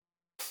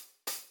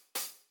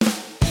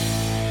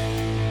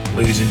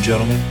Ladies and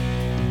gentlemen,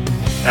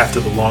 after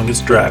the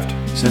longest draft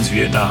since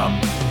Vietnam,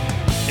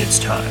 it's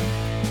time.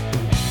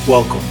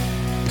 Welcome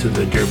to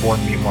the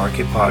Dearborn Meat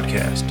Market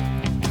Podcast.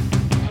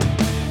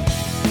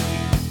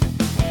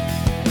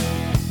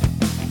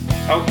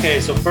 Okay,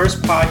 so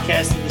first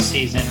podcast of the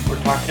season.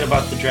 We're talking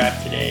about the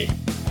draft today.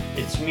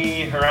 It's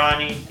me,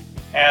 Harani,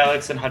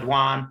 Alex, and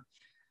Hadwan.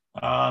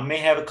 May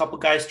have a couple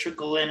guys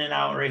trickle in and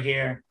out right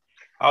here.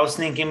 I was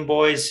thinking,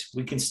 boys,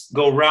 we can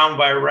go round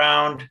by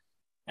round,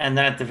 and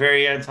then at the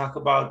very end, talk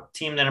about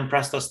team that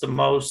impressed us the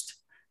most,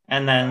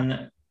 and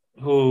then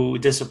who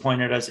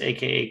disappointed us,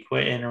 aka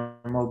Quentin or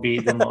Moby,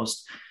 the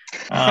most.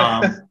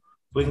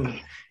 We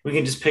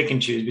can just pick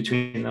and choose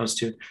between those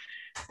two.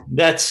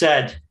 That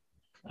said,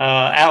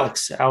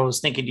 Alex, I was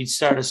thinking you'd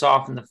start us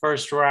off in the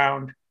first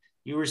round.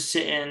 You were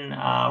sitting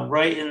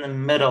right in the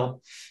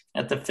middle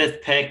at the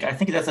fifth pick. I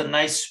think that's a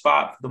nice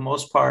spot for the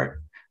most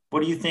part.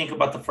 What do you think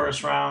about the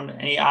first round?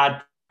 Any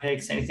odd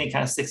picks? Anything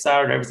kind of sticks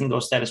out, or everything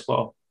goes status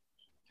quo?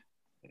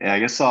 Yeah, I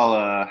guess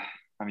I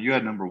mean, you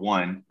had number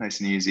one,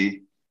 nice and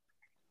easy.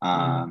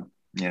 I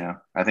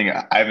think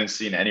I haven't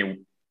seen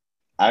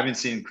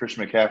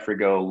Christian McCaffrey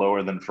go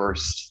lower than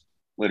first,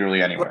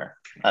 literally anywhere.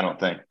 I don't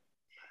think.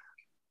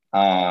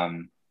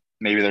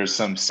 Maybe there's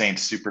some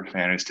Saints super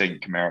fan who's taking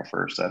Kamara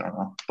first. I don't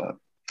know, but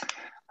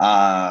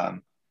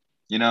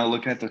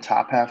looking at the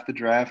top half of the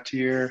draft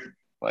here,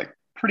 like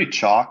pretty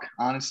chalk,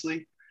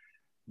 honestly.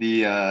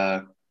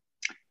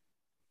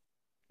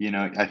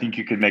 I think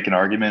you could make an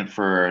argument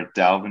for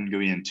Dalvin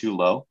going too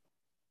low.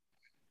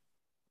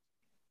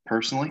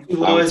 Personally, too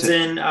low as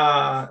in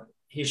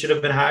he should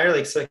have been higher,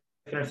 like second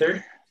or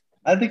third.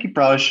 I think he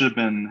probably should have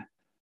been.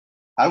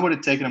 I would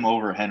have taken him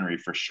over Henry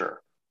for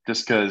sure,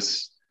 just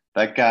because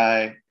that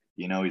guy,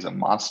 he's a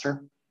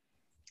monster.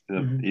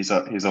 He's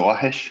a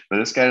wahish, but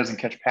this guy doesn't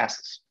catch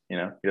passes. He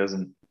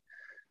doesn't.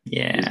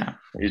 Yeah,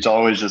 he's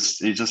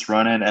just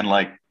running, and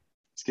like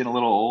it's getting a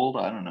little old.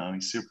 I don't know.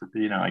 He's super.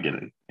 I get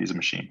it. He's a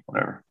machine.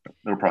 Whatever.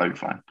 It'll probably be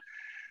fine.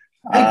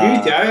 I agree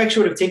with you. I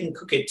actually would have taken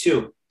Cook at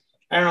two.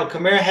 I don't know.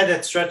 Kamara had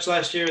that stretch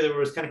last year that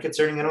was kind of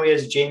concerning. I know he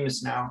has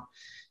Jameis now.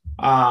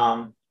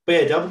 But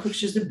yeah, Dalvin Cook's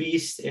just a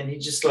beast, and he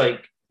just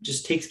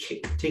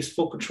takes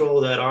full control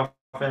of that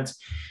offense.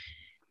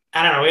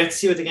 I don't know. We have to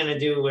see what they're gonna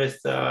do with.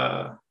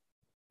 I'm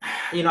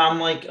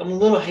a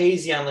little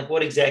hazy on like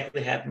what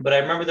exactly happened, but I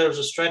remember there was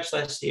a stretch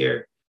last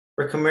year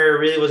where Kamara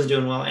really wasn't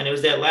doing well, and it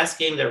was that last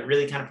game that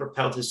really kind of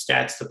propelled his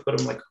stats to put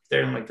him like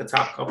there in like the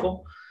top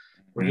couple,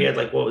 where he had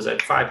like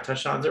 5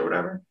 touchdowns or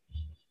whatever.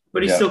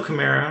 But he's still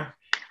Kamara,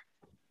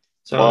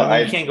 so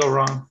you can't go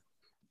wrong.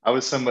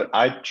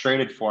 I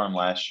traded for him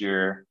last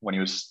year when he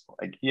was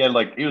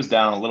he was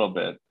down a little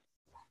bit.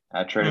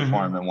 I traded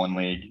for him in one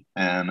league,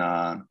 and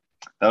that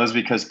was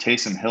because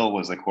Taysom Hill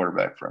was the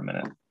quarterback for a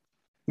minute.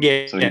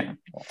 Yeah. So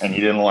he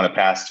didn't want to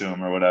pass to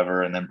him or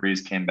whatever, and then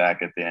Breeze came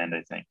back at the end,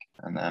 I think,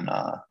 and then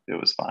it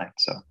was fine.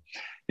 So,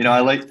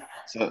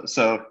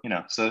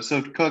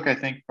 so Cook I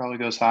think probably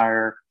goes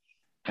higher,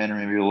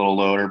 Henry maybe a little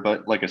lower,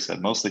 but like I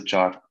said, mostly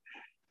chalk.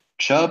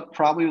 Chubb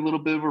probably a little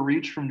bit of a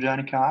reach from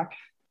Johnny Cock.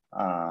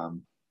 I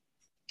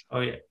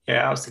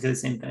was thinking the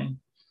same thing.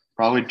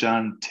 Probably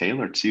John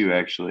Taylor too,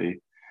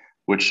 actually,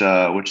 which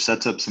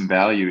sets up some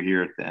value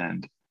here at the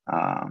end.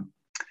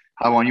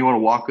 Hawan, you want to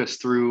walk us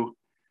through?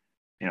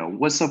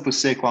 What's up with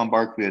Saquon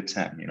Barkley at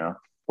 10?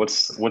 What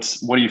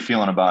are you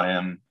feeling about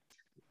him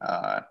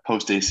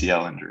post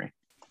ACL injury?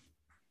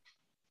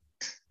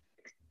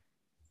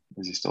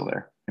 Is he still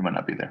there? He might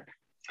not be there.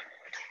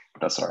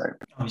 But that's all right.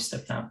 Oh, he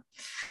stepped out.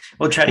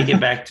 We'll try to get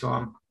back to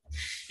him.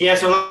 Yeah,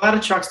 so a lot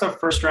of chalk stuff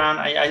first round.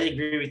 I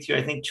agree with you.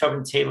 I think Chubb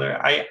and Taylor.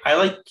 I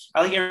like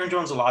Aaron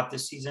Jones a lot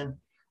this season.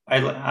 I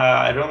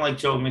don't like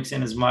Joe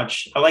Mixon as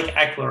much. I like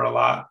Eckler a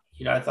lot.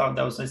 I thought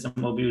that was nice that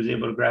Moby was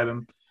able to grab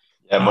him.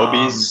 Yeah,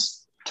 Moby's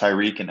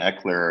Tyreek and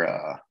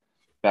Eckler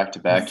back to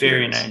back.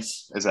 Very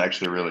nice. Is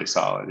actually really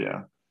solid.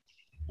 Yeah.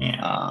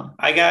 Yeah.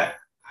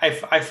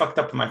 I fucked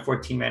up on my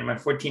 14-man. My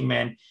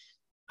 14-man,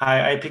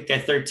 I picked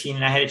at 13,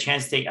 and I had a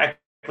chance to take Eckler,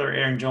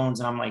 Aaron Jones,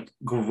 and I'm like,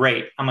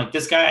 great. I'm like,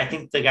 this guy. I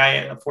think the guy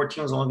at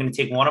 14 was only going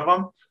to take one of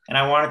them, and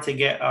I wanted to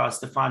get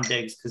Stephon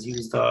Diggs because he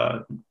was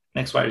the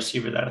next wide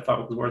receiver that I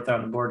thought was worth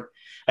on the board.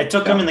 I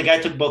took him, and the guy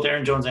took both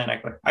Aaron Jones and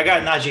Eckler. I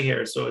got Najee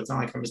here, so it's not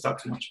like I missed out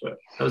too much, but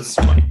that was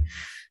disappointing.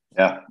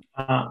 Yeah,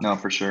 no,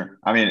 for sure.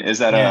 I mean, is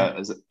that a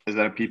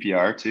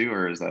PPR too,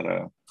 or is that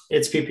a?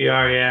 It's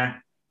PPR, yeah.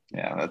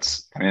 Yeah,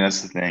 that's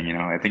the thing.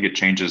 I think it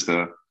changes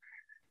the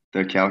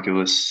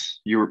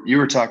calculus. You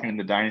were talking in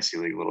the Dynasty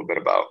League a little bit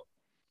about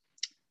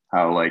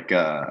how it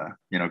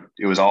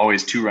was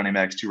always two running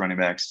backs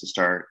to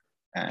start,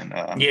 and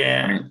I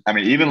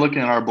mean, even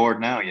looking at our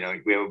board now, we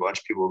have a bunch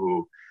of people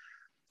who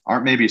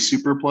aren't maybe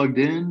super plugged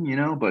in,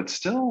 but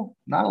still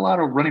not a lot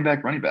of running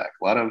back. A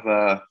lot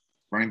of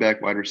running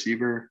back, wide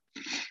receiver.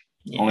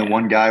 Yeah. Only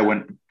one guy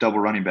went double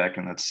running back,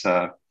 and that's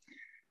Mo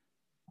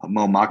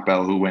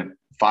Mokbel, who went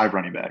 5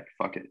 running back.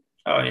 Fuck it.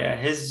 Oh yeah,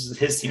 his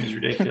team is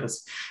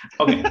ridiculous.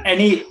 Okay,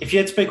 if you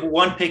had to pick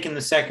one pick in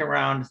the second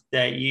round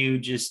that you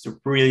just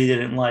really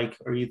didn't like,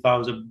 or you thought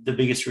was the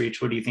biggest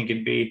reach, what do you think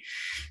it'd be?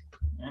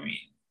 I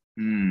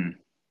mean,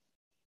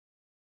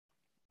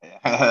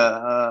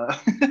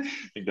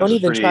 Don't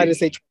even try to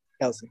say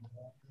Kelce.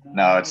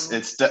 No,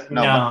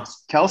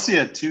 Kelce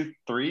at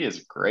 2-3 is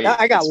great.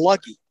 I got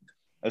lucky.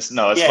 I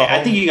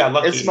think you got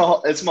lucky. It's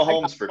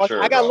Mahomes for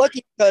sure. I got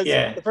lucky because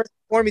the person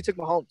before me took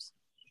Mahomes.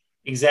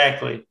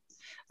 Exactly.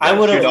 I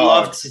would have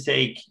loved to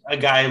take a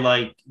guy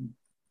like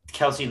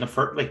Kelce in the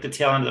first, like the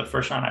tail end of the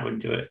first round. I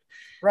wouldn't do it.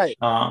 Right.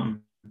 I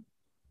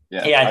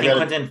think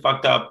Quentin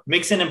fucked up.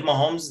 Mixon and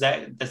Mahomes.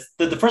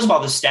 The first of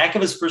all, the stack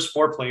of his first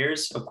four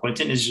players of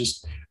Quentin is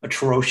just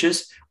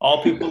atrocious.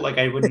 All people like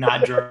I would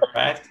not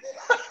draft.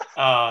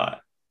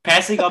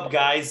 Passing up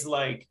guys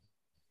like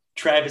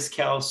Travis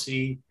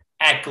Kelce,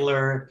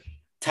 Eckler,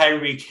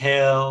 Tyreek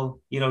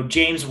Hill,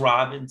 James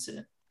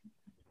Robinson,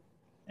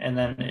 and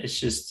then it was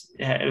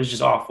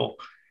just awful.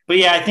 But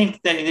yeah, I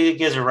think that you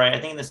guys are right. I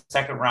think in the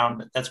second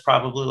round, that's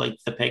probably like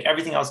the pick.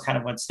 Everything else kind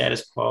of went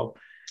status quo.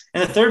 In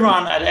the third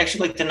round, I'd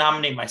actually like to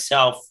nominate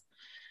myself.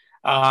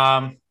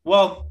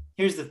 Well,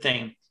 here's the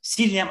thing.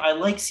 CeeDee Lamb, I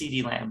like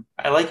CeeDee Lamb.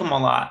 I like him a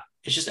lot.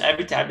 It's just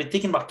every time I've been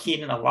thinking about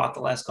Keenan a lot the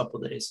last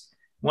couple of days.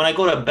 When I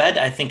go to bed,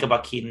 I think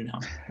about Keenan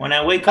Allen. When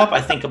I wake up, I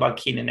think about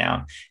Keenan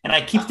Allen. And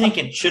I keep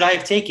thinking, should I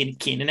have taken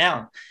Keenan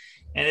Allen?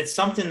 And it's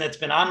something that's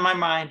been on my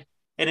mind,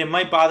 and it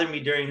might bother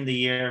me during the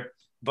year.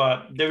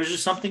 But there was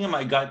just something in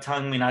my gut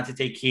telling me not to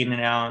take Keenan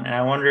Allen, and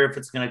I wonder if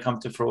it's going to come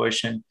to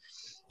fruition.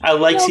 I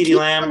like CeeDee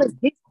Lamb.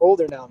 He's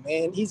older now,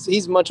 man.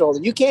 He's much older.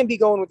 You can't be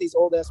going with these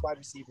old-ass wide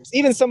receivers.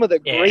 Even some of the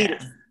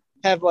greatest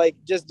have,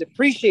 just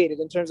depreciated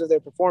in terms of their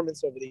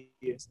performance over the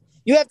years.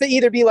 You have to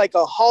either be like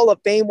a Hall of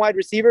Fame wide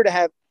receiver to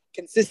have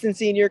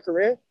consistency in your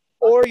career,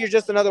 or you're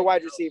just another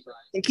wide receiver.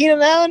 And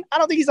Keenan Allen, I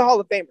don't think he's a Hall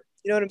of Famer.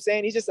 You know what I'm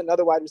saying? He's just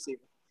another wide receiver.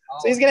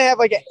 So he's gonna have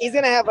an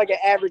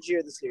average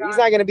year this year. He's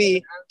not gonna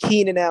be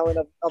Keenan Allen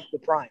of the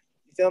prime.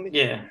 You feel me?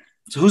 Yeah.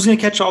 So who's gonna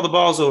catch all the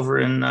balls over?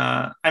 And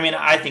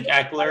I think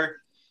Eckler.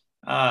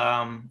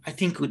 I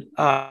think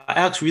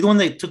Alex, were you the one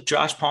that took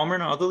Josh Palmer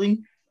in another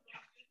league?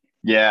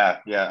 Yeah.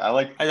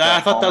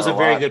 I thought that was a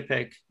very good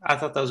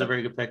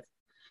pick.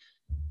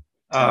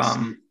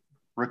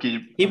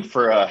 Rookie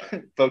for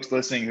folks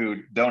listening who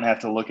don't have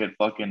to look at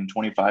fucking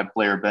 25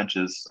 player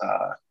benches.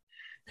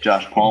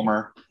 Josh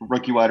Palmer,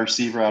 rookie wide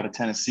receiver out of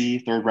Tennessee,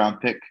 third round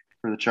pick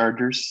for the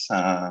Chargers.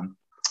 I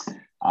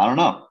don't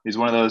know. He's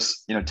one of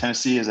those,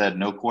 Tennessee has had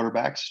no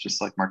quarterbacks,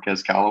 just like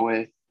Marquez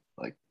Callaway.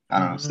 I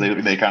don't know. So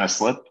they kind of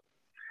slip.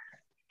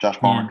 Josh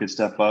Palmer could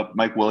step up.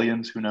 Mike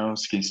Williams, who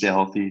knows? Can he stay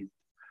healthy?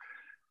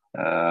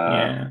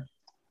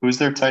 Who's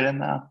their tight end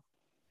now?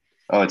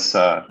 Oh, it's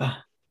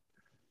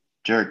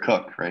Jared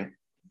Cook, right?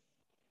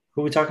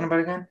 Who are we talking about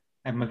again?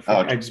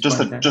 Just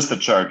the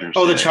Chargers.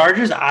 Oh, the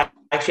Chargers? I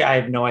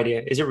have no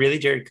idea. Is it really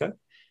Jared Cook?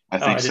 I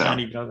think so. I did not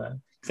even know that.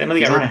 Because I know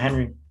they got rid of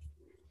Henry.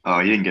 Oh,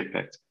 he didn't get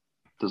picked.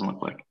 Doesn't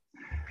look like.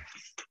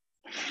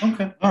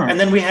 Okay. All right. And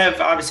then we have,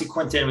 obviously,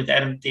 Quentin with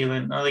Adam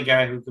Thielen, another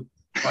guy who could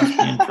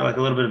possibly in for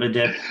a little bit of a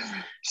dip.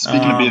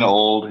 Speaking of being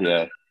old,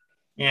 yeah.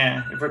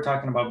 Yeah, if we're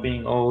talking about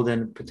being old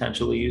and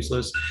potentially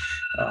useless,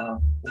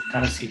 we'll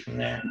kind of see from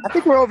there. I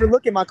think we're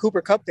overlooking my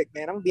Cooper Kupp pick,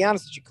 man. I'm going to be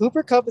honest with you.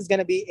 Cooper Kupp is going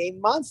to be a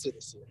monster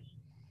this year.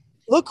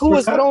 Look who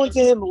was throwing to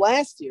him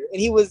last year.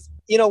 And he was,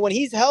 when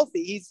he's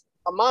healthy, he's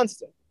a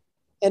monster.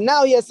 And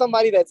now he has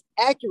somebody that's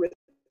accurate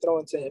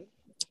throwing to him.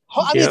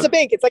 I mean, it's a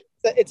bank.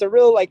 It's a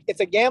real, it's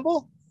a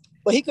gamble.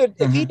 But he could,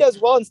 if he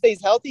does well and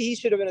stays healthy, he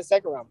should have been a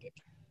second round pick.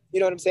 You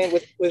know what I'm saying?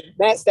 With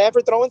Matt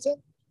Stafford throwing to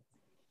him.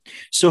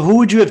 So who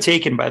would you have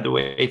taken, by the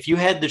way, if you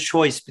had the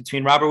choice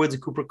between Robert Woods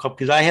and Cooper Kupp?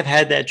 Because I have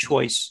had that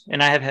choice,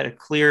 and I have had a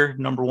clear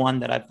number one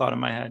that I've thought in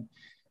my head.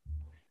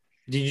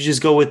 Did you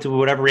just go with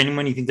whatever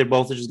anyone you think they're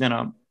both just going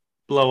to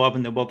blow up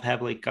and they'll both have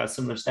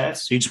similar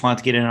stats? So you just wanted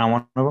to get in on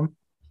one of them?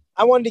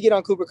 I wanted to get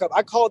on Cooper Kupp.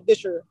 I called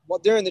Disher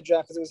during the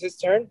draft because it was his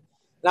turn.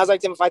 And I was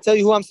like to him, if I tell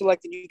you who I'm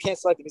selecting, you can't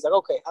select him. He's like,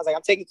 okay. I was like,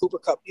 I'm taking Cooper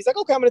Kupp. He's like,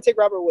 okay, I'm going to take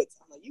Robert Woods.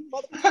 I'm like, you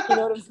motherfucker, you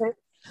know what I'm saying?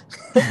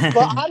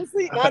 But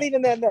honestly, not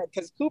even that mad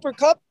because Cooper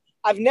Kupp,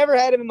 I've never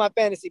had him in my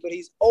fantasy, but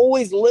he's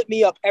always lit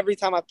me up every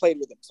time I played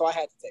with him. So I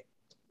had to take him.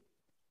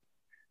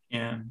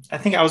 Yeah, I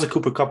think I was a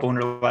Cooper Kupp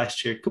owner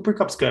last year. Cooper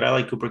Kupp's good. I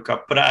like Cooper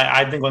Kupp, but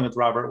I've been going with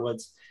Robert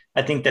Woods.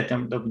 I think that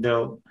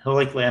he'll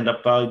likely end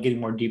up getting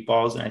more deep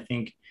balls. And I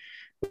think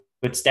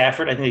with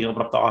Stafford, I think they can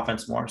open up the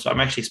offense more. So I'm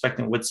actually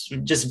expecting Woods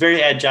just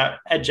very edge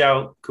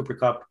out Cooper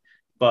Kupp.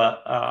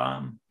 But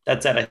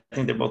that said, I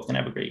think they're both going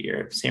to have a great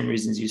year. Same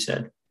reasons you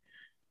said.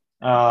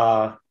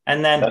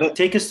 And then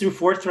take us through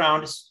fourth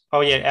round. Oh,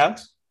 yeah,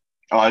 Alex?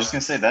 Oh, I was just going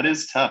to say that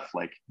is tough.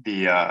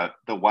 The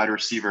wide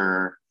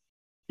receiver,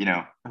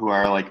 who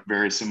are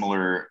very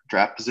similar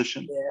draft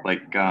position.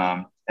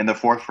 Yeah. In the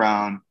fourth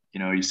round,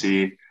 you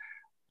see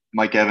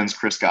Mike Evans,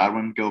 Chris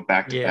Godwin go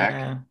back to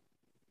back.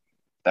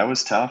 That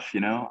was tough,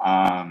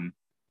 I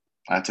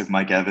took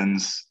Mike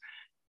Evans.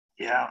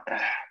 Yeah,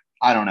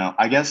 I don't know.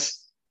 I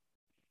guess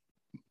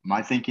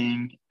my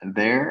thinking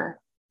there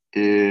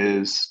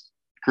is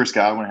Chris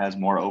Godwin has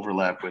more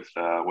overlap with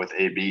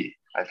AB.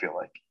 I feel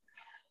like,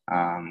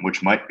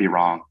 which might be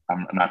wrong.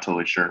 I'm not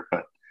totally sure,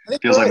 but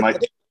feels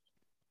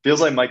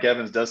like Mike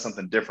Evans does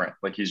something different.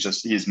 Like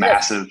he's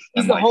massive.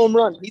 He's the home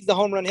run. He's the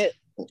home run hit.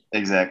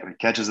 Exactly.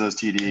 Catches those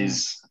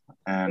TDs,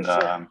 and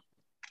sure.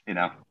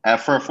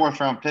 For a 4th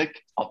round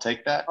pick, I'll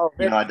take that. Oh,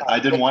 I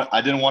didn't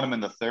want him in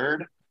the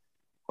 3rd,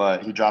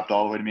 but he dropped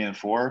all the way to me in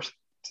 4th,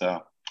 so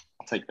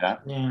I'll take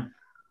that. Yeah.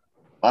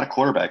 A lot of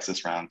quarterbacks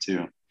this round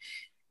too.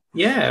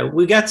 Yeah,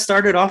 we got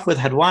started off with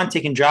Hadwan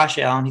taking Josh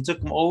Allen. He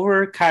took him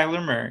over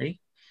Kyler Murray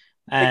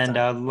and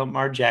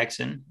Lamar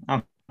Jackson.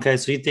 Okay,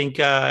 so you think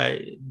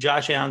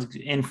Josh Allen's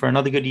in for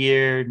another good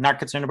year? Not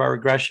concerned about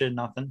regression?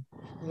 Nothing.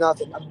 I'm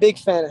a big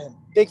fan of him.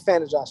 Big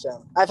fan of Josh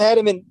Allen. I've had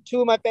him in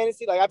 2 of my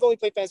fantasy. Like I've only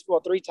played fantasy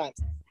football 3 times.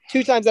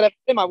 2 times that I've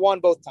had him, I won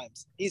both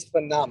times. He's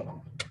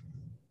phenomenal.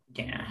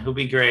 Yeah, he'll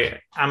be great.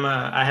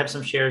 I have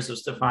some shares of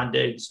Stephon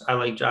Diggs. I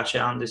like Josh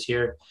Allen this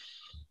year.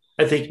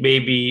 I think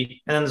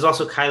maybe, and then there's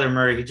also Kyler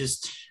Murray.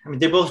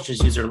 They both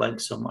just use their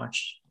legs so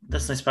much.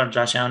 That's nice about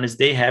Josh Allen is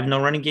they have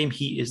no running game.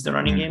 He is the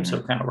running game, so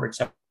it kind of works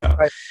out.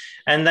 Right.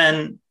 And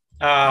then,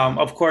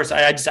 of course,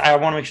 I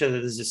want to make sure that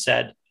this is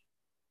said,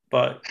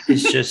 but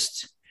it's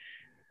just,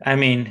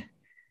 Harani,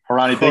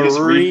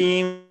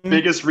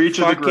 biggest reach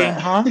of the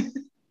draft. Huh?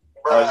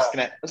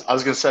 I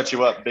was gonna set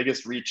you up.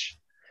 Biggest reach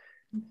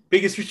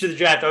of the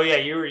draft. Oh yeah,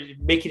 you were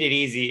making it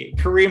easy.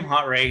 Kareem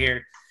Hunt right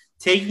here.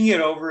 Taking it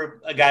over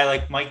a guy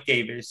like Mike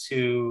Davis,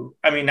 who,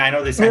 I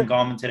know they signed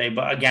Gallman today,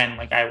 but again,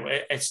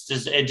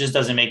 it just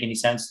doesn't make any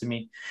sense to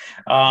me.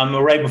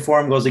 Right before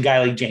him goes a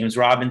guy like James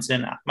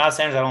Robinson. Miles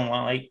Sanders,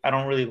 I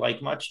don't really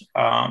like much.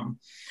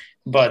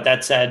 But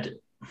that said,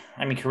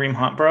 Kareem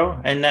Hunt, bro.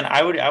 And then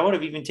I would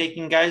have even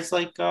taken guys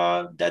like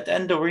at the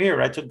end over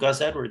here. I took Gus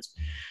Edwards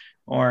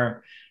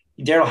or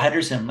Darrell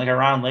Henderson like a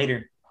round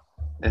later.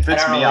 If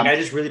it's me, I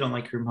just really don't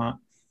like Kareem Hunt.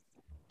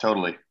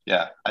 Totally,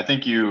 yeah. I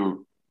think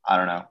I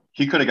don't know.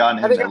 He could have gotten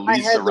him at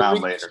least a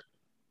round later.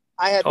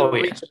 I had to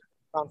reach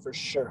around for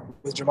sure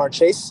with Jamar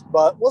Chase,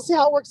 but we'll see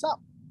how it works out.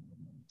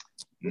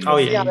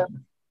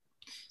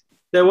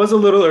 That was a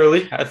little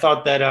early. I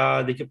thought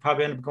that they could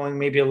probably end up going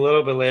maybe a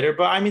little bit later.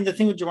 But the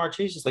thing with Jamar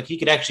Chase is he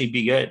could actually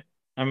be good.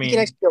 He can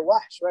actually get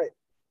washed, right?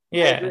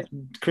 Yeah.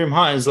 Kareem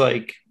Hunt is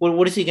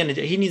what is he going to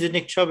do? He needs a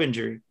Nick Chubb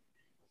injury.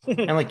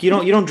 And you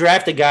don't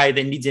draft a guy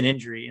that needs an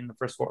injury in the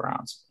first 4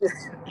 rounds.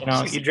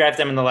 You draft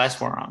them in the last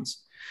 4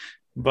 rounds.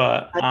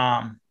 But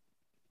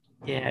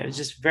it was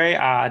just very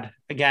odd.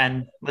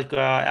 Again, like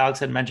Alex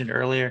had mentioned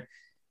earlier,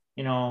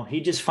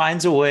 he just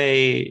finds a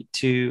way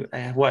to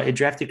he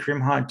drafted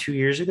Kareem Hunt 2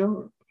 years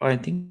ago, I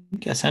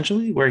think,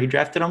 essentially, where he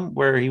drafted him,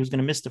 where he was going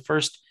to miss the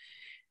first.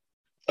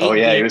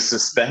 He was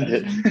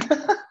suspended.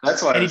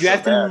 That's why. And he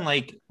drafted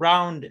him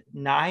round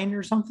 9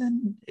 or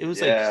something. It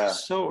was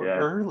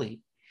early.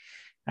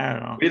 I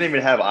don't know. We didn't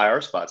even have IR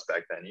spots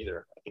back then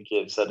either. I think he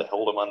had said to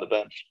hold him on the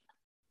bench.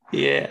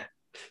 Yeah.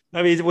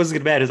 It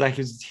wasn't bad.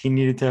 It's he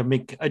needed to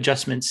make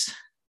adjustments.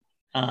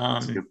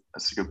 That's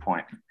a good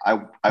point.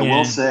 I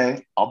will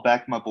say, I'll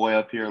back my boy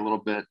up here a little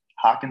bit.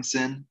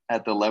 Hawkinson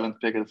at the 11th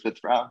pick of the 5th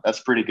round.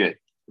 That's pretty good.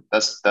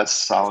 That's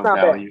solid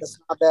value. That's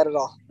not bad at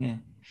all. Yeah.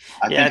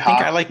 I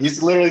think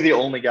he's literally the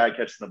only guy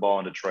catching the ball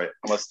in Detroit,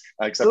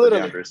 except for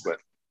DeAndre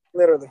Swift.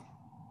 Literally.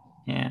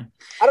 Yeah.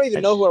 I don't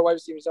even know who our wide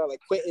receivers are.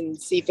 Like Quentin,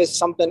 Cephas,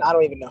 something. I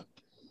don't even know.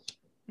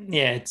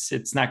 Yeah,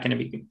 it's not going to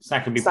be. It's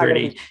not going to be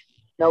pretty.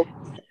 Nope.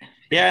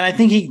 Yeah, and I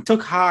think he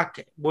took Hawk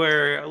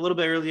where a little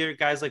bit earlier,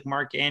 guys like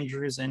Mark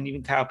Andrews and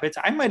even Kyle Pitts.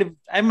 I might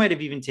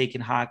have even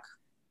taken Hawk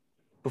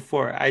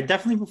before. I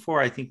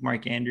think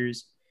Mark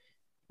Andrews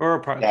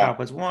or Kyle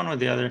Pitts, one or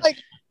the other.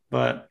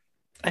 But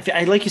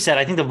I like you said,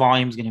 I think the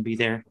volume is going to be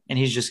there, and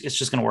it's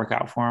just going to work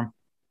out for him.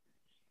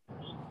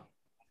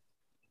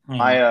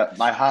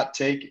 My hot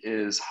take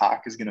is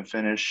Hawk is going to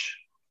finish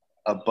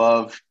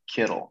above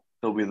Kittle.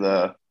 He'll be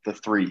the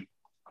 3.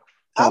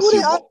 I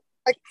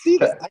can see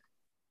that.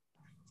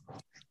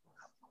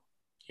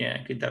 Yeah,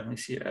 I could definitely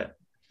see that.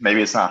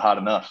 Maybe it's not hot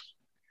enough.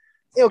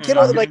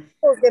 Kittle's going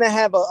to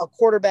have a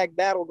quarterback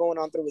battle going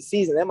on through the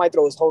season. That might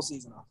throw his whole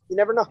season off. You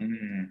never know.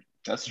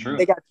 That's true.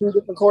 They got 2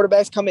 different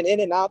quarterbacks coming in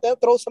and out. They'll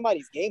throw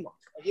somebody's game off.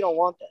 You don't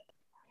want that.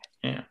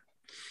 Yeah.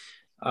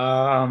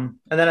 And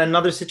then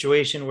another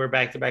situation where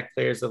back-to-back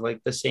players of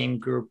the same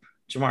group,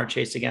 Jamar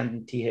Chase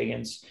again, T.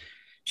 Higgins.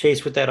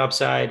 Chase with that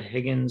upside.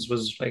 Higgins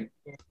was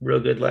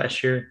real good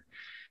last year.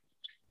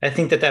 I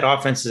think that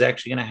offense is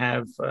actually going to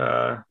have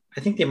I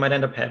think they might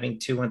end up having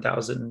 2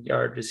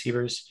 1,000-yard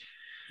receivers.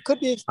 Could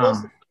be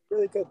explosive.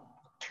 Really good.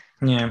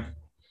 Yeah.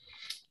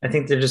 I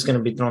think they're just going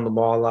to be throwing the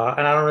ball a lot.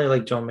 And I don't really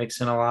like Joe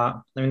Mixon a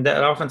lot.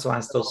 That offensive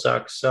line still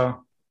sucks.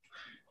 So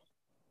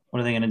what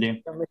are they going to do?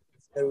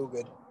 They're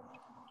good.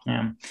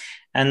 Yeah.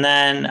 And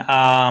then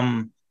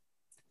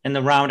in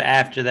the round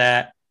after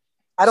that.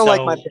 I don't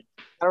like my pick.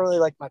 I don't really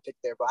like my pick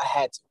there, but I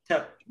had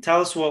to. Tell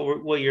us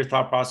what your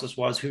thought process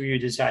was. Who you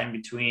deciding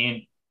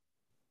between?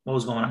 What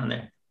was going on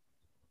there?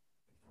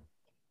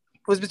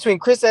 It was between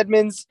Chris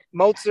Edmonds,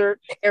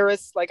 Mozart,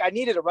 Harris. I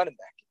needed a running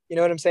back. You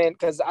know what I'm saying?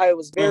 Because I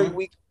was very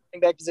weak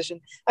running back position.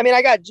 I mean,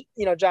 I got,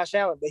 Josh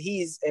Allen, but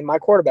he's in my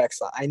quarterback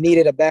slot. I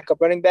needed a backup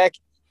running back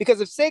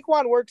because if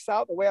Saquon works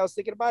out the way I was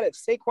thinking about it,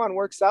 if Saquon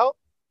works out,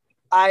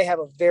 I have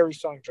a very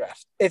strong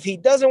draft. If he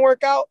doesn't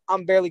work out,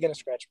 I'm barely going to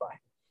scratch by.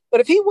 But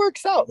if he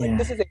works out,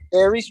 this is a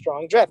very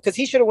strong draft because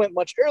he should have went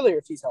much earlier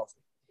if he's healthy.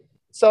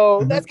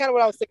 So that's kind of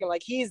what I was thinking.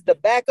 Like, he's the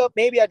backup.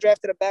 Maybe I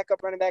drafted a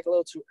backup running back a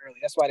little too early.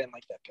 That's why I didn't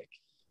like that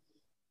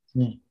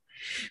pick.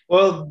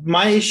 Well,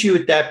 my issue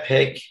with that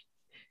pick,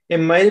 it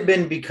might have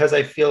been because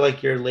I feel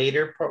like your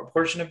later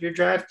portion of your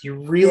draft, you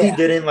really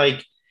didn't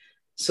like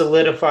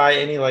solidify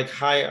any like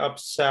high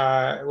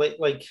upside.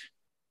 Like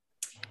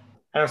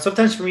I don't know.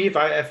 Sometimes for me,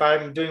 if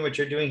I'm doing what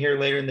you're doing here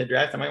later in the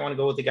draft, I might want to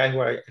go with the guy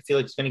who I feel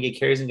like is going to get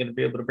carries and going to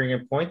be able to bring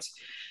in points.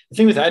 The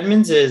thing with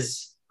Edmonds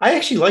is I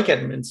actually like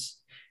Edmonds.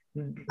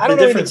 I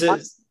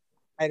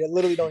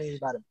literally don't even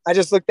about him. I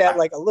just looked at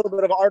like a little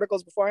bit of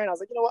articles beforehand. I was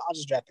like, you know what? I'll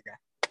just draft the guy.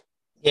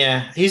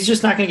 Yeah, he's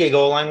just not going to get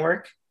goal line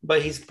work,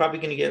 but he's probably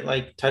going to get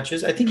like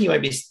touches. I think he'll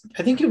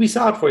be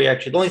solid for you.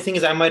 Actually, the only thing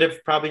is I might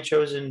have probably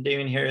chosen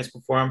Damien Harris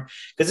before him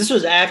because this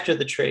was after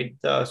the trade,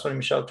 the Sony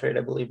Michel trade,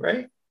 I believe,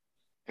 right?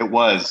 It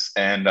was,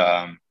 and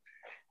I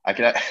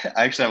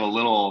actually have a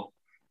little.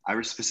 I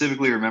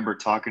specifically remember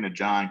talking to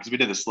John because we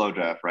did the slow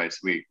draft, right? So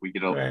we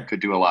could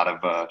do a lot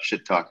of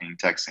shit talking,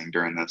 texting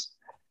during this,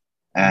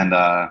 and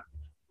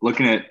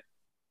looking at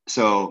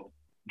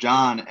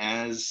John,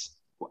 as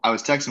I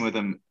was texting with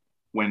him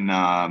when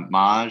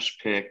Maj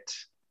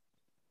picked,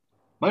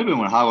 might have been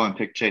when Hagwan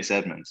picked Chase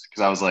Edmonds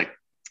because I was like,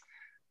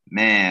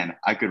 man,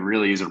 I could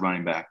really use a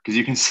running back because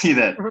you can see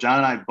that John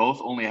and I both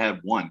only have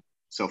one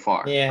so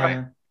far. Yeah.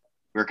 Right?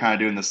 We're kind of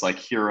doing this like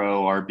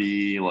hero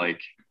RB,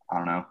 like, I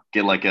don't know,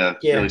 get like a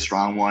really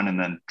strong one and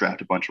then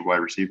draft a bunch of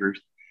wide receivers.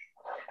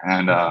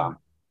 And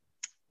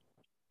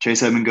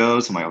Chase Edmonds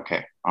goes, I'm like,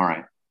 okay, all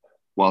right.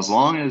 Well, as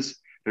long as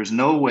there's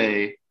no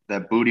way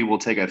that Booty will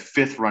take a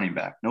fifth running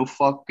back, no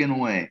fucking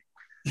way.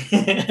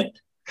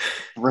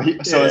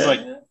 Right. So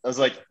I was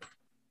like,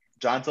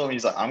 John told me,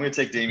 he's like, I'm going to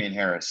take Damien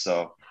Harris.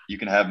 So you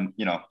can have,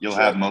 you'll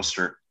have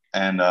Mostert.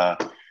 And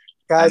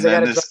guys, I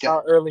got to jump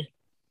out early.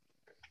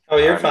 Oh,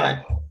 you're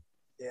fine.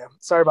 Yeah,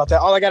 sorry about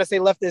that. All I got to say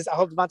left is I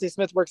hope Devontae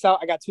Smith works out.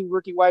 I got 2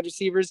 rookie wide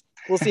receivers.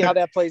 We'll see how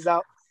that plays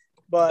out.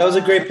 But that was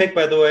a great pick,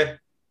 by the way.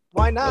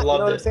 Why not? You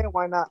know what I'm saying?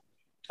 Why not?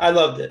 I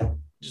loved it.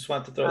 Just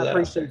wanted to throw that out.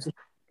 Appreciate you.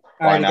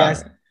 All right,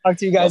 guys. Talk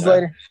to you guys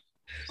later.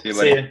 See you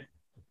later.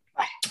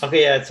 Bye.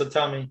 Okay, yeah. So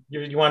tell me,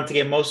 you wanted to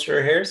get Mostert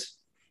or Harris?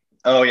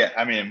 Oh yeah.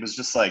 I mean, it was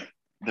just like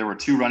there were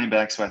 2 running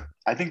backs. So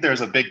I think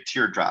there's a big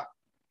teardrop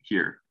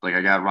here. Like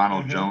I got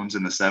Ronald Jones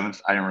in the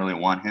 7th. I didn't really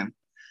want him.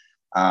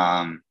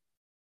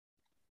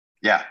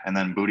 Yeah, and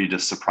then Booty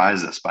just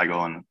surprised us by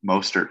going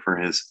Mostert for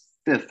his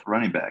 5th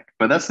running back.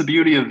 But that's the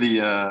beauty of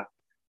the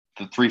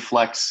 3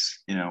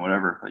 flex,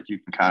 whatever. Like you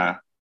can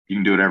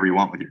do whatever you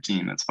want with your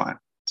team. That's fine.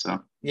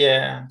 So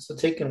yeah, so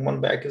taking one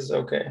back is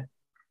okay.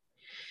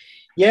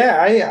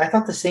 Yeah, I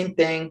thought the same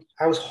thing.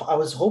 I was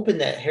hoping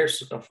that Harris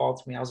was gonna fall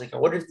to me. I was like, I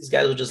wonder if these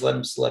guys will just let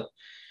him slip,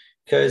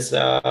 because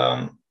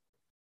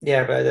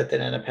but that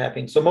didn't end up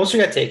happening. So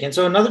Mostert got taken.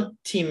 So another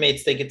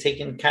teammates, they get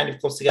taken kind of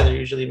close together,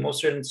 usually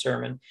Mostert and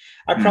Sermon.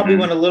 I probably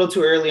went a little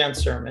too early on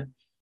Sermon.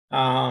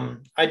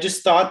 I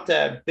just thought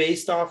that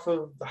based off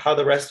of how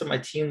the rest of my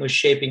team was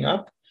shaping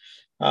up,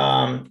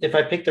 if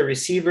I picked a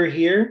receiver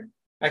here,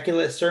 I could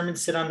let Sermon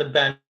sit on the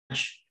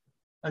bench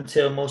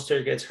until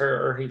Mostert gets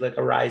hurt or he like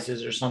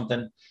arises or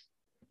something.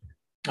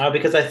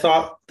 Because I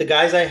thought the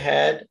guys I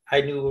had,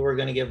 I knew we were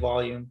going to get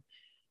volume.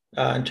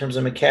 In terms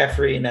of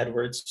McCaffrey and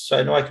Edwards. So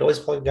I know I could always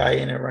plug a guy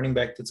in at running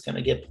back that's going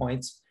to get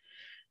points.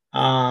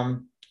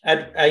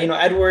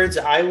 Edwards,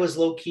 I was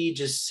low-key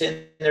just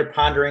sitting there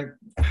pondering.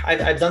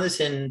 I've done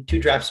this in 2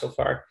 drafts so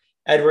far.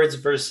 Edwards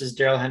versus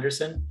Darrell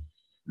Henderson.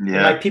 Yeah.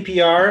 In my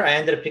PPR, I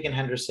ended up picking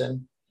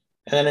Henderson.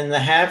 And then in the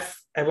half,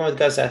 I went with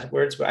Gus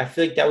Edwards, but I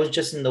feel like that was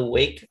just in the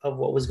wake of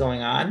what was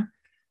going on.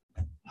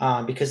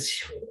 Because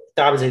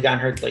Dobbins had gotten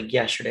hurt like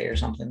yesterday or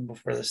something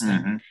before this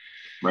thing.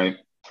 Right.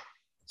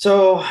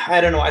 So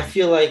I don't know. I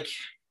feel like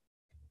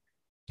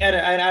I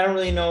don't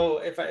really know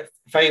if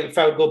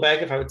I would go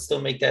back, if I would still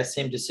make that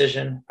same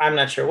decision. I'm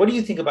not sure. What do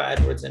you think about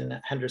Edwards and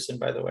Henderson,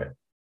 by the way?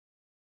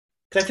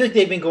 Because I feel like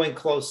they've been going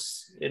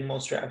close in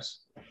most drafts.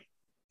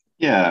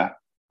 Yeah,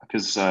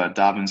 because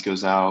Dobbins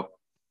goes out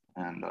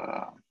and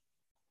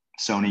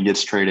Sony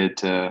gets traded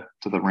to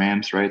the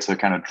Rams, right? So it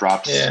kind of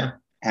drops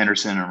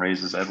Henderson and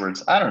raises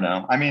Edwards. I don't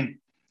know. I mean,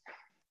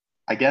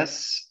 I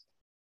guess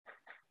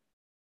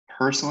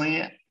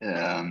personally,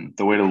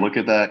 the way to look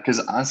at that, because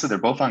honestly, they're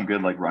both on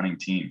good like running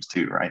teams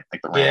too, right?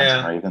 Like the Rams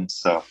and Ravens.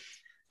 So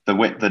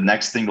the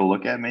next thing to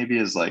look at maybe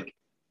is like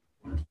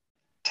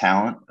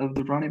talent of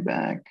the running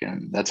back,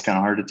 and that's kind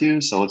of hard to do.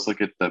 So let's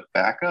look at the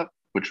backup,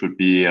 which would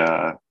be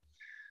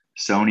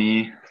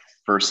Sony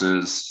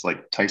versus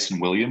like Tyson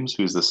Williams,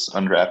 who's this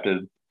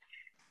undrafted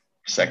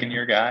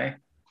 2nd-year guy.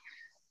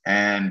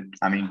 And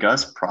I mean,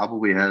 Gus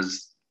probably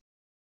has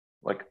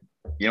like,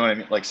 you know what I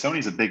mean? Like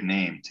Sony's a big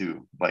name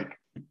too. Like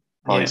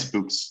probably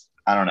spooks.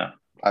 I don't know.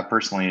 I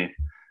personally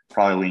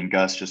probably lean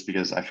Gus just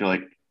because I feel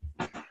like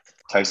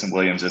Tyson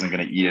Williams isn't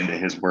going to eat into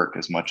his work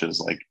as much as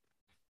like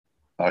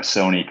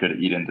Sony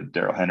could eat into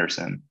Darrell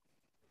Henderson.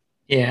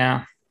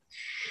 Yeah.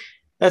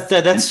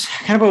 That's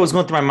kind of what was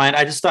going through my mind.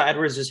 I just thought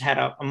Edwards just had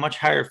a much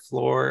higher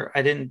floor.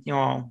 I didn't,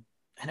 and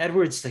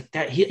Edwards like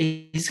that,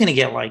 he's going to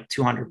get like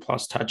 200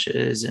 plus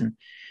touches. And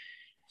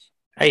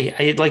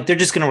I like, they're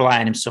just going to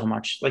rely on him so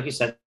much. Like you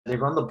said, they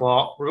run the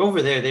ball. We're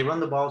over there. They run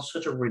the ball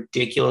such a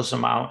ridiculous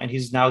amount. And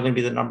he's now going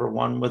to be the number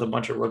one with a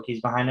bunch of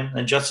rookies behind him.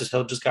 And Justice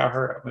Hill just got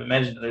hurt. I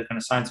imagine they're going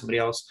to sign somebody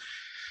else.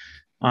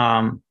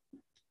 Yeah.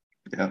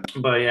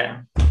 But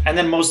yeah. And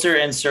then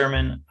Mostert and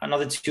Sermon,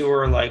 another two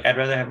are like, I'd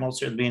rather have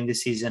Mostert at the beginning of the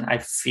season. I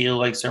feel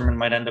like Sermon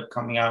might end up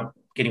coming out,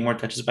 getting more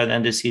touches by the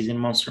end of the season.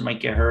 Mostert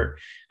might get hurt.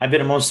 I've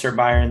been a Mostert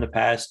buyer in the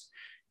past.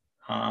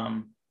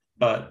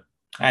 But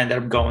I ended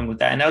up going with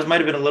that. And that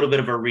might have been a little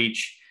bit of a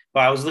reach.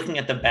 But I was looking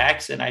at the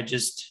backs and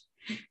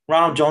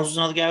Ronald Jones was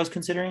another guy I was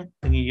considering.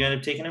 I think you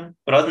ended up taking him.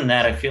 But other than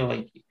that, I feel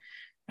like,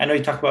 I know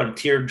you talked about a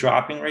tier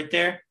dropping right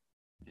there.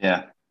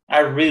 Yeah. I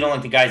really don't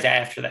like the guys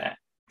after that.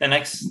 The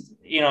next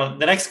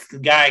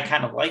guy I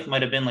kind of like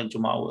might have been like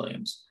Jamal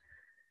Williams.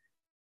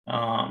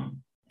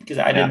 Because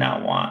I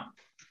didn't want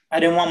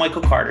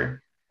Michael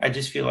Carter. I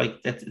just feel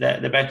like that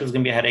the back is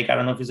going to be a headache. I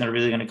don't know if he's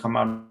really going to come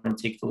out and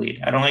take the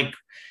lead. I don't like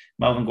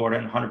Melvin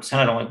Gordon, 100%.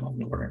 I don't like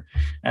Melvin Gordon.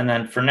 And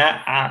then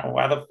Fournette,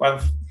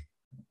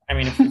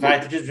 if I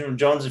had to choose between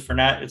Jones and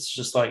Fournette, it's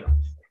just like,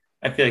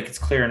 I feel like it's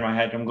clear in my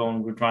head. I'm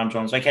going with Ron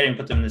Jones. I can't even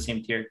put them in the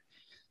same tier.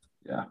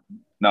 Yeah.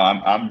 No,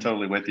 I'm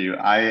totally with you.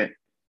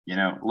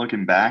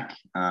 Looking back,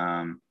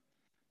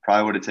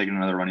 probably would have taken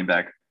another running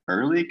back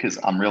early because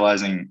I'm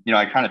realizing,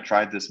 I kind of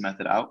tried this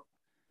method out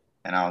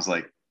and I was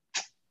like,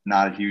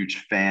 not a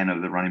huge fan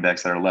of the running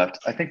backs that are left.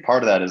 I think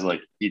part of that is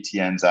like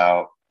ETN's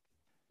out.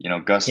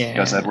 Gus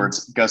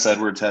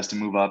Edwards has to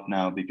move up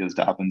now because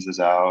Dobbins is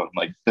out.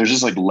 Like there's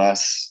just like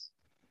less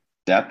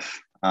depth.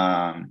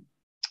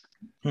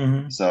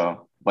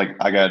 So like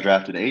I got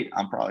drafted 8.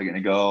 I'm probably going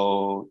to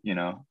go,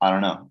 I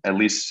don't know, at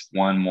least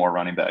one more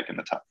running back in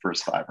the top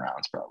first 5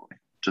 rounds, probably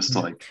just to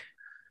like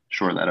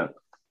shore that up.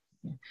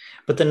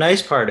 But the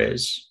nice part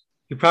is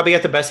you probably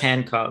got the best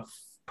handcuff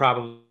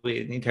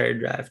probably in the entire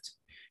draft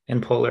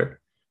in Pollard.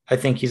 I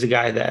think he's a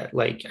guy that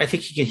I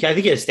think he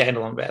has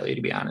standalone value,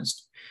 to be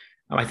honest.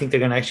 I think they're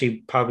going to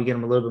actually probably get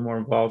him a little bit more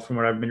involved from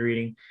what I've been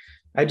reading.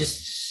 I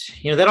just,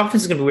 that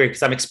offense is going to be weird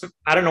because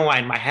I don't know why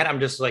in my head, I'm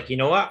just like, you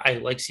know what? I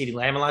like CeeDee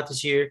Lamb a lot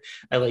this year.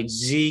 I like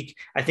Zeke.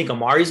 I think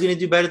Amari's going to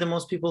do better than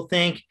most people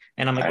think.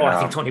 And I'm like, I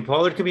think Tony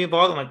Pollard could be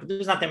involved. I'm like,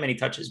 there's not that many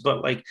touches,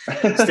 but like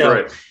still,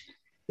 right.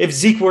 If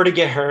Zeke were to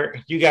get hurt,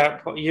 you're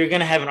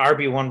going to have an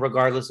RB1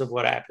 regardless of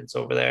what happens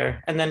over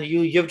there. And then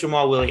you have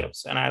Jamal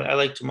Williams. And I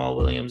like Jamal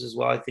Williams as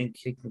well. I think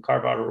he can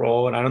carve out a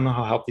role. And I don't know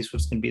how healthy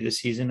Swift's going to be this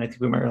season. I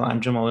think we might rely on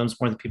Jamal Williams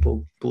more than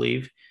people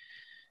believe.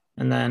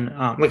 And then,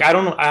 I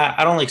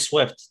don't like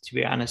Swift, to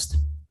be honest.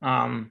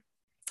 I'd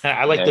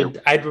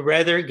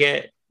rather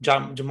get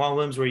Jamal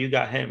Williams where you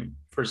got him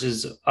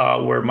versus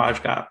where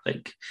Maj got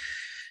like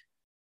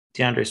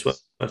DeAndre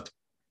Swift.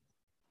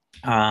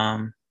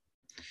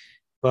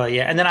 But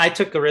yeah, and then I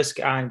took a risk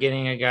on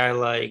getting a guy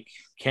like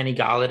Kenny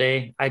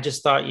Golladay. I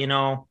just thought, in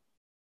the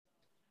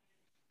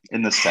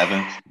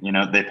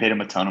 7th, they paid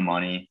him a ton of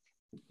money.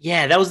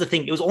 Yeah, that was the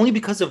thing. It was only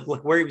because of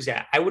like where he was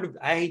at.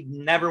 I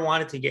never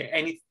wanted to get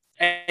any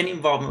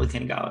involvement with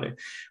Kenny Golladay,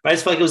 but I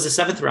just felt like it was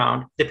the 7th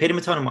round. They paid him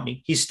a ton of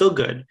money. He's still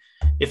good.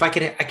 If I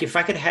could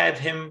have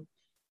him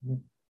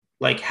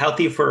like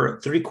healthy for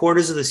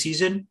 3/4 of the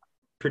season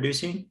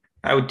producing,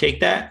 I would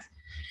take that.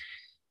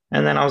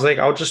 And then I was like,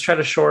 I'll just try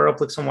to shore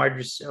up like a wide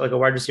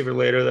receiver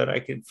later that I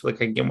could feel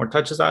like I can get more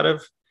touches out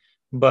of.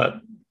 But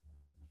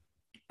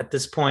at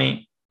this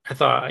point, I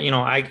thought,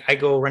 I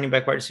go running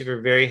back wide receiver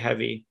very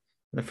heavy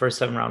in the first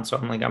 7 rounds. So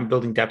I'm like, I'm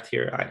building depth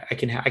here. I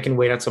can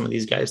wait out some of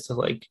these guys to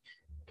like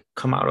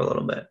come out a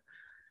little bit.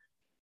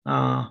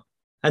 And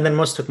then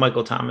most took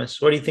Michael Thomas.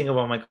 What do you think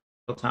about Michael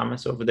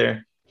Thomas over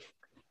there?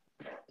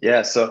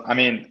 Yeah. So, I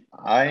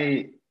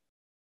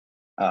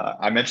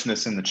mentioned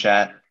this in the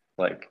chat,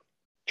 like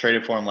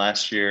traded for him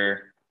last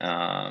year in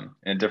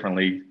a different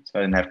league. So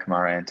I didn't have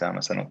Kamara and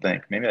Thomas, I don't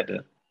think. Maybe I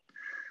did.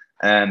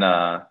 And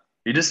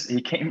he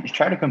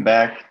tried to come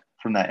back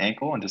from that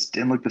ankle and just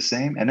didn't look the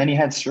same. And then he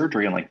had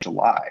surgery in like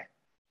July.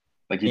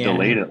 Like he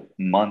delayed it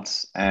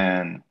months.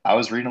 And I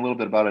was reading a little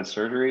bit about his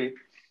surgery.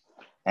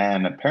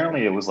 And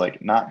apparently it was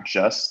like not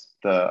just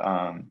the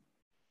I'm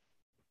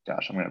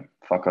going to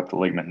fuck up the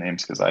ligament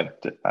names because I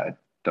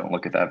don't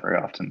look at that very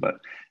often, but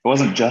it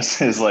wasn't just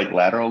his like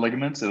lateral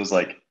ligaments. It was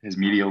like his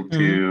medial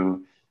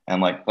too. And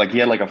like he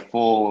had like a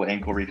full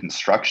ankle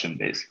reconstruction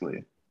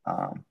basically.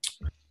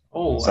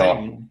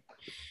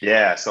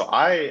 Yeah. So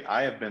I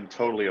have been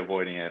totally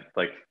avoiding it.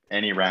 Like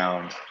any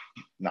round,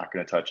 not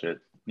going to touch it.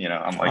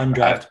 I'm like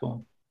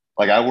undraftable.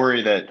 I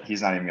worry that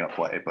he's not even going to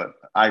play, but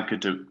I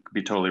could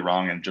be totally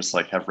wrong and just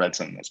like have read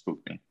something that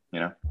spooked me,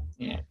 Yeah.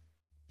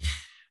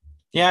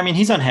 Yeah. I mean,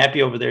 he's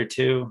unhappy over there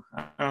too.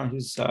 I don't know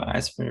who's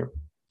as for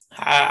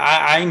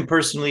I'm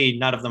personally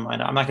not of the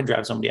mind. I'm not going to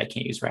draft somebody I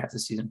can't use for half the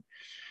season.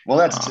 Well,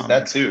 that's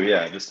that too.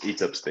 Yeah, it just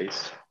eats up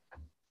space.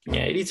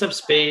 Yeah, it eats up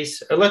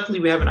space. Luckily,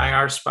 we have an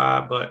IR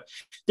spot, but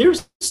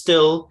there's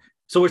still.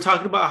 So we're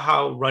talking about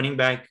how running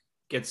back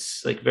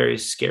gets like very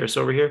scarce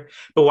over here,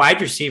 but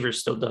wide receiver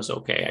still does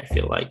okay. I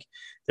feel like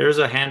there's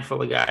a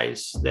handful of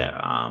guys that.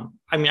 I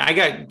mean, I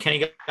got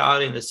Kenny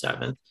Golladay in the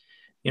 7th.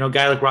 A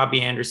guy like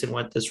Robbie Anderson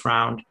went this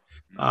round.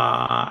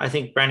 I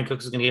think Brandon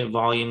Cooks is going to get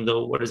volume,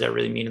 though. What does that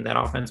really mean in that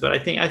offense? But I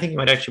think he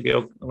might actually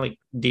be like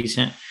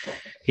decent.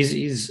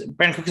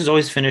 Brandon Cooks has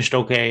always finished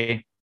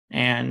okay,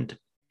 and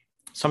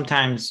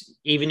sometimes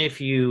even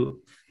if your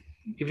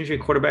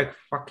quarterback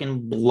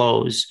fucking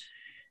blows,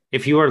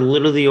 if you are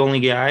literally the only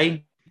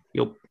guy,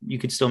 you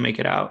could still make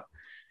it out.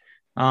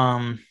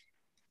 And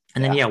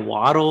then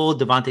Waddle,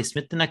 Devontae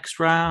Smith the next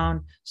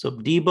round, so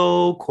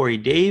Debo, Corey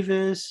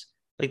Davis,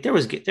 like there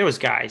was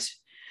guys,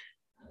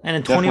 and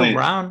Antonio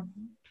Brown,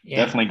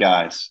 definitely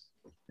guys.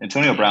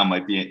 Antonio Brown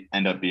might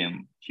end up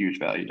being huge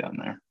value down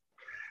there.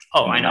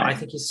 Oh, I know. I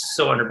think he's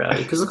so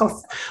undervalued because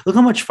look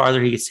how much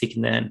farther he gets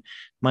taken than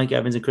Mike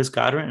Evans and Chris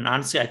Godwin. And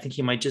honestly, I think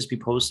he might just be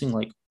posting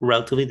like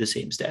relatively the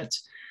same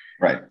stats.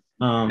 Right.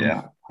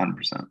 100%.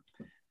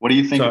 What do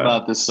you think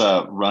about this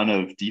run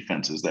of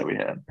defenses that we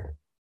had?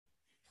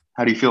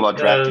 How do you feel about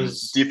drafting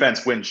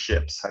defense wins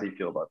ships? How do you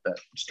feel about that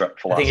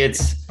philosophy? I think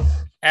it's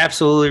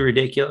absolutely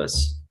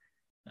ridiculous.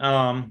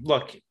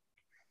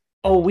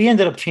 We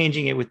ended up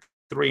changing it with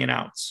 3 and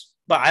outs,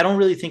 but I don't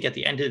really think at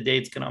the end of the day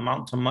it's going to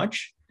amount to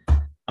much.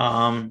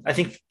 I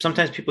think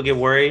sometimes people get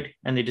worried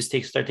and they just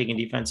start taking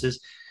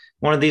defenses.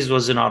 One of these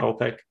was an auto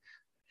pick.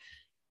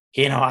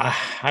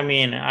 I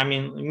mean,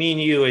 me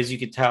and you, as you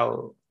could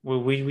tell,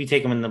 we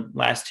take them in the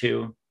last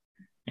 2.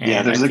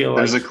 And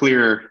there's a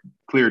clear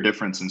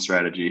difference in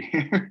strategy.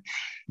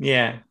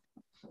 Yeah.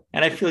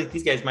 And I feel like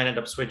these guys might end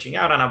up switching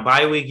out on a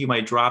bye week. You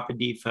might drop a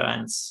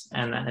defense,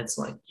 and then it's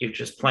like you're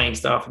just playing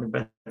stuff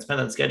and spend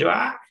on the schedule.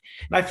 And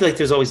I feel like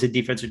there's always a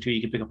defense or 2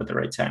 you can pick up at the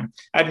right time.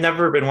 I've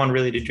never been one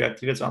really to draft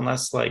defense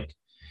unless like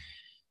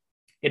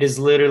it is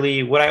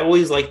literally what I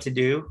always like to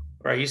do,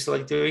 or I used to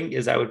like doing,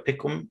 is I would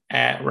pick them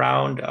at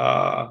round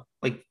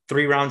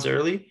 3 rounds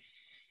early.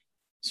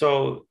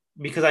 So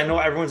because I know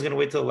everyone's going to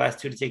wait till the last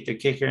 2 to take their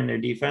kicker and their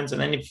defense.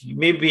 And then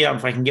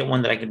if I can get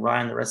one that I can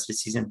rely on the rest of the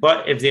season,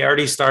 but if they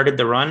already started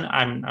the run,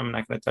 I'm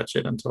not going to touch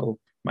it until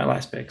my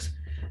last picks,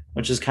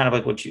 which is kind of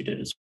like what you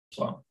did as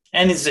well.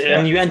 And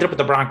and you ended up with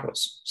the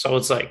Broncos. So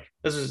it's like,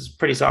 this is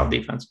pretty solid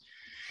defense.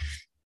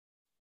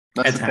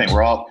 That's the thing.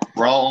 We're all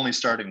only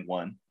starting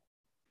 1,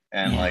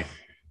 and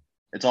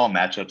it's all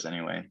matchups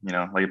anyway,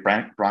 like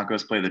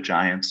Broncos play the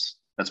Giants.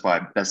 That's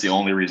the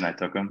only reason I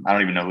took them. I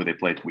don't even know who they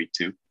played week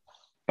 2.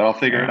 But I'll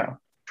figure it out.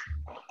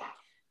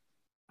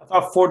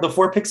 I thought the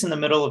 4 picks in the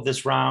middle of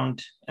this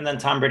round, and then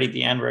Tom Brady at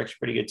the end were actually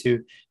pretty good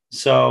too.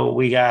 So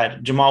we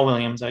got Jamal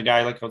Williams, a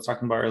guy like I was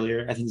talking about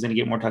earlier. I think he's going to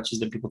get more touches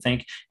than people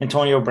think.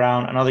 Antonio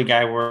Brown, another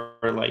guy where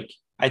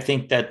I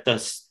think that the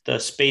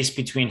space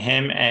between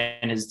him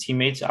and his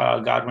teammates,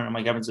 Godwin and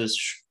Mike Evans,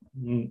 is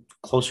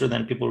closer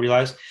than people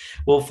realize.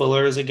 Will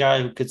Fuller is a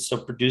guy who could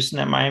still produce in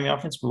that Miami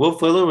offense. But Will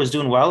Fuller was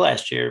doing well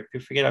last year.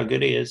 You forget how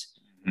good he is,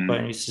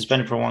 but he's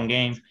suspended for 1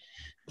 game.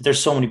 But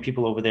there's so many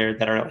people over there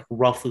that are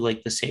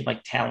roughly the same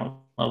talent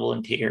level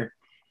and tier.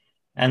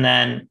 And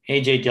then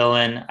AJ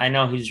Dillon, I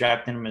know he's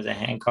drafting him as a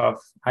handcuff.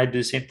 I do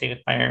the same thing with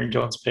my Aaron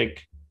Jones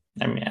pick.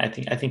 I mean, I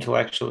think he'll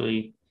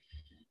actually.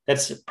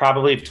 That's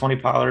probably if Tony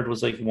Pollard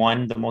was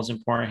 1, the most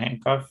important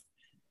handcuff.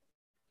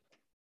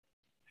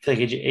 I feel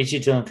like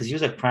AJ Dillon, because he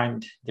was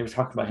primed. They were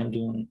talking about him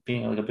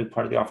being a big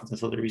part of the offense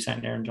until they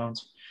re-signed Aaron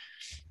Jones.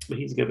 But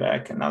he's a good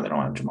back, and now they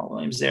don't have Jamal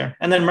Williams there.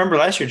 And then remember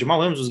last year, Jamal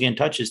Williams was getting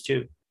touches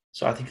too.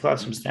 So I think he'll have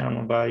some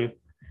standalone value.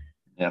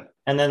 Yeah.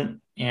 And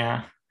then,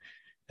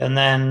 And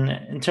then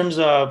in terms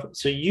of,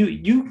 so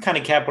you kind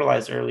of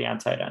capitalized early on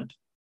tight end.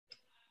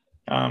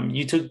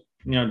 You took,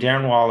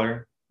 Darren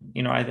Waller,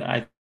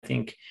 I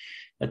think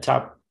a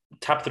top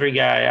 3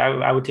 guy,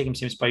 I would take him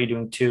same spot you're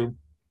doing 2.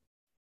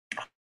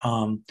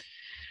 And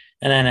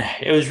then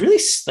it was really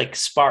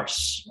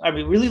sparse. I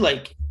mean, really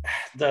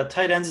the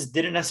tight ends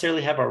didn't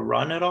necessarily have a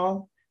run at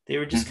all. They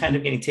were just kind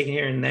of getting taken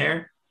here and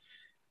there.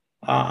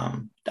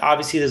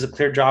 Obviously there's a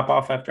clear drop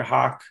off after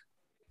Hawk.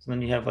 So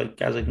then you have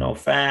guys like Noah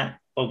Fant,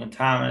 Logan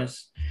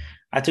Thomas.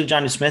 I took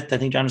Jonnu Smith. I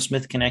think Jonnu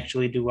Smith can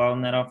actually do well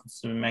in that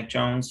offense. Mac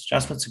Jones.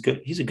 John Smith's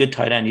he's a good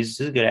tight end. He's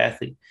a good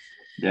athlete.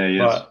 Yeah, he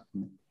is.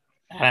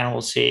 And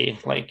we'll see.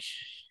 I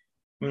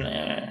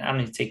don't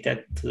need to take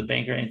that to the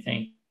bank or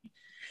anything.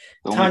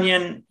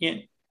 Tanyan,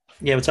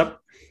 yeah, what's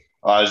up?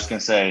 I was just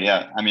gonna say,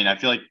 yeah. I mean, I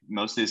feel like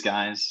most of these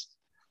guys,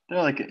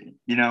 they're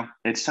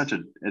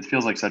it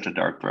feels like such a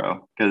dart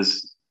throw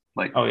because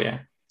oh yeah,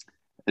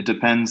 it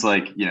depends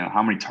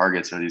how many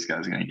targets are these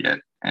guys going to get,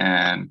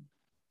 and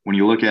when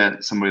you look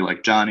at somebody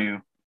like Jonnu,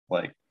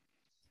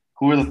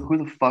 who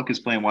the fuck is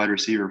playing wide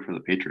receiver for the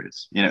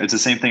Patriots? It's the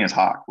same thing as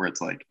Hawk, where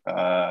it's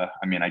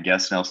I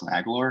guess Nelson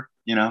Aguilar,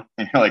 and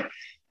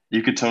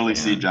you could totally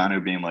see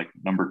Jonnu being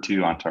number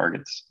 2 on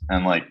targets,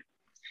 and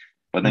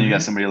but then you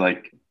got somebody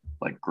like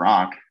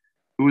Gronk,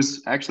 who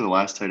was actually the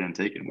last tight end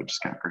taken, which is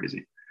kind of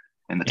crazy.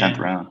 in the 10th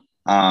round.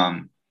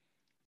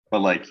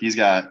 But like he's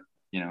got,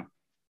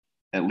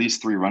 at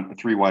least three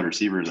wide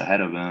receivers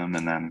ahead of him,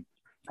 and then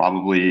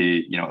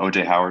probably,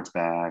 OJ Howard's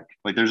back.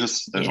 Like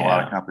there's a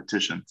lot of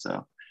competition.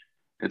 So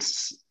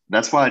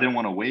that's why I didn't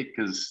want to wait,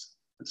 because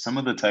some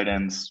of the tight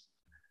ends,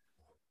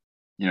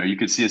 you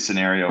could see a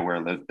scenario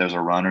where there's a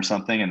run or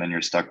something, and then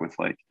you're stuck with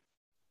like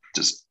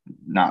just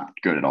not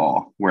good at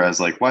all. Whereas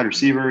like wide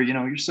receiver,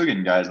 you're still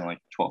getting guys in like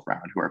 12th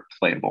round who are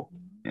playable,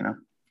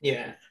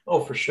 Yeah.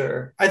 Oh, for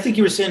sure. I think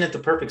you were sitting at the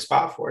perfect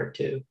spot for it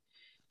too.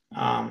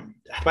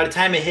 By the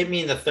time it hit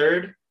me in the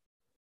third,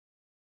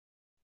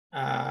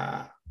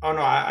 I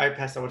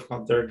passed out which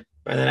one third.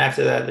 But then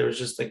after that, there was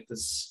just like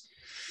this,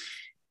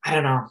 I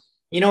don't know.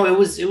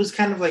 It was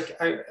kind of like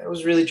I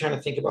was really trying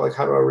to think about like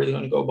how do I really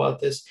want to go about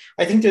this.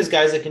 I think there's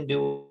guys that can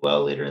do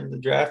well later in the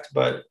draft,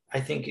 but I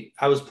think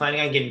I was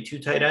planning on getting 2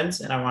 tight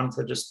ends, and I wanted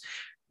to just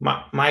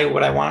what I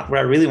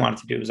really wanted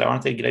to do is I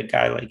wanted to get a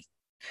guy like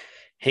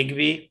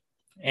Higbee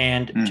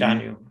and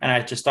Jonnu, and I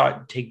just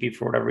thought Higbee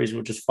for whatever reason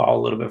would just fall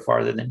a little bit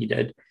farther than he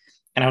did.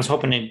 And I was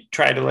hoping to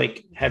try to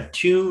like have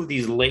 2 of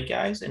these late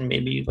guys, and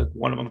maybe like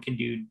one of them can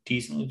do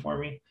decently for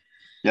me.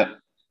 Yep.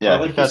 Yeah.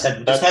 But like you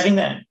said, just having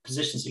that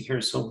position secure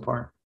is so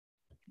important.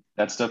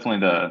 That's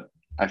definitely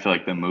I feel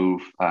like the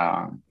move.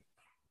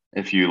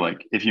 If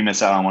you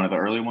miss out on one of the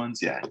early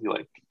ones, you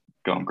like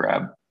go and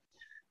grab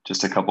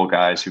just a couple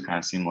guys who kind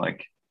of seem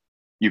like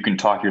you can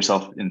talk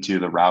yourself into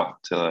the route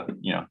to,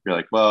 you're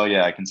like, well,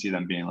 yeah, I can see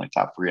them being like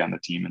top 3 on the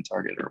team in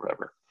target or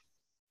whatever.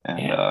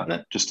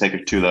 And just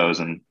take 2 of those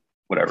and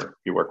whatever,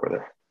 you work with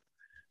it.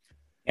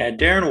 Yeah,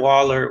 Darren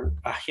Waller,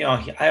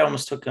 I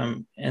almost took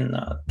him in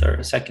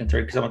the second,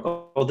 third, because I'm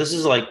like, this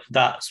is like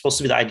supposed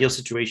to be the ideal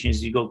situation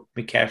is you go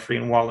McCaffrey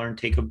and Waller and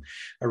take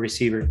a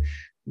receiver.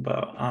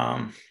 But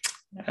I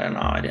don't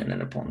know. I didn't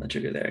end up pulling the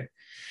trigger there.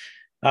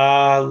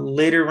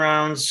 Later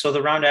rounds. So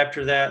the round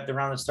after that, the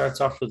round that starts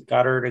off with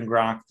Goddard and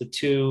Gronk, the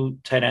 2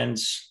 tight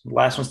ends, the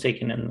last one's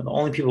taken in, the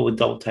only people with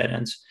double tight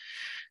ends.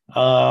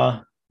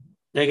 The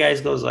guys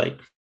goes like,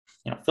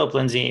 Philip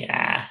Lindsay,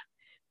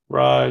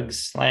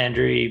 Ruggs,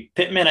 Landry,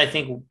 Pittman, I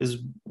think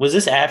was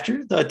this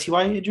after the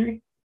TY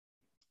injury?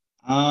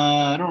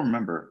 I don't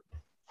remember.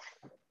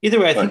 Either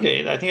way, I think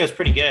it was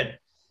pretty good.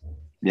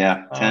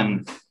 Yeah,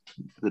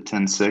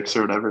 10-6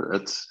 or whatever.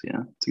 It's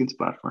a good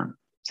spot for him.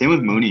 Same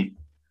with Mooney.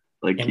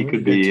 Like he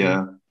could be.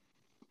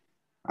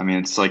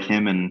 It's like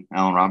him and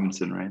Allen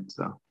Robinson, right?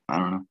 So I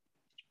don't know.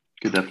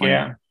 Could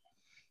definitely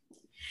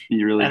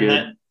be really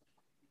good.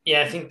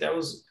 I think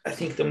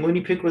the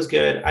Mooney pick was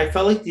good. I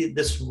felt like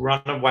this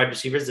run of wide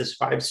receivers, this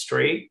 5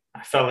 straight,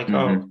 I felt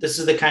like, this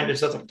is the kind of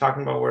stuff I'm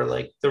talking about where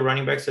like the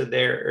running backs are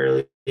there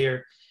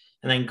earlier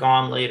and then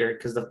gone later,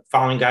 because the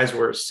following guys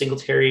were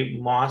Singletary,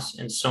 Moss,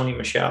 and Sony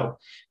Michel.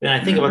 And I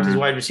think about these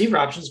wide receiver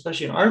options,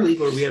 especially in our league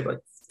where we have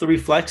like 3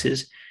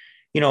 flexes.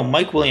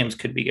 Mike Williams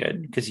could be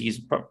good because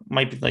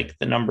might be like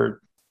the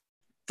number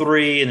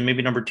 3 and then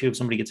maybe number 2 if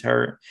somebody gets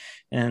hurt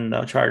in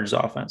the Chargers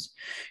offense.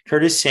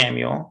 Curtis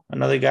Samuel,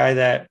 another guy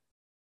that,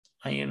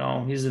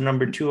 he's the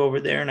number 2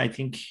 over there. And I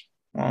think,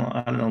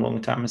 I don't know,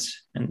 Logan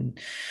Thomas.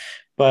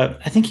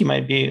 But I think he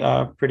might be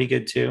pretty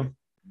good too.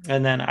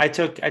 And then I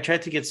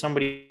tried to get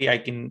somebody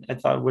I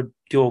thought would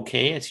do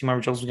okay. I see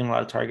Marvin Jones was getting a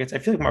lot of targets. I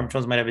feel like Marvin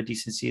Jones might have a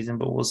decent season,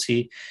 but we'll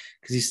see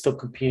because he's still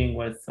competing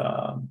with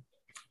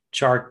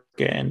Chark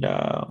and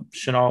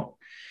Chenault.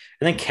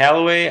 And then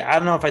Callaway, I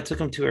don't know if I took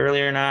him too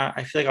early or not.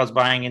 I feel like I was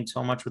buying in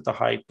so much with the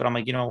hype, but I'm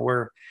like,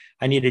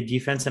 I need a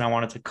defense and I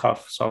wanted to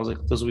cuff. So I was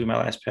like, those will be my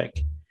last pick.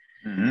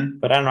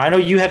 But I don't know. I know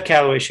you have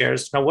Callaway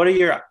shares. Now, what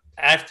are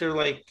after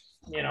like,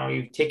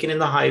 you've taken in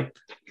the hype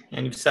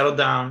and you've settled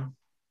down.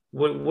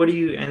 What do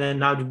you, and then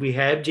now we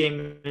have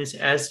Jameis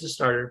as the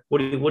starter.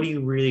 What are you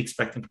really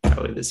expecting from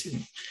Callaway this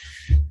season?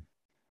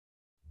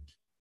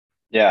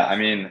 Yeah,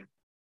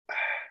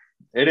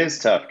 it is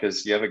tough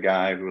because you have a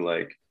guy who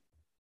like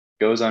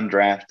goes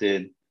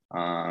undrafted.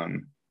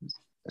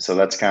 So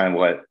that's kind of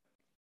what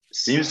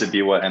seems to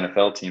be what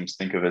NFL teams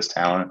think of as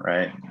talent,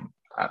 right?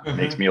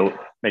 Makes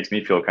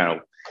me feel kind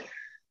of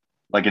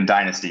like in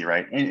dynasty,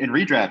 right? In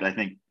redraft, I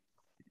think,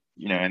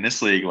 in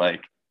this league,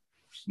 like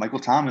Michael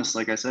Thomas,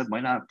 like I said,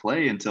 he's not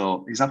playing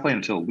until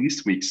at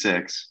least week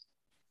 6.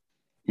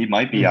 He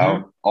might be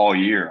out all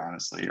year,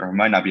 honestly, or he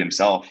might not be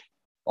himself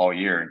all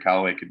year, and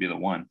Callaway could be the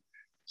one.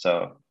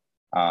 So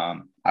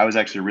I was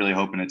actually really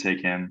hoping to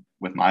take him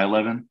with my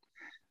 11.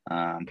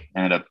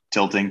 Ended up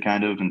tilting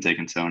kind of and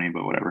taking Sony,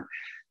 but whatever.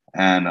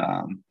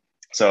 And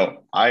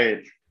so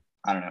I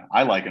don't know.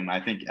 I like him. I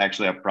think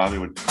actually I probably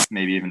would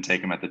maybe even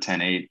take him at the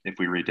 10-8 if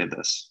we redid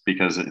this,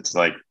 because it's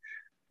like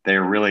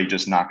they're really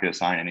just not going to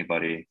sign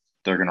anybody.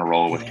 They're going to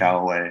roll with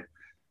Callaway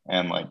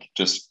and like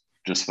just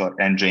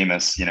and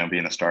Jameis,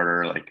 being the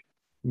starter. Like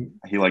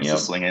he likes to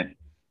sling it. I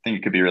think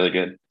it could be really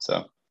good.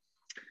 So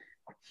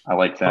I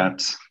like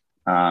that.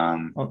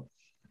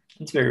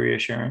 It's very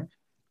reassuring.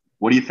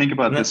 What do you think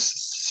about this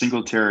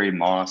Singletary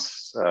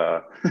Moss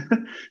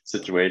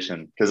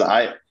situation? Because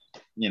I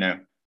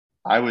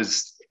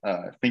was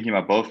thinking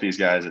about both these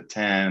guys at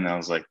 10, and I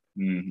was like,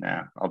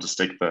 nah, I'll just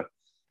take the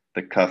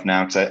the cuff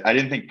now because I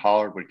didn't think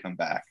Pollard would come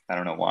back. I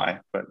don't know why,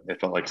 but it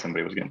felt like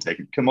somebody was going to take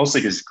him.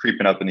 Mostly because he's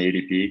creeping up in the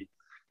ADP.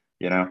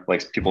 You know,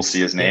 like people see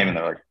his name and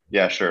they're like,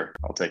 yeah, sure,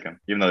 I'll take him,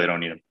 even though they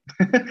don't need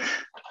him.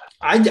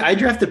 I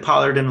drafted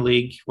Pollard in a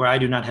league where I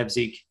do not have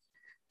Zeke.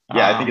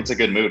 Yeah, I think it's a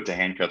good move to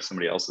handcuff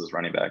somebody else's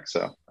running back.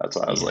 So that's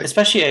why I was like,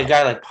 especially a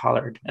guy like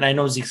Pollard. And I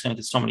know Zeke's going to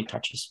get so many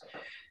touches.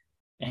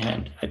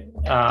 And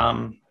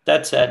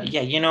that said,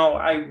 yeah,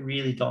 I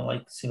really don't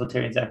like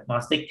Singletary and Zach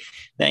Moss.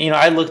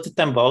 I looked at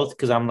them both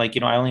because I'm like,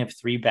 I only have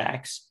 3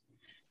 backs,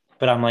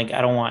 but I'm like,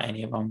 I don't want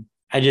any of them.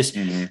 I just,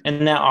 in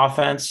that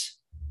offense,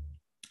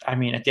 I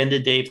mean, at the end of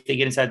the day, if they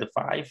get inside the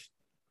 5,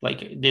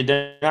 like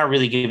they're not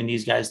really giving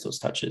these guys those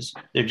touches.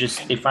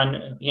 They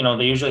find,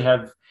 they usually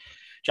have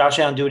Josh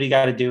Allen do what he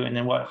got to do. And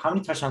then how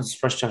many touchdowns does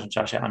first touchdown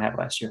Josh Allen have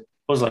last year? It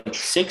was like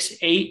 6,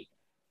 8.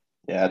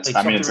 Yeah, it's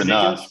ridiculous.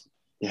 enough.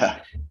 Yeah.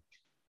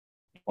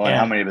 Well, and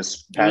how many of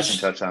his passing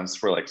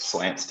touchdowns were like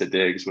slants to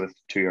Diggs with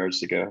 2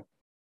 yards to go?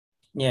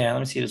 Yeah, let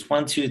me see. It was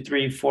 1, 2,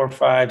 3, 4,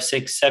 5,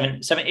 6,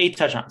 7, 8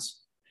 touchdowns.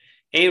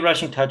 8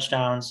 rushing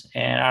touchdowns,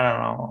 and I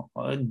don't know,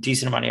 a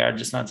decent amount of yards,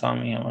 just not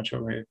telling me how much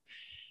over here.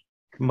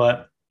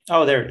 But,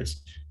 there it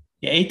is.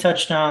 Yeah, 8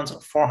 touchdowns,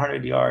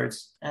 400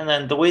 yards. And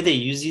then the way they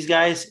use these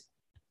guys,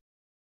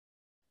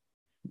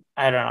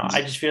 I don't know.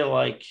 I just feel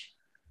like,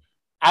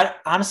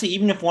 honestly,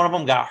 even if one of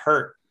them got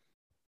hurt,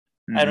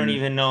 I don't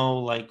even know,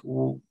 like,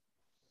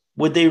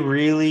 would they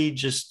really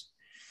just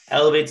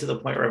elevate to the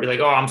point where I'd be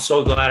like, oh, I'm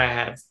so glad I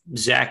have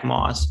Zach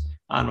Moss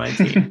on my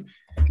team.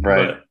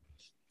 Right.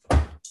 But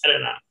I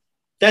don't know.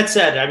 That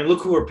said, I mean,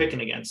 look who we're picking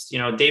against.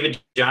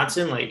 David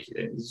Johnson, like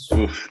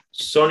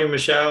Sony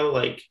Michel,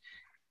 like,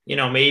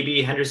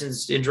 maybe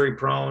Henderson's injury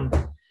prone.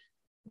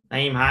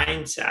 Naeem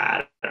Hines,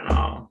 I don't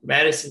know.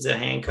 Madison's a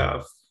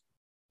handcuff.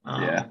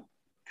 Yeah,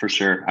 for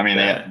sure. I mean,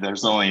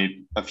 there's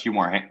only a few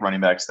more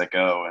running backs that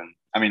go. And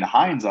I mean,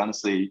 Hines,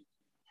 honestly,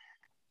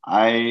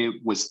 I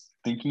was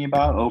thinking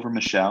about over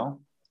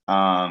Michel.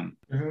 But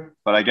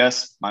I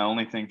guess my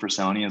only thing for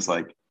Sony is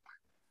like,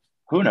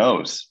 who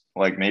knows?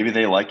 Like maybe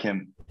they like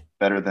him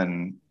better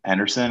than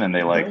Henderson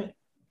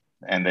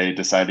and they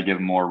decide to give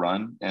him more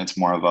run and it's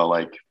more of a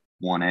like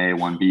 1A,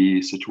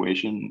 1B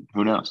situation.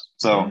 Who knows?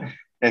 So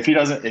if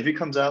he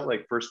comes out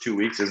like first 2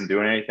 weeks isn't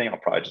doing anything, I'll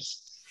probably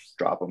just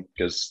drop him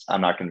because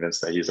I'm not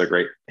convinced that he's a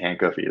great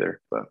handcuff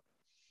either. But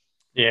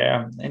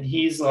yeah, and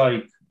he's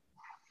like,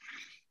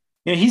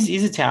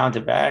 he's a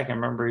talented back. I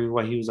remember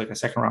he was like a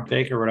 2nd round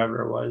pick or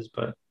whatever it was,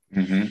 but I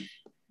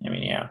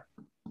mean, yeah.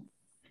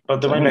 But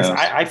the running backs,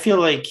 I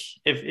feel like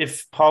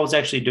if Paul was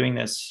actually doing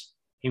this,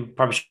 he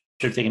probably should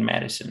have taken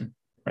Madison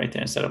right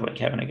there instead of like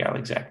having a guy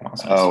like Zach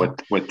Moss. Oh,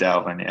 with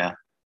Dalvin, yeah.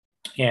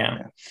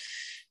 Yeah.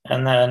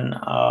 And then,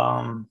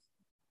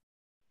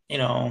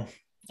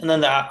 and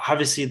then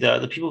obviously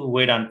the people who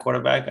wait on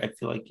quarterback, I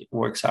feel like it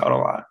works out a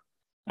lot.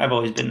 I've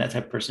always been that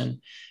type of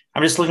person.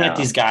 I'm just looking at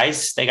these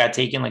guys. They got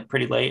taken like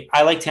pretty late.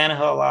 I like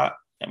Tannehill a lot.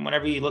 And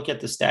whenever you look at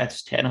the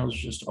stats, Tannehill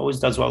just always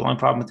does well. The only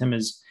problem with him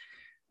is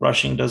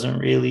rushing doesn't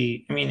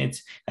really,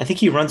 I think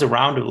he runs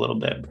around a little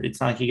bit, but it's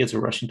not like he gets a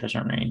rushing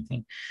touchdown or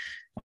anything.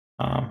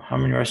 How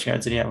many rushing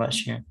yards did he have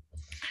last year?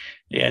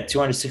 Yeah,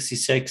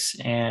 266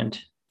 and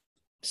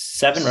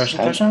 7 rushing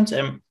touchdowns.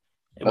 And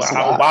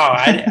wow.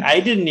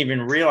 I didn't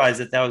even realize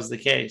that was the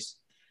case.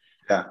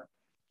 Yeah.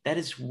 That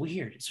is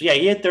weird. So yeah,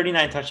 he had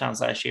 39 touchdowns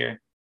last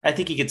year. I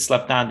think he gets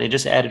slept on. They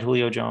just added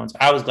Julio Jones.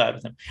 I was glad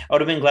with him. I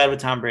would have been glad with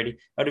Tom Brady.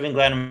 I would have been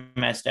glad with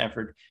Matt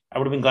Stafford. I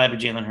would have been glad with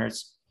Jalen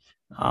Hurts.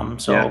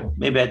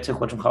 Maybe I took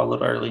whatchamacallit a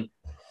little early.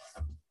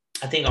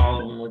 I think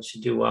all of them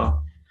should do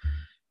well.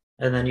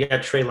 And then you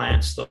got Trey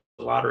Lance, the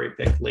lottery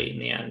pick late in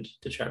the end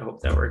to try to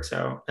hope that works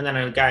out. And then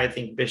a guy I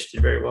think Bish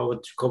did very well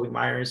with Jacoby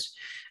Myers.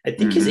 I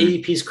think his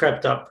ADP's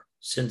crept up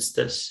since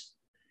this.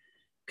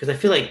 Because I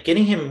feel like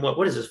getting him,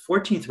 what is this,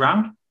 14th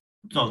round?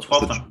 No,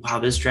 12th round. Wow,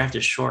 this draft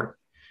is short.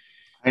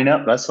 I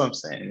know. That's what I'm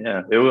saying.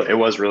 Yeah, it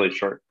was really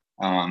short.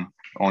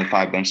 Only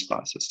 5 bench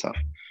spots. It's tough.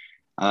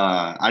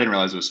 I didn't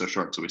realize it was so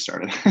short until we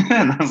started.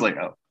 And I was like,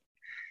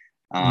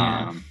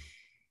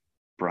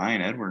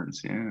 Bryan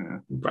Edwards. Yeah.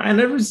 Bryan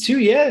Edwards too.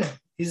 Yeah.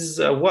 He's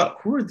what?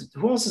 Who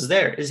else is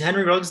there? Is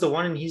Henry Ruggs the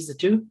 1 and he's the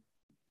 2?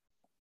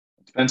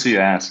 Depends who you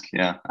ask.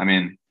 Yeah. I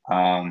mean,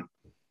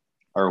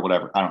 or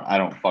whatever. I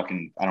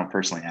don't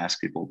personally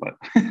ask people, but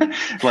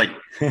like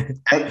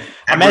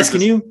I'm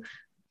asking you.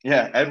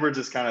 Yeah. Edwards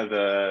is kind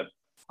of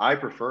I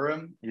prefer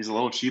him. He's a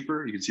little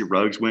cheaper. You can see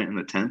Ruggs went in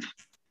the 10th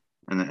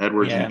and then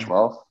Edwards in the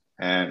 12th.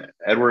 And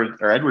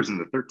Edwards in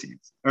the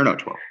 13th, or no,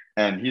 12th.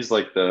 And he's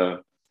like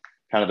the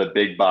kind of the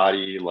big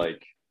body,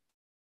 like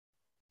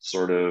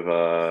sort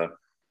of,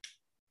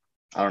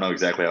 I don't know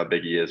exactly how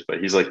big he is, but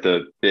he's like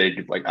the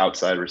big, like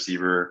outside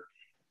receiver.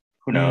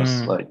 Who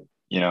knows? Like,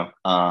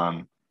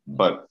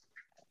 but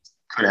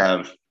could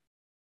have,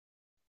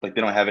 like,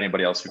 they don't have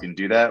anybody else who can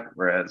do that.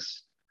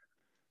 Whereas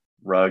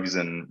Ruggs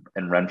and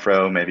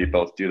Renfro maybe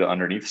both do the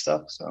underneath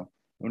stuff. So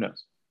who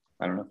knows?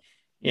 I don't know.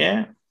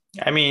 Yeah.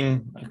 I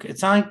mean,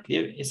 it's not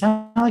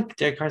like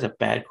Derek Carr's a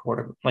bad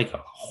like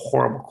a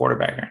horrible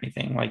quarterback or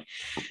anything. Like,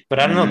 but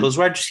I don't know Mhm. those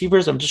wide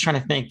receivers. I'm just trying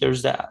to think. There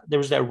was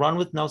that run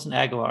with Nelson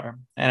Aguilar,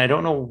 and I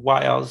don't know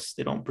why else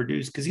they don't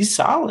produce because he's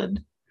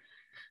solid.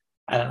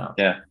 I don't know.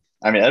 Yeah.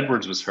 I mean,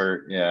 Edwards was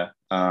hurt. Yeah.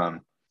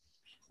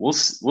 We'll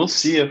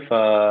see if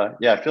I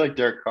feel like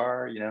Derek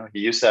Carr, he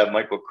used to have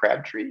Michael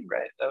Crabtree,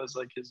 right? That was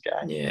like his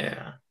guy.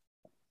 Yeah,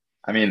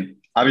 I mean,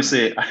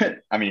 obviously,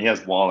 I mean, he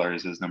has Waller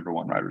as his number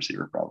one wide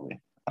receiver,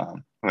 probably,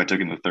 who I took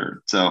in the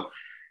third. So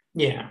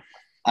yeah.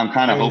 I'm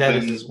kind I of mean, that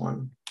is hoping his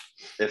one.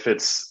 if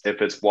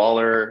it's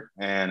Waller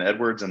and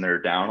Edwards and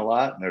they're down a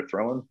lot and they're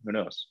throwing, who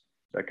knows?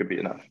 That could be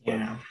enough. But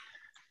Yeah.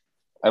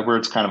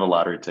 Edwards kind of a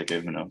lottery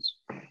ticket, who knows?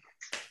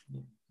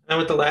 And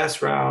with the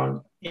last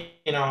round,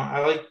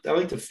 I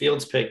like the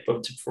Fields pick,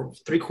 but for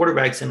three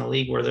quarterbacks in a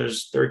league where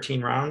there's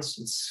 13 rounds,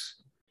 it's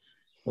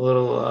a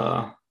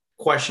little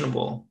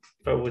questionable,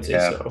 if I would say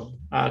Yeah. so.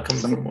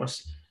 Coming from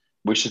us.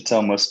 We should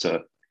tell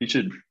he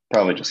should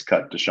probably just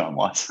cut Deshaun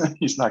Watson.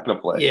 He's not going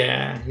to play.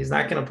 Yeah, he's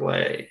not going to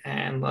play.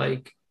 And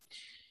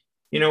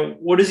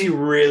what is he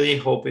really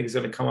hoping is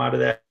going to come out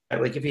of that?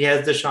 Like, if he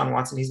has Deshaun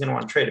Watson, he's going to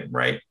want to trade him,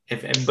 right?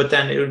 But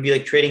then it would be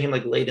like trading him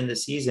like late in the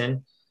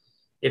season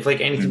if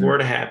like anything were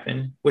to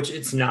happen, which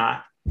it's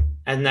not.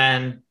 And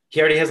then he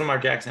already has Lamar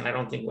Jackson. I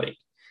don't think I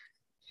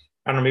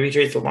don't know, maybe he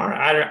trades Lamar.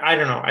 I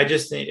don't know. I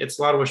just think it's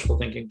a lot of wishful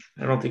thinking.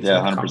 I don't think. Yeah,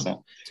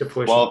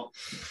 100%. Well,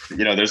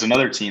 there's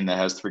another team that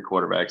has three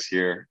quarterbacks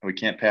here. We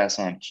can't pass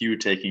on Q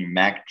taking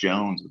Mac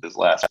Jones with his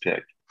last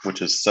pick,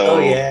 which is so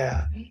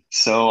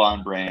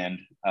on brand.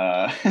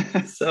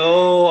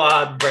 So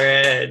on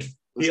brand.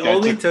 He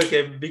only took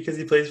him because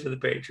he plays for the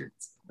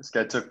Patriots. This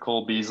guy took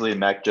Cole Beasley and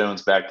Mac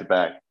Jones back to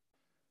back.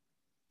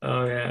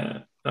 Oh yeah.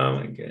 Oh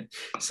my god.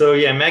 So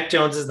yeah, Mac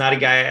Jones is not a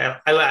guy.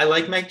 I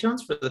like Mac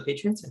Jones for the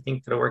Patriots. I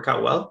think that'll work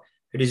out well.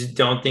 I just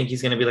don't think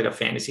he's going to be like a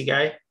fantasy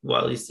guy.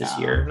 Well, at least this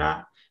year,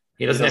 not.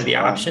 He doesn't have the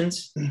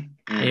options, and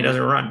he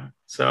doesn't run.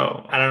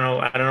 So I don't know.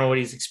 I don't know what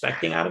he's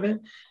expecting out of it.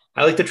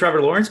 I like the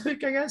Trevor Lawrence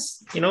pick, I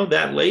guess.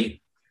 That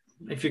late,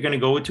 if you're going to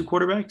go with two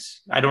quarterbacks,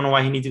 I don't know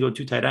why he needs to go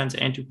two tight ends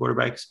and two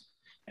quarterbacks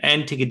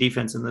and take a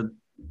defense in the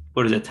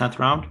 10th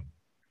round,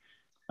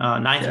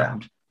 9th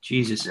round.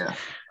 Jesus. Yeah.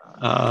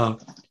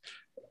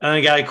 And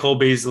the guy Cole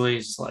Beasley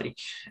is like,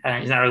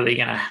 he's not really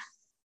gonna.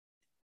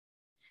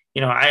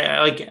 I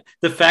like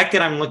the fact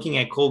that I'm looking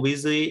at Cole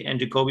Beasley and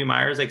Jacoby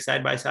Myers like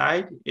side by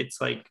side. It's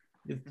like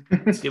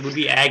it would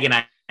be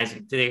agonizing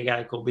to take a guy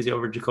like Cole Beasley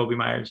over Jacoby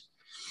Myers.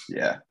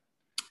 Yeah.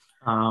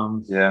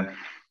 Yeah.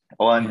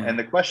 Well, and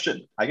the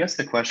question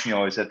you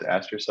always have to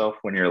ask yourself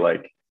when you're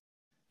like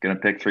gonna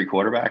pick three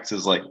quarterbacks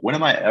is like, when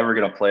am I ever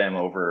gonna play him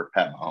over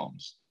Pat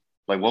Mahomes?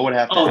 Like, what would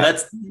have to happen?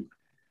 That's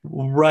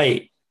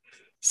right.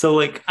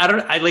 So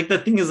I like the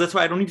thing is that's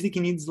why I don't even think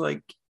he needs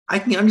I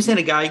can understand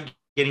a guy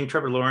getting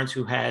Trevor Lawrence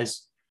who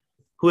has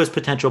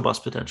potential,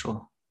 bust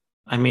potential.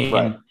 I mean,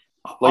 right.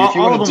 Like if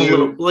you want to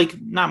do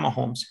not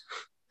Mahomes.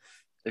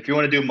 If you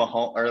want to do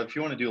Mahomes, or if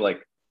you want to do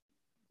like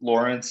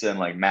Lawrence and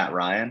like Matt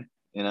Ryan,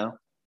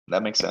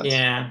 that makes sense.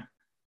 Yeah,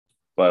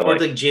 but or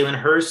like Jalen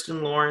Hurst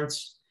and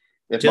Lawrence.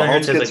 If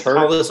Mahomes gets hurt,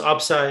 all this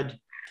upside.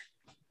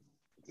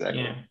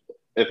 Exactly. Yeah.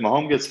 If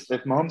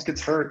Mahomes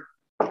gets hurt,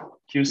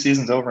 Q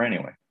season's over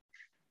anyway.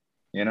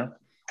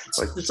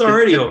 It's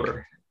already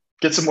over.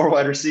 Get some more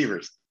wide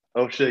receivers.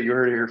 Oh shit, you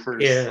heard it here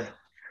first. Yeah.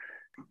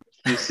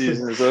 Q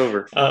season is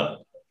over.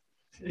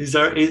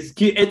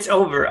 It's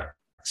over.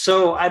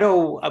 So I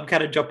know I'm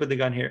kind of jumping the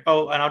gun here.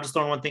 Oh, and I'll just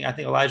throw in one thing. I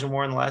think Elijah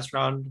Moore in the last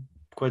round,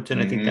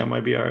 Quentin. I think that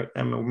might be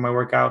that might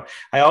work out.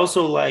 I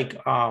also like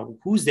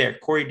who's there?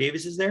 Corey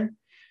Davis is there.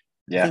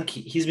 Yeah. I think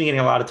he's been getting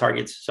a lot of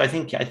targets. So I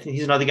think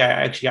he's another guy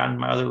I actually got in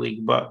my other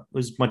league, but it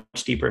was much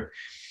deeper.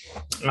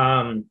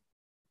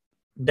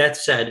 That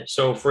said,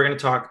 so if we're going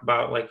to talk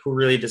about who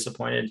really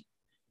disappointed,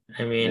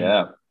 I mean,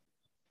 I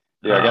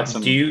got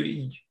some. Do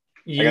you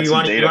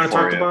want to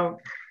talk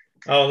about?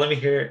 Oh, let me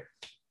hear it.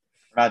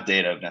 Not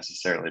data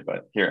necessarily,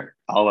 but here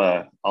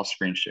I'll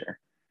screen share.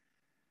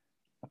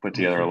 I'll put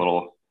together a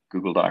little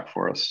Google Doc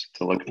for us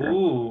to look through.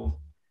 Ooh,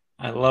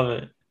 I love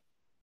it.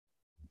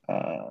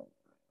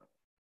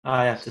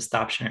 I have to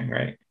stop sharing,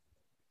 right?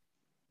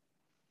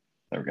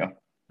 There we go.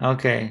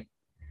 Okay.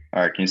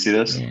 All right, can you see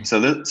this? Yeah.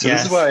 So this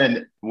is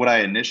what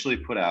I initially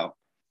put out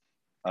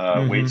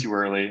way too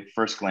early,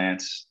 first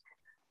glance.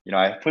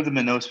 I put them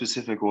in no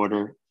specific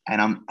order,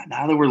 and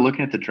now that we're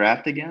looking at the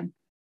draft again,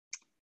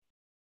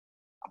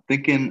 I'm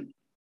thinking,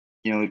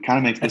 it kind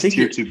of makes this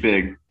tier too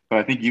big, but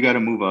I think you got to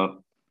move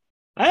up.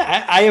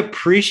 I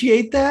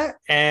appreciate that,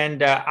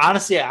 and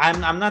honestly,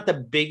 I'm not the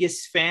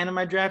biggest fan of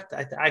my draft.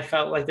 I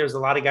felt like there's a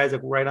lot of guys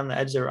right on the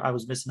edge that I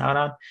was missing out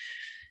on.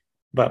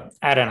 But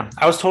I don't know.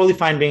 I was totally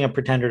fine being a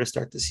pretender to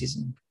start the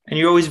season. And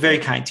you're always very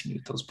kind to me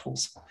with those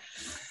polls.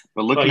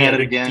 But looking at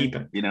it again,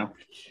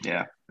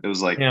 it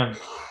was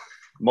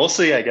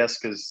mostly, I guess,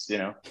 because,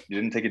 you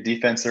didn't take a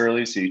defense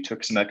early, so you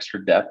took some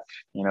extra depth,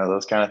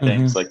 those kind of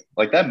things.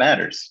 Like that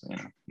matters,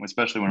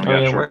 especially when we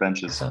got short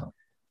benches.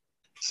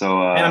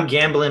 So and I'm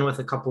gambling with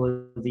a couple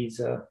of these,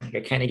 like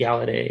a Kenny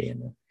Galladay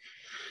and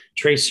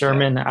Trey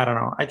Sermon. I don't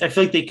know. I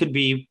feel like they could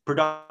be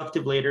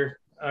productive later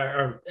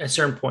or at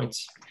certain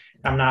points.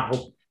 I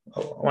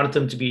wanted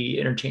them to be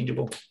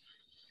interchangeable.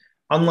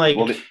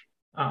 Unlike,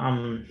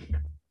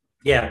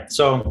 yeah.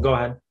 So go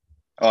ahead.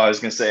 Oh, I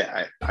was gonna say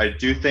I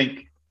do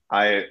think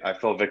I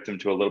fell victim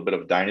to a little bit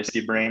of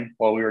dynasty brain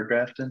while we were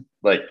drafting.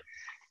 Like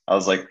I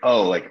was like,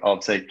 oh, like I'll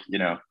take,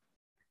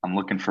 I'm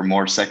looking for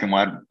more second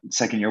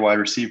year wide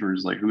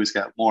receivers. Like who's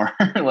got more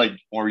like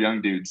more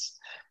young dudes?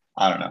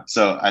 I don't know.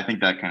 So I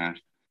think that kind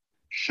of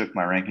shook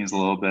my rankings a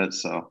little bit.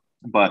 So,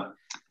 but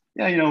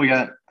yeah, we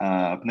got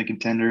up in the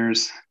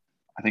contenders.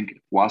 I think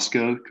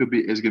Wasco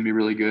is gonna be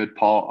really good.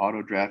 Paul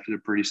auto drafted a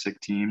pretty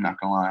sick team. Not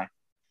gonna lie.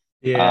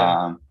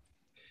 Yeah.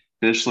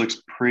 Bish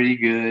looks pretty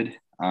good.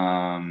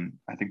 I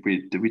think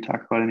did we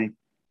talk about any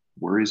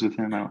worries with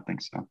him? I don't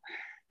think so.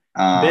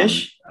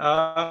 Bish,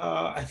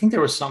 I think there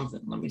was something.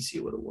 Let me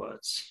see what it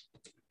was.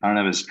 I don't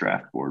have his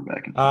draft board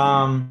back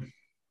in.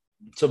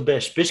 So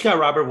Bish got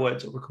Robert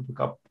Woods over Cooper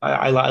Kupp.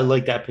 I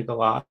like that pick a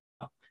lot.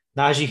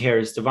 Najee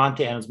Harris,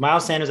 Devontae Adams,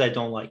 Miles Sanders. I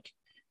don't like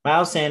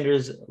Miles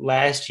Sanders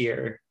last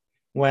year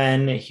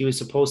when he was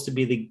supposed to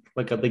be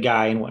the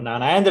guy and whatnot.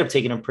 And I ended up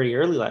taking him pretty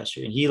early last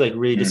year, and he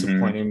really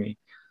disappointed me.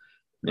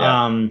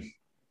 Yeah.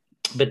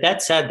 But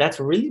that said, that's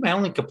really my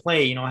only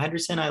complaint.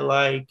 Henderson I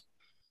like.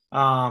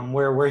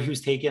 Where he was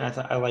taken,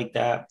 I like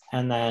that.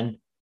 And then,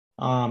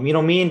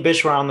 me and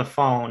Bish were on the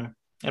phone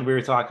and we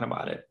were talking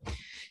about it.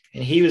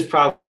 And he was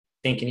probably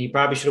thinking he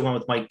probably should have went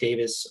with Mike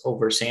Davis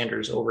over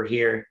Sanders over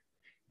here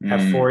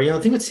at 4. The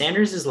thing with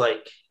Sanders is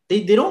like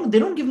they don't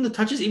give him the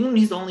touches even when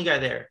he's the only guy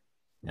there.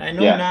 And I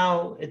know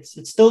now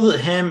it's still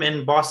him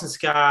and Boston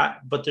Scott,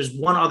 but there's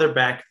one other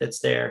back that's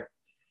there.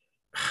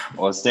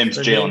 Well, his name's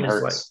Jalen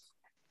Hurts.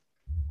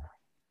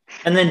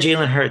 And then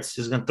Jalen Hurts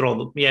is going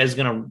to is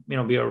going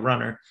to, be a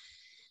runner.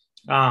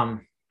 I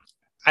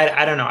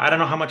don't know. I don't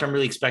know how much I'm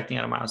really expecting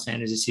out of Miles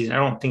Sanders this season. I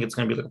don't think it's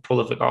going to be like a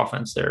prolific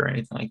offense there or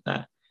anything like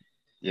that.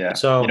 Yeah.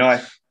 So,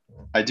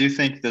 I do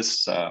think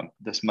this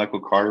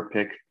Michael Carter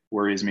pick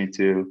worries me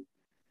too.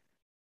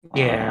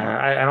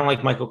 Yeah. I don't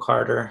like Michael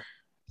Carter.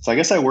 So I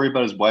guess I worry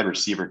about his wide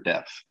receiver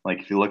depth. Like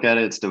if you look at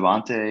it, it's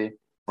Devontae,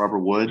 Robert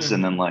Woods,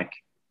 and then like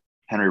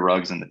Henry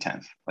Ruggs in the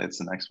 10th. Like it's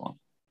the next one.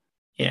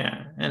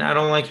 Yeah, and I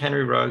don't like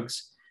Henry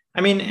Ruggs.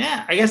 I mean,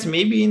 I guess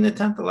maybe in the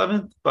 10th,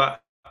 11th, but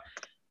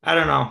I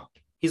don't know.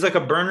 He's like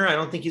a burner. I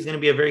don't think he's going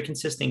to be a very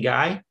consistent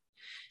guy.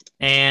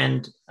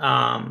 And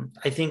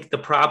I think the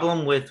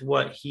problem with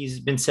what he's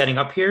been setting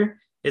up here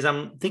is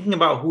I'm thinking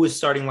about who his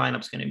starting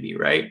lineup's going to be,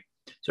 right?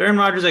 So Aaron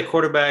Rodgers at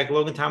quarterback,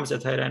 Logan Thomas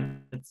at tight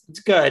end. It's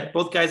good.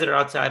 Both guys that are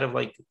outside of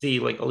like the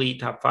elite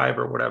top 5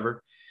 or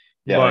whatever.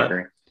 Yeah, I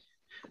agree.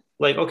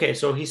 Like, okay,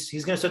 so he's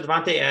going to start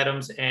Devontae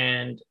Adams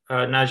and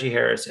Najee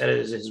Harris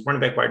as his running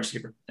back wide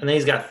receiver. And then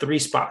he's got 3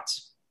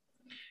 spots.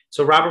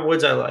 So Robert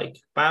Woods I like.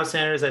 Miles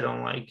Sanders I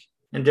don't like.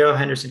 And Darrell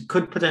Henderson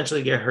could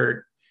potentially get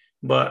hurt.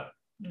 But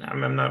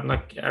I'm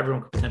not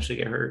everyone could potentially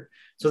get hurt.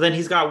 So then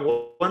he's got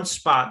one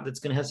spot he's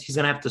going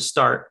to have to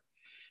start.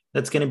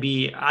 That's going to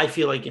be, I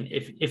feel like, an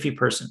iffy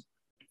person,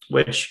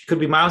 which could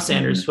be Miles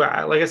Sanders. Who,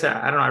 like I said,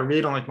 I don't know. I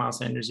really don't like Miles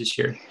Sanders this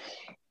year.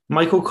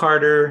 Michael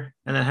Carter,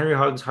 and then Henry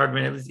Ruggs,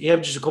 Hardman. You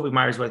have just Jacoby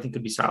Myers, who I think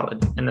could be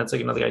solid. And that's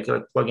like another guy I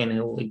could plug in and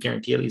he'll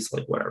guarantee at least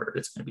whatever.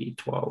 It's going to be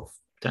 12,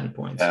 10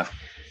 points. Yeah.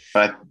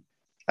 But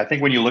I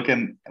think when you look at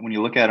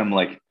him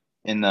like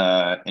in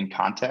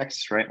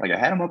context, right? Like I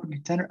had him up in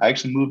contender. I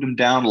actually moved him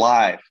down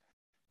live.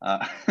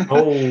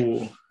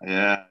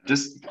 Yeah.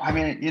 Just,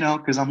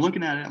 because I'm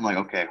looking at it, I'm like,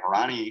 okay,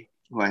 Harani,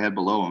 who I had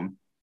below him,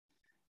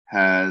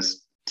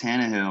 has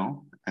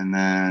Tannehill and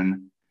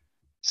then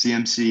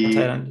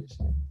CMC.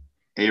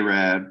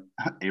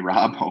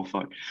 Rob, oh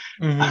fuck.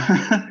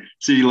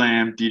 CeeDee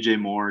Lamb, DJ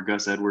Moore,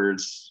 Gus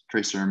Edwards,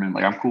 Trey Sermon.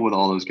 Like I'm cool with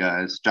all those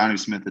guys. Jonnu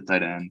Smith at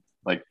tight end.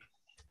 Like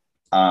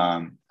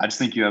I just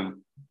think you have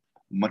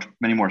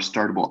many more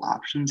startable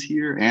options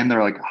here, and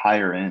they're like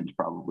higher end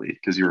probably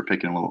because you were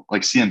picking a little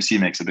like CMC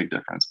makes a big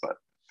difference, but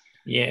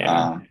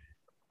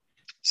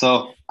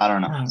so I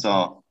don't know.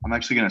 So I'm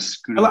actually gonna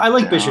scoot. I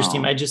like Bisher's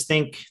team. I just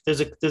think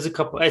there's a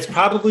couple. It's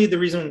probably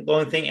the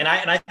only thing. And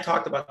I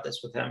talked about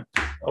this with him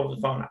over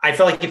the phone. I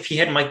felt like if he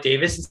had Mike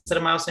Davis instead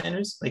of Miles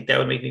Sanders, like that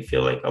would make me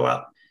feel like a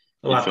lot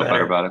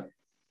better about it.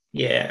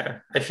 Yeah,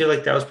 I feel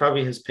like that was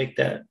probably his pick.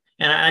 And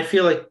I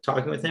feel like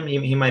talking with him,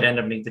 he might end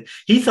up making.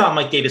 He thought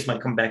Mike Davis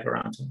might come back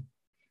around to him.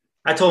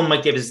 I told him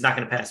Mike Davis is not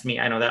going to pass me.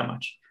 I know that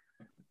much.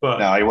 But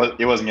no,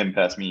 he wasn't getting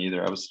past me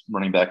either. I was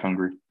running back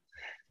hungry,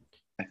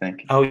 I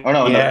think. Oh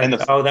no! Yeah.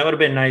 That would have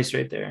been nice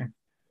right there.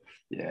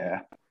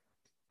 Yeah,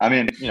 I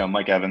mean,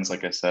 Mike Evans,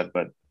 like I said,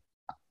 but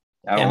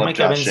I don't like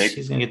Josh Jacobs.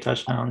 He's gonna get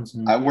touchdowns.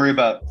 I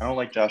don't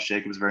like Josh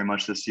Jacobs very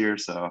much this year.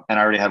 So, and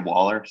I already had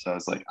Waller, so I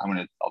was like,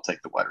 I'll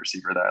take the wide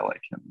receiver that I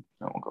like, and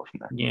we'll go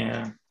from there.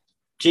 Yeah,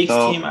 Jake's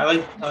team.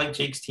 I like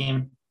Jake's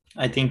team.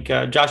 I think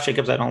Josh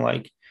Jacobs I don't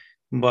like,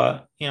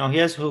 but he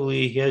has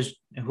He has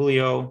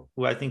Julio,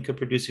 who I think could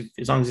produce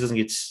as long as he doesn't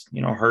get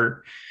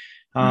hurt.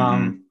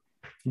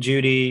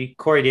 Judy.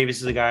 Corey Davis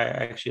is a guy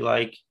I actually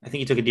like. I think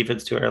he took a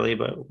defense too early,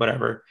 but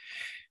whatever.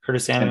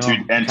 Curtis And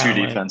Samuel. two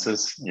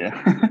defenses.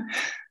 Yeah.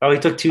 Oh, he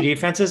took 2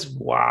 defenses?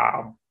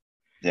 Wow.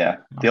 Yeah.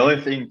 The only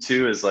thing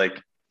too is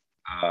like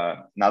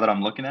now that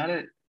I'm looking at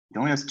it, he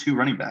only has 2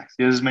 running backs.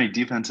 He has as many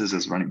defenses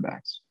as running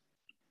backs.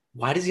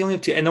 Why does he only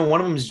have 2? And then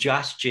one of them is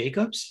Josh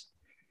Jacobs?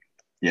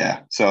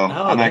 Yeah. So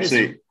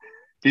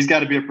he's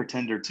got to be a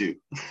pretender too.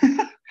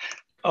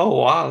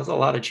 Oh, wow. There's a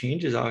lot of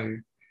changes out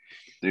here.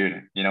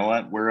 Dude, you know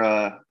what?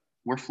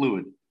 We're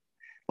fluid.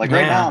 Like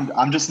right now,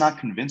 I'm just not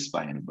convinced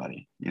by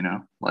anybody, you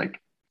know, like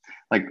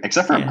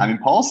except for, I mean,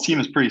 Paul's team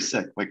is pretty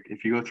sick. Like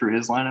if you go through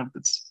his lineup,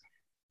 it's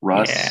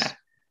Russ,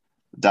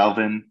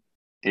 Dalvin,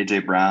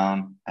 AJ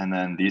Brown, and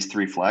then these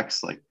 3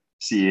 flex, like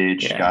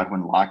CH,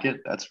 Godwin,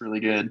 Lockett. That's really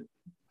good.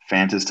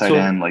 Fantasy tight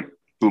end, like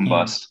boom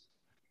bust.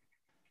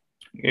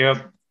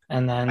 Yep.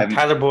 And then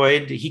Tyler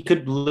Boyd, he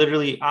could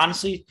literally,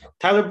 honestly,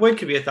 Tyler Boyd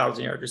could be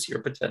 1,000-yard receiver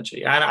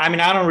potentially. I mean,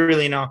 I don't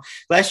really know.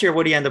 Last year,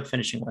 what did he end up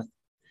finishing with?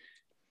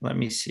 Let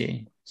me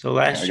see. So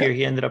last year,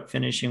 he ended up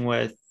finishing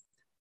with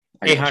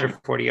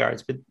 840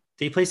 yards. But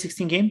did he play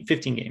 16 games?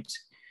 15 games.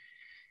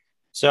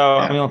 So,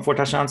 I mean, 4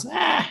 touchdowns.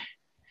 I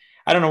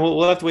don't know.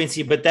 We'll have to wait and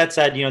see. But that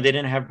said, you know, they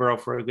didn't have Burrow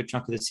for a good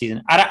chunk of the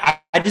season.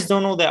 I just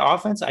don't know that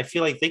offense. I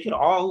feel like they could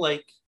all,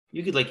 like,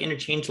 you could, like,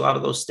 interchange a lot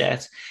of those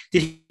stats.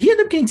 Did he end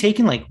up getting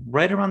taken, like,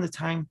 right around the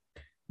time?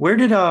 Where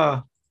did,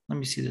 let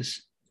me see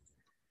this.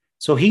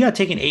 So he got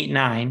taken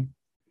 8-9.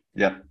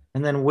 Yeah.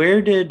 And then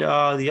where did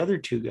the other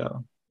 2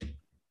 go?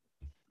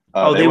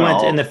 They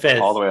went in the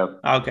 5th. All the way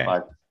up. Okay.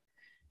 5.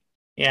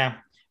 Yeah.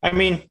 I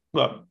mean,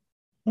 look,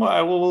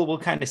 we'll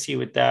kind of see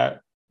with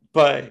that.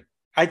 But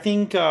I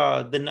think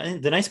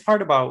the nice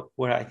part about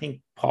what I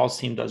think Paul's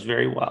team does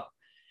very well,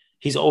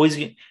 he's always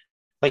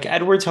like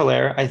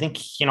Edwards-Helaire. I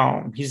think, you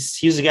know,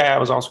 he's a guy I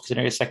was also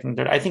considering a second and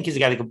third. I think he's a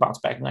guy that could bounce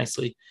back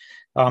nicely,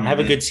 have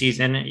a good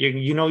season.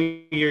 You know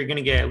you're going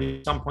to get at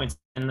least some points,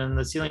 and then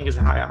the ceiling is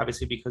high,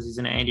 obviously, because he's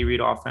in an Andy Reid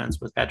offense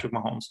with Patrick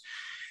Mahomes.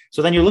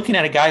 So then you're looking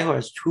at a guy who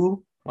has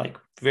 2 like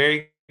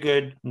very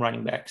good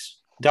running backs.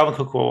 Dalvin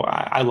Cook, who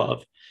I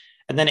love,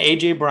 and then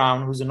AJ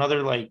Brown, who's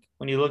another, like,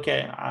 when you look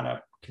at on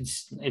a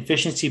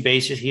efficiency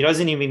basis, he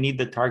doesn't even need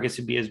the targets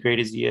to be as great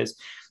as he is.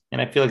 And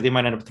I feel like they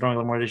might end up throwing a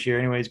little more this year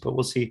anyways, but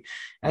we'll see.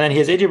 And then he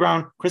has AJ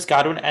Brown, Chris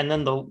Godwin, and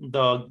then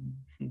the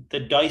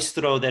dice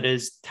throw that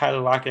is Tyler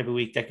Lockett every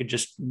week that could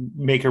just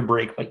make or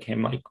break, like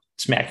him, like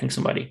smacking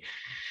somebody.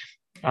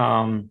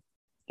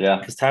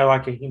 Because Tyler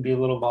Lockett can be a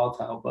little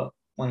volatile, but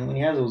when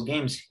he has those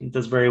games, he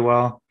does very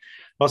well.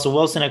 Russell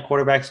Wilson at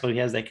quarterback, so he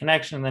has that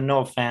connection. And then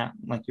Noah Fant,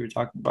 like you were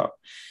talking about.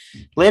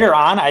 Later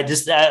on, I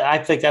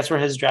feel like that's where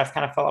his draft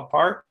kind of fell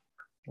apart.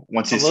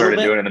 Once he started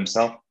doing it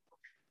himself.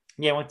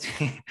 Yeah.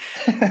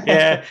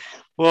 Yeah.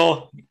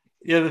 Well,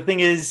 yeah. The thing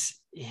is,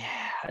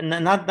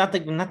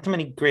 not too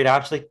many great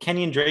options like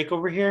Kenyon Drake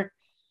over here,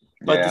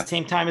 but at the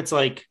same time, it's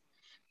like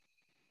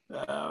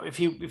if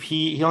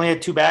he only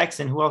had 2 backs,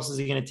 and who else is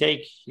he going to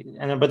take?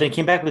 But then he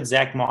came back with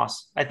Zach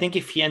Moss. I think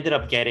if he ended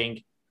up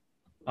getting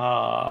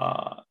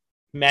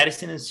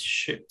Madison is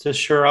to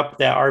shore up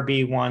that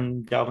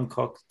RB1 Dalvin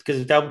Cook, because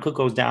if Dalvin Cook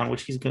goes down,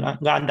 which he's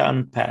gotten down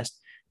in the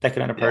past, that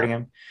could end up hurting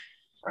him.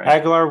 Right.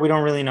 Aguilar, we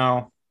don't really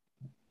know,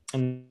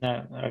 and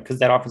because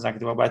that offense not going to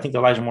do well. But I think the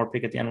Elijah Moore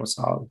pick at the end was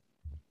solid.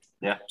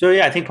 Yeah. So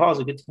yeah, I think Paul's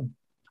a good team.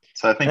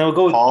 So I think we'll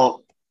go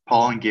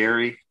Paul and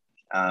Gary,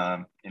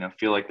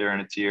 feel like they're in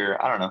a tier.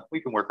 I don't know.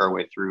 We can work our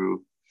way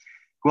through.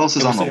 Who else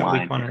is on the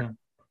line?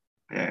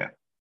 Yeah.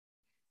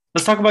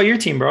 Let's talk about your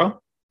team, bro.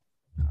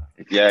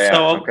 Yeah.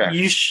 So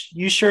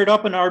you shirt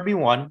up an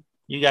RB1.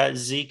 You got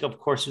Zeke, of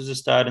course, who's a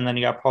stud, and then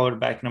you got Pollard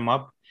backing him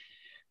up.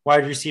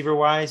 Wide receiver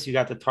wise, you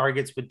got the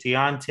targets with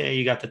Deontay.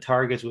 You got the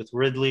targets with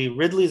Ridley.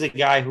 Ridley's a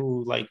guy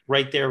who, like,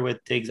 right there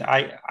with Diggs.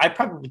 I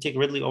probably would take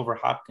Ridley over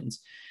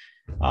Hopkins.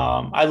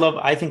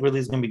 I think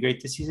Ridley's going to be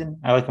great this season.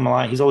 I like him a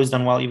lot. He's always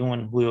done well, even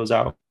when Julio's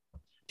out.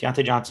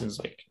 Deontay Johnson's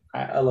like,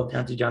 I love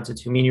Deontay Johnson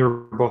too. Me and you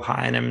were both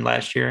high on him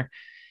last year.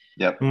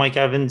 Yep. Mike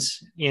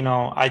Evans,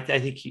 I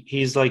think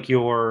he's like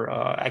your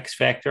X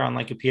factor on,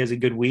 like, if he has a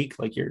good week,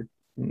 like you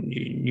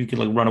can,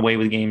 like, run away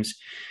with games,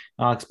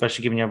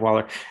 especially given you have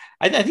Waller.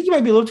 I think you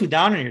might be a little too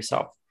down on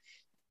yourself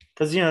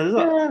because, I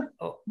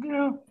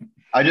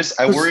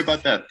worry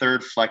about that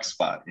third flex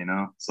spot.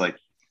 It's like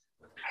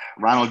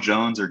Ronald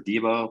Jones or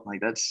Debo,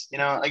 like that's,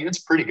 like it's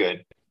pretty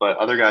good, but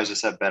other guys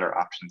just have better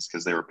options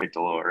because they were picked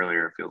a little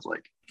earlier, it feels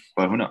like,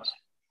 but who knows?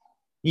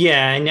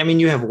 Yeah. And I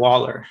mean, you have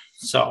Waller,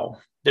 so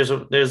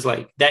there's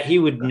like that he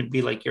would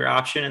be like your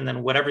option. And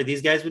then whatever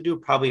these guys would do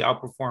probably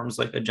outperforms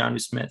like a Jonnu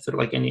Smith or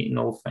like any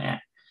Noah Fant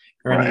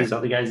or any of these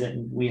other guys that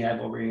we have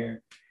over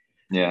here.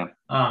 Yeah.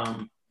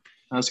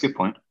 That's a good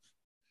point.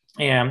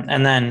 Yeah.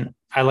 And then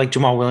I like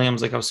Jamal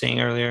Williams, like I was saying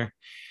earlier.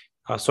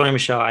 Sony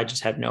Michel, I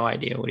just have no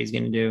idea what he's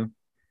going to do.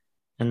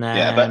 And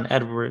then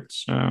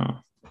Edwards,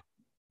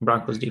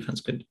 Broncos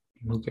defense, good.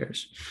 Who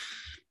cares?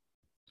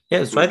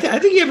 Yeah, so I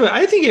think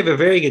you have a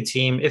very good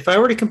team. If I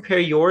were to compare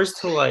yours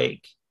to,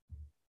 like,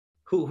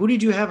 who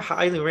did you have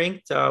highly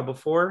ranked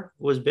before?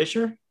 Was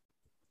Bisher?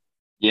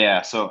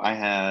 Yeah, so I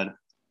had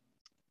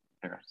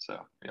here. So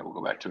yeah, we'll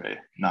go back to a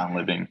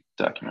non-living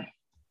document.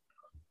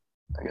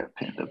 I got it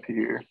pinned up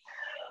here.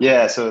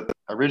 Yeah, so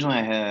originally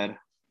I had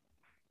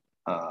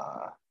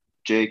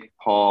Jake,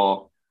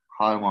 Paul,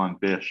 Hadwan,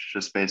 Bish,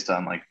 just based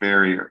on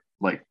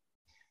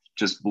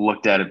just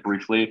looked at it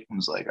briefly and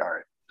was like, all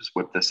right, just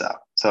whip this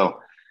out. So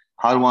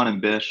Hadwan and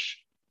Bish,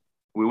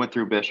 we went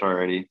through Bish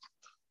already.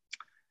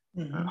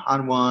 Mm-hmm.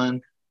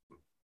 Hadwan,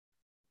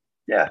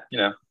 yeah,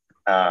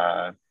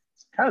 kind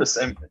of the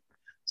same,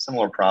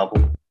 similar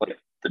problem. Like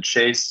the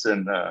chase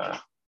and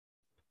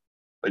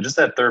just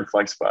that third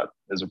flex spot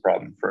is a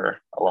problem for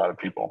a lot of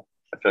people.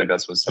 I feel like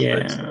that's what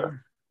separates the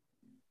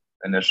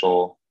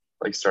initial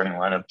starting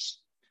lineups.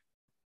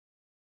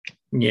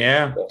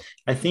 Yeah,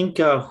 I think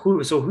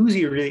who's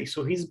he really?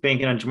 So he's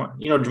banking on Jamar.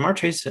 Jamar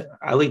Chase.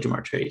 I like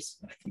Jamar Chase.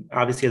 I think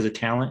obviously has a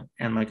talent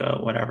and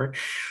whatever.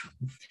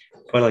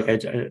 But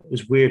it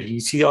was weird. You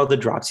see all the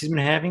drops he's been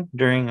having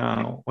during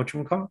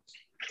whatchamacallit?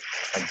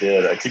 I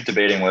did. I keep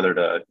debating whether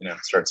to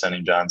start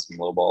sending John some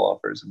low ball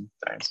offers in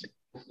Dynasty.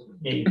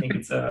 Yeah, you think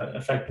it's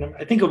affecting him?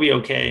 I think he'll be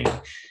okay,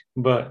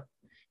 but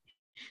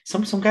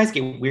some guys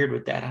get weird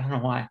with that. I don't know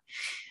why.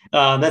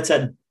 That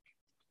said,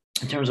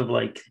 in terms of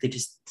they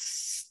just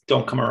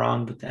don't come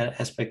around with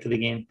that aspect of the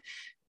game.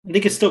 I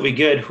think it'd still be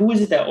good. Who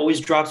is it that always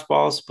drops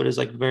balls but is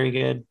very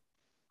good?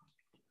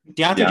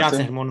 Deontay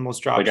Johnson had one of the most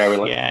drops.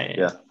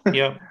 Yeah.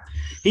 Yep.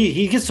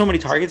 He gets so many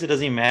targets it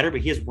doesn't even matter, but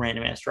he has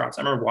random ass drops.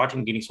 I remember watching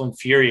him getting so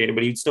infuriated,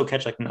 but he'd still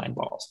catch 9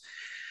 balls.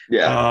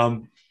 Yeah.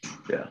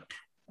 Yeah.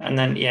 And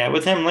then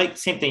with him,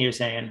 same thing you're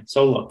saying.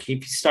 So look,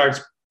 if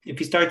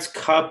he starts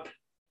Kupp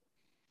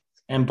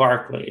and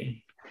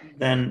Barkley,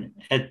 then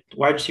at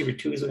wide receiver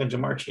 2 he's looking at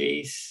Jamar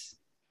Chase.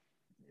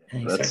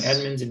 And he's starting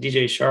Edmonds and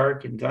DJ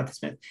Shark and Devontae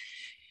Smith.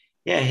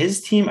 Yeah,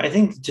 his team, I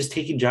think just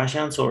taking Josh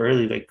Allen so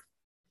early,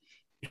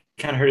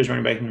 kind of hurt his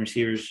running back and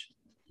receivers.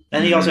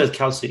 And he also has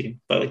Kelsey,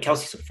 but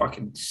Kelsey's a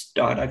fucking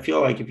stud. I feel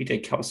like if you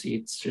take Kelsey,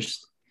 it's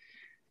just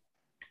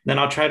 – then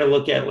I'll try to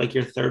look at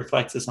your third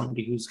flex as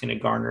somebody who's going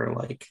to garner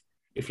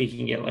if he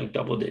can get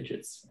double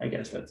digits. I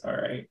guess that's all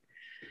right.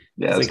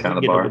 Yeah, that's kind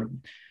of the bar.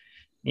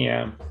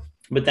 Yeah.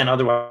 But then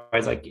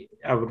otherwise,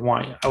 I would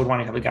want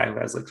to have a guy who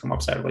has some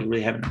upside of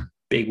really having a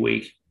big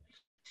week.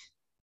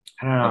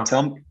 I don't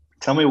know.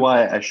 Tell me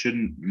why I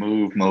shouldn't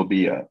move Mo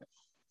B up.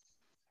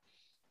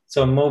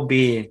 So Mo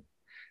B,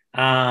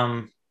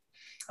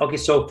 okay.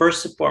 So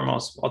first and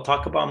foremost, I'll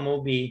talk about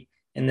Mo B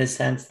in the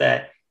sense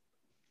that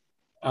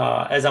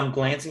as I'm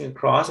glancing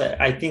across,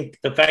 I think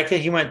the fact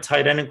that he went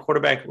tight end and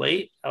quarterback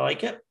late, I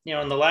like it.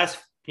 In the last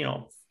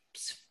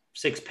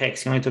 6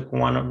 picks, he only took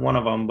one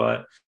of them,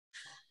 but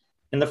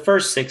in the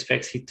first 6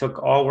 picks, he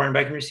took all running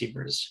back and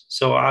receivers.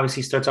 So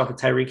obviously he starts off with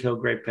Tyreek Hill,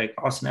 great pick.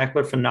 Austin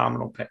Eckler,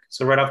 phenomenal pick.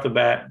 So right off the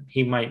bat,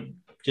 he might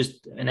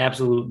just an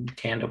absolute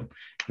tandem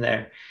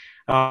there.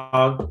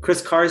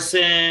 Chris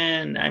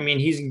Carson, I mean,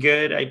 he's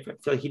good. I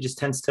feel like he just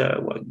tends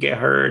to get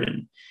hurt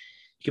and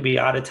he could be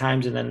out at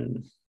times. And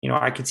then,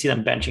 I could see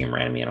them benching him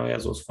randomly. He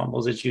has those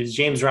fumbles issues.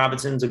 James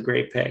Robinson's a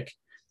great pick.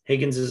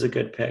 Higgins is a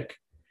good pick.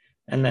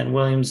 And then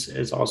Williams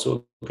is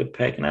also a good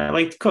pick. And I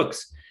like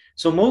Cooks.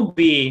 So Mo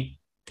B.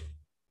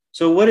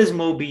 So what is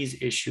Mo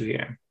B's issue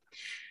here?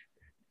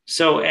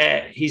 So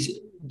he's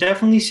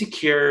definitely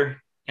secure,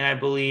 and I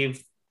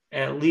believe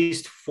at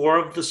least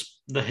 4 of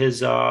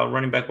his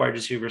running back wide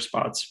receiver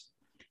spots.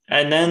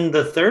 And then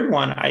the third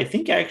one, I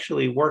think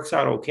actually works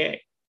out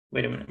okay.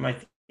 Wait a minute. Am I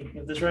thinking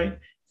of this right?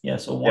 Yeah.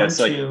 So 1,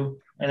 2,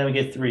 and then we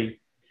get 3.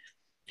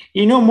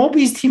 Mo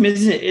B's team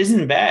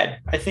isn't bad.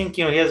 I think,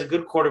 he has a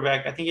good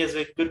quarterback. I think he has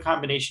a good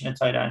combination at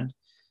tight end.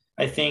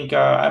 I think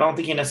I don't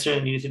think he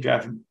necessarily needed to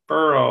draft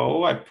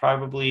Burrow. I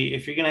probably,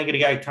 if you're going to get a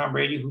guy like Tom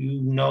Brady, who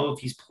if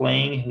he's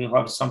playing, he'll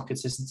have some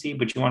consistency,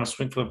 but you want to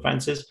swing for the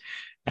fences,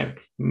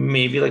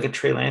 maybe a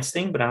Trey Lance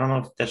thing, but I don't know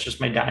if that's just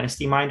my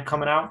dynasty mind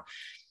coming out.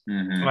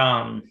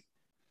 Mm-hmm.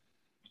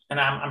 And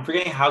I'm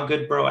forgetting how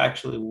good Burrow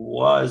actually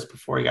was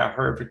before he got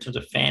hurt in terms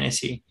of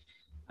fantasy.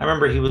 I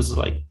remember he was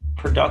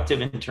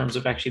productive in terms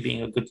of actually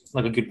being a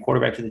good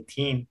quarterback for the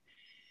team.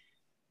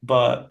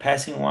 But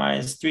passing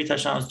wise, 3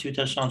 touchdowns, 2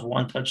 touchdowns,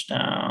 1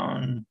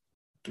 touchdown,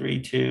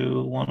 3,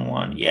 2, 1,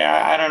 1.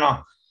 Yeah, I don't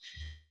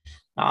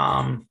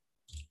know.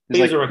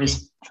 He's a rookie.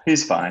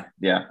 He's fine.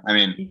 Yeah, I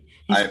mean,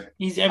 I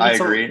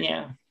agree.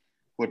 Yeah,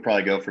 would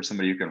probably go for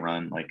somebody who can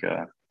run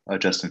a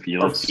Justin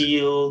Fields.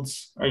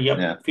 Fields or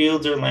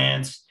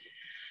Lance,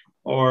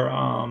 or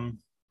I don't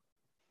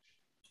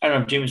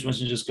know if Jameis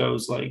Winston just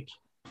goes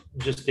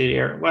just the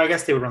air. Well, I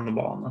guess they would run the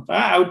ball enough.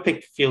 I would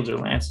pick Fields or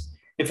Lance.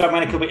 If I'm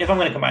going to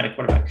combine a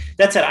quarterback.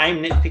 That said,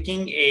 I'm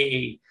nitpicking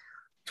a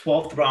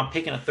 12th round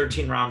pick in a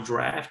 13th round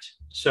draft.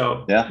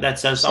 So that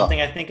says something,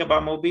 I think,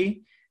 about Mo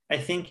B. I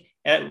think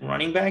at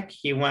running back,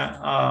 he went,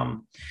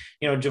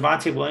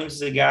 Javonte Williams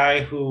is a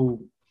guy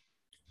who,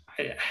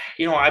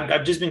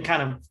 I've just been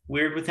kind of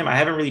weird with him. I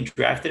haven't really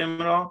drafted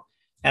him at all.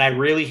 And I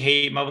really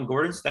hate Melvin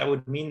Gordon. So that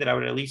would mean that I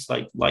would at least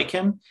like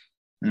him.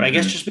 But I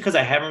guess just because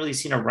I haven't really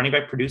seen a running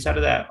back produce out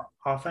of that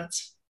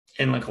offense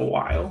in a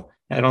while,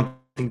 I don't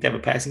think think they have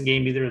a passing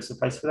game either to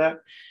suffice for that.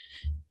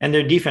 And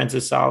their defense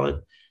is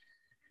solid.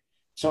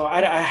 So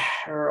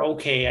or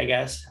okay, I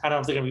guess. I don't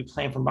know if they're going to be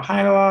playing from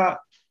behind a lot.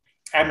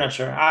 I'm not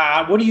sure.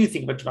 What do you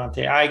think about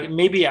Javonte?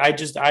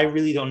 I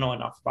really don't know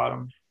enough about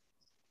him.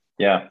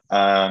 Yeah.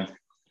 I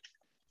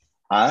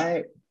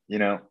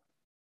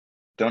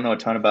don't know a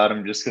ton about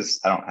him just because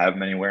I don't have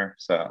him anywhere.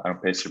 So I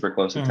don't pay super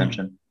close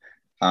attention.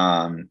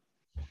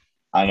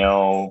 I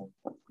know,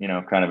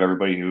 kind of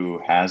everybody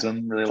who has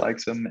him really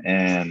likes him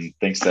and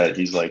thinks that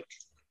he's like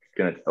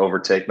going to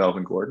overtake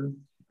Melvin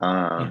Gordon.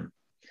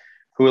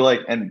 Who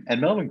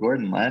and Melvin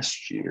Gordon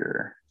last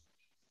year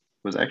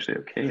was actually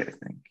okay, I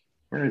think.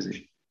 Where is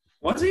he?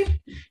 Was he?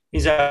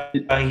 He's he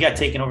got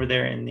taken over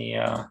there in the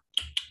I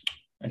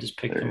just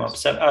picked him up.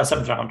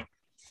 Seventh round.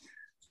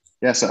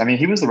 Yeah, so I mean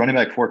he was the running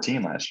back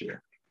 14 last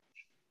year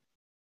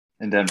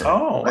in Denver.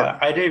 Oh, right?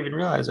 I didn't even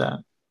realize that.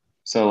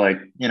 So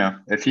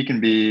if he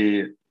can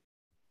be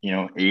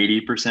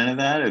 80% of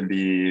that, it'd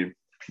be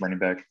running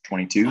back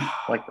 22.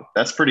 Like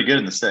that's pretty good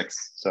in the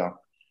sixth. So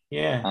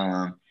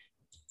yeah.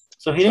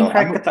 So he didn't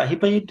crack that. He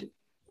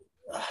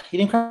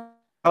didn't crack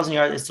 1,000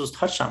 yards. It's those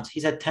touchdowns.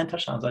 He's had 10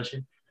 touchdowns last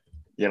year.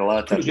 He had a lot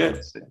of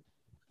touchdowns.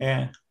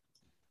 Yeah.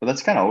 But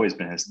that's kind of always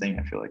been his thing.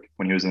 I feel like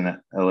when he was in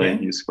LA,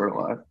 he scored a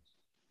lot.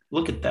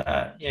 Look at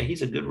that. Yeah,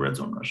 he's a good red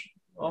zone rusher.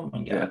 Oh my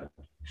god. Yeah.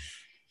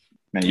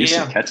 Man, he used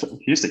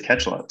to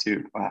catch a lot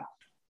too. Wow.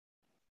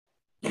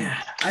 Yeah,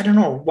 I don't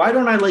know. Why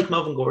don't I like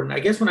Melvin Gordon?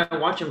 I guess when I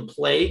watch him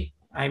play,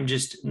 I'm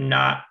just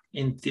not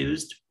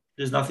enthused.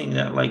 There's nothing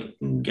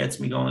that gets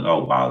me going,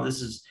 oh wow,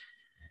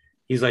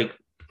 he's like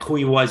who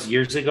he was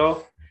years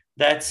ago.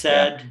 That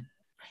said,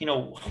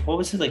 what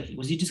was it like?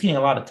 Was he just getting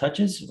a lot of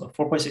touches?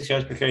 4.6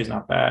 yards per carry is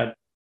not bad.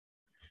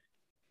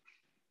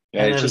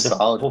 Yeah, it's just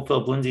solid. Whole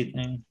Philip Lindsay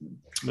thing.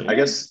 But, I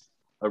guess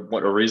a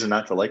reason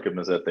not to like him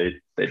is that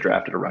they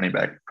drafted a running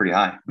back pretty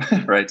high,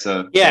 right?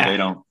 So they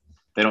don't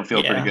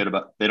feel pretty good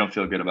about. They don't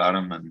feel good about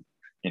him, and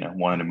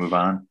wanting to move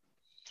on.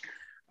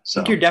 So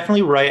I think you're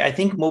definitely right. I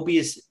think Moby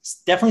has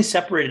definitely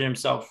separated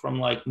himself from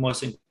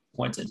Moss and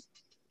Quentin,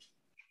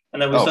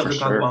 and then we still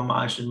talk about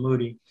Mosh and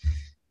Moody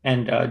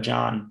and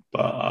John.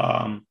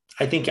 But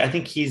I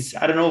think he's.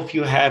 I don't know if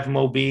you have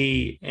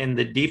Moby in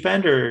the deep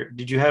end or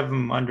did you have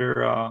him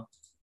under?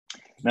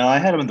 No, I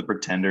had him in the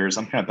Pretenders.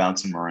 I'm kind of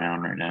bouncing him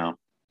around right now,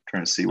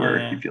 trying to see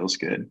where he feels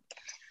good.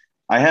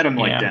 I had him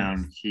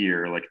down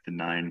here, the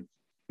 9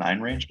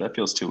 range, but that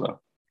feels too low.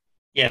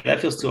 Yeah,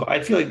 that feels too low.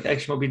 I feel like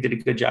actually Moby did a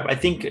good job. I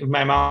think in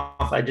my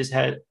mouth,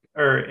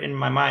 in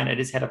my mind, I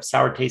just had a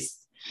sour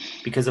taste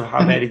because of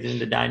how bad he did in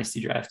the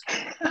Dynasty draft.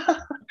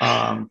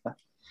 Dang.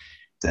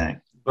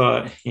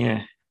 But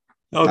yeah.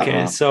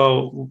 Okay,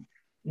 so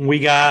we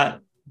got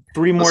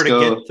 3 more to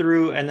get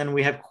through, and then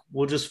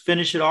we'll just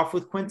finish it off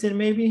with Quentin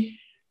maybe.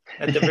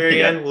 At the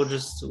very end,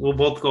 we'll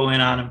both go in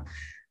on him.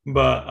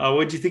 But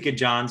what'd you think of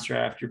John's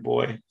draft, your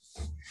boy?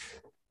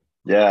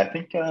 Yeah, I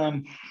think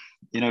John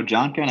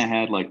kind of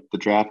had the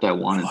draft I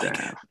wanted to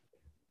have.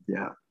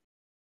 Yeah.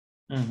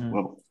 Mm-hmm.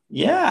 Well,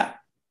 yeah.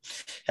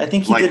 I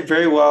think he did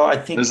very well. I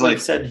think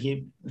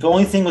the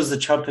only thing was the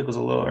Chubb pick was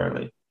a little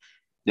early.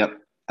 Yep.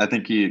 I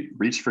think he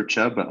reached for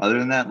Chubb, but other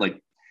than that,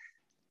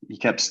 he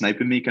kept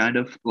sniping me kind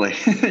of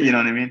you know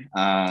what I mean?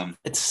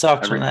 It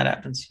sucks when that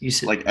happens. You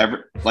see,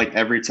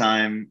 every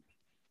time,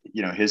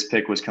 his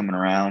pick was coming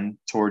around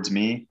towards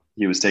me,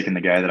 he was taking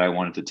the guy that I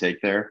wanted to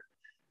take there.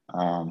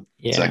 So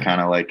I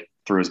kind of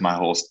threw my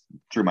whole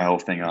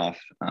thing off.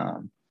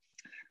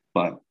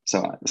 But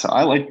so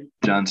I like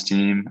John's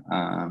team.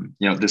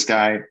 This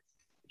guy,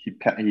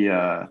 he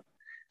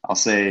I'll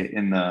say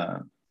in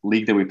the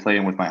league that we play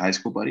in with my high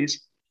school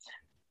buddies,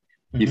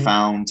 he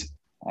found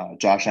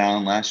Josh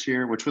Allen last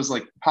year, which was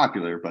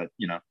popular, but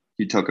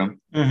he took him.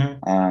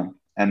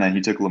 And then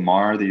he took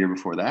Lamar the year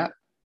before that.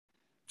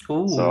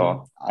 Ooh.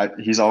 So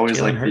he's always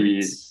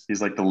he's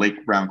the late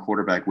round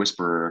quarterback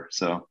whisperer.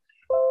 So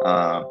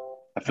I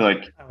feel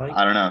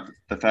I don't know,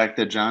 the fact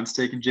that John's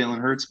taking Jalen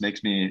Hurts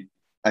makes me,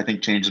 I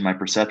think, changes my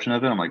perception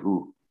of it. I'm like,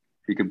 ooh,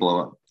 he could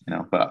blow up,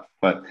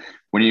 but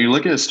when you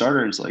look at his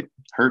starters,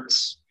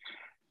 Hurts,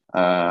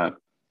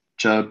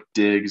 Chubb,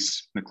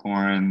 Diggs,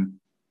 McLaurin,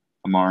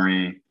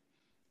 Amari,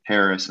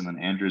 Harris, and then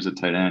Andrews at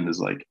tight end is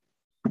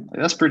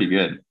that's pretty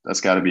good.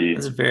 That's got to be.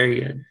 That's very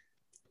good.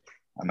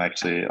 I'll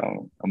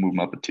move him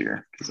up a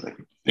tier because I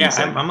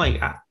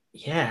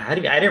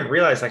didn't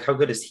realize how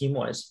good his team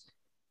was.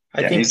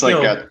 I think he's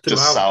got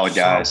just solid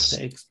guys.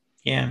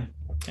 Yeah,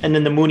 and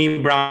then the Mooney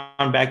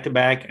Brown back to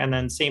back, and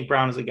then St.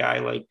 Brown is a guy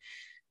we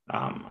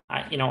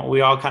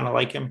all kind of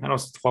like him. I know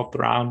it's the 12th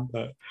round,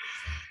 but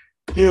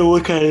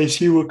we'll kind of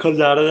see what comes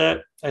out of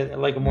that. I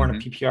like him more in a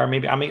PPR.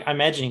 Maybe I'm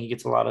imagining he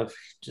gets a lot of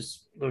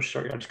just those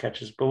short yardage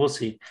catches, but we'll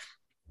see.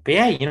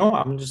 But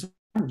John's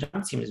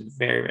team is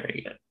very,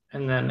 very good.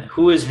 And then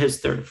who is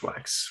his third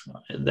flex?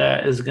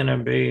 That is going to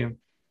be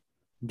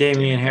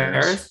Damian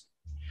Harris,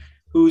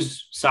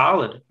 who's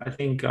solid. I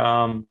think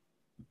I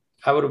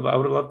would have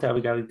loved to have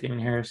a guy like Damian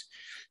Harris.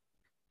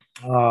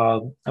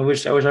 I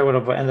wish I would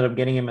have ended up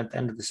getting him at the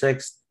end of the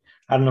 6th.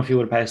 I don't know if he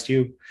would have passed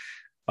you.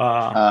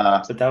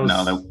 But that was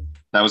no,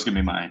 that was gonna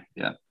be mine.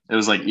 Yeah, it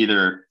was like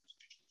either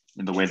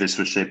in the way this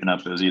was shaping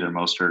up, it was either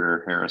Mostert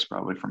or Harris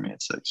probably for me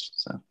at 6.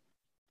 So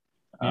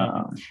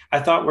yeah. I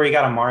thought where he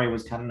got Amari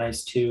was kind of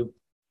nice too.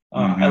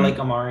 I mhm. like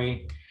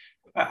Amari.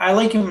 I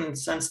like him in the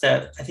sense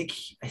that I think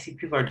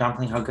people are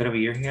downplaying how good of a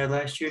year he had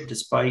last year,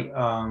 despite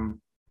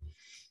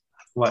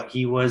what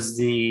he was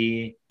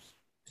the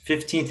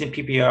 15th in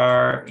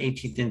PPR,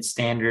 18th in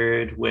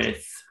standard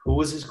with who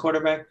was his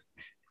quarterback?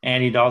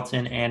 Andy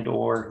Dalton and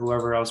or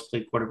whoever else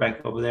played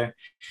quarterback over there.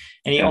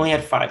 And he Yeah. only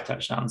had 5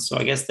 touchdowns. So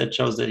I guess that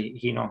shows that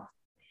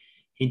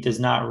he does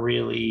not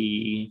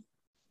really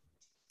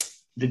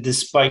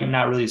despite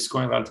not really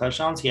scoring a lot of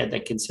touchdowns, he had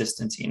that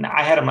consistency. And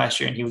I had him last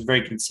year and he was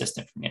very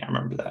consistent for me. I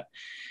remember that.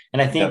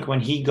 And I think when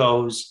he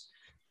goes,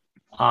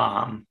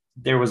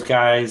 there was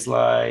guys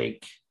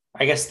like,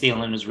 I guess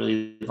Thielen was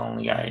really the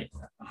only guy.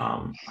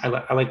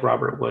 I like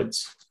Robert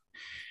Woods.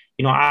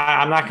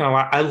 I'm not going to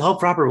lie. I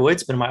love Robert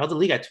Woods, but in my other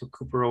league, I took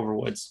Cooper over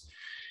Woods.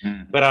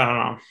 But I don't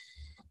know.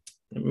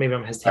 Maybe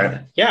I'm hesitating.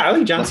 Right. Yeah, I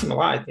like Johnson a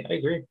lot. I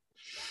agree.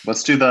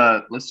 Let's do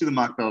the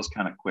mock bills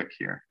kind of quick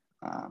here.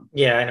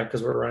 Yeah, I know,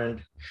 because we're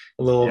running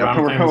a little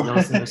around.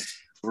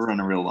 We're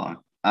running real long.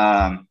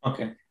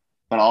 Okay.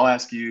 But I'll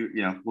ask you,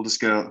 we'll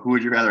just go, who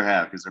would you rather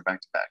have? Because they're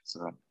back to back.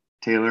 So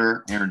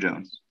Taylor, Aaron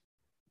Jones.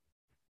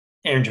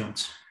 Aaron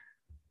Jones.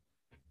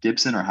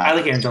 Gibson or Hopkins? I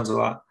like Aaron Jones a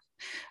lot.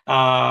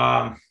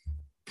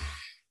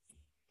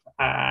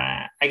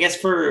 I guess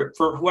for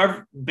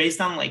whoever, based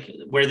on like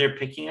where they're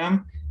picking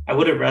him, I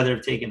would have rather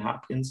have taken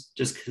Hopkins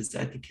just because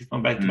I think he's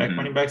going back-to-back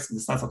running backs. And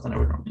it's not something I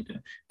would normally do.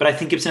 But I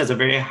think Gibson has a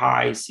very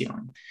high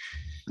ceiling.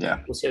 Yeah.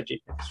 We'll see how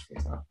Jake goes.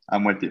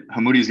 I'm with you.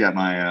 Hamoudi's got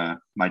my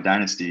my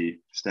dynasty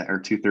or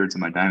 2/3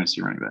 of my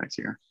dynasty running backs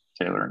here,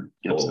 Taylor and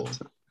Gibson. Oh.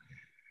 So.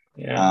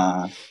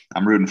 Yeah.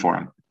 I'm rooting for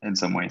him in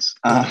some ways.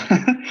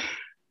 Definitely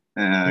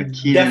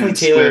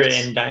Taylor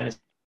and dynasty.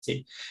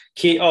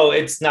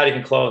 It's not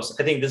even close.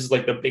 I think this is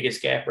like the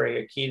biggest gap right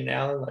here. Keenan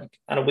Allen, like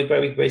on a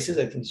week-by-week basis,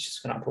 I think he's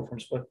just going to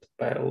outperform Swift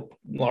by a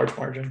large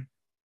margin.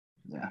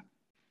 Yeah.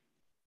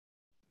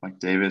 Mike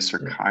Davis or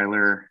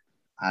Kyler.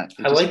 I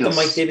like the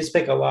Mike Davis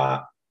pick a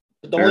lot.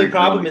 But the only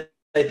problem is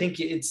I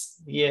think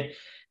it's the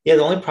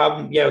only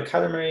problem,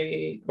 Kyler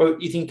Murray, or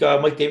you think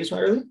Mike Davis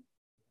went early?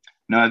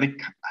 No, I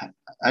think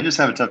I just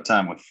have a tough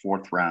time with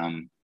 4th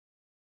round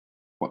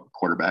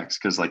quarterbacks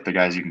because like the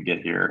guys you can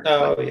get here.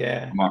 Oh, like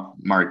yeah.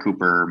 Amari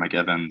Cooper, Mike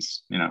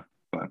Evans,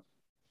 but.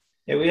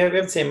 Yeah, we have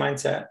the same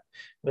mindset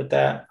with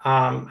that.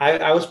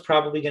 I was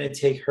probably going to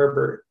take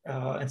Herbert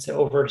instead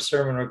over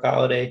Sermon or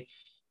Galladay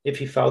if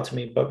he fell to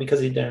me, but because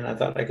he didn't, I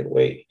thought I could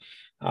wait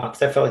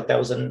because I felt like that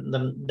was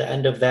the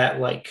end of that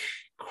like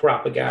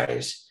crop of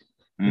guys.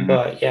 Mm-hmm.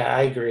 But yeah,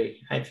 I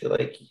agree. I feel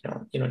like you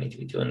don't need to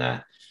be doing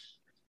that.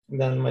 And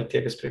then Mike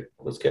Davis pick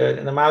was good,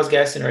 and the Myles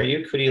Gaskin or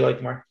Ayuk, who do you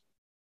like more?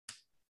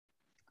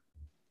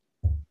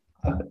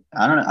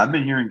 I don't know. I've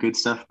been hearing good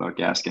stuff about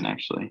Gaskin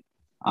actually.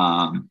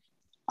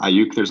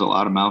 Ayuk, there's a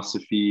lot of mouths to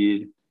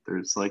feed.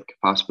 There's like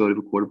a possibility of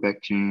a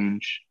quarterback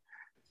change.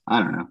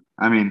 I don't know.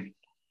 I mean,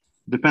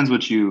 depends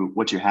what you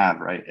have,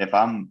 right? If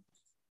I'm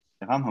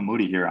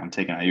Hamoudi here, I'm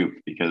taking Ayuk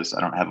because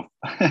I don't have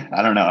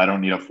I don't know. I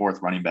don't need a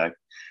 4th running back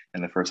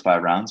in the first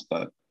 5 rounds,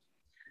 but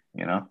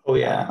Oh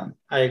yeah,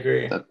 I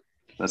agree.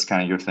 That's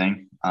kind of your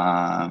thing.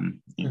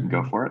 You can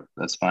go for it.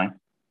 That's fine.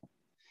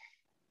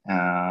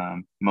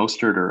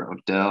 Mostert or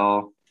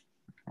Odell.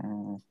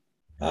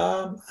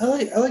 I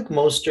like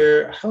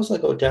Mostert. I also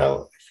like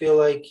Odell. I feel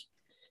like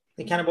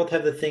they kind of both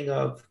have the thing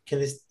of can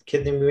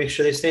they make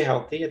sure they stay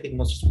healthy? I think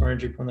Mostert's more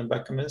injury prone than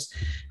Beckham is.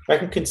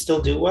 Beckham can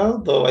still do well,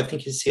 though I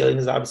think his ceiling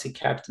is obviously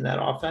capped in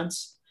that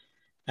offense.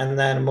 And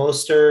then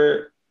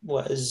Mostert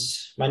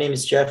was, my name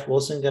is Jeff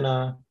Wilson,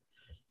 gonna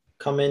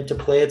come into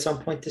play at some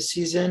point this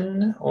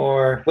season?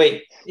 Or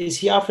wait, is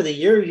he out for the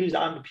year or he was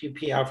on the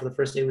PUP out for the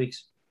first 8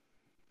 weeks?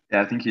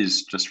 Yeah, I think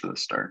he's just for the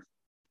start.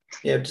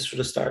 Yeah, just for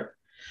the start.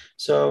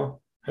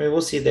 So, I mean,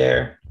 we'll see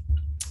there.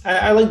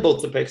 I like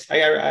both the picks.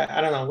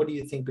 I don't know. What do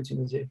you think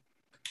between the two?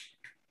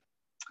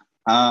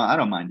 I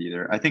don't mind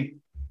either. I think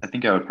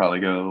I would probably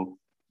go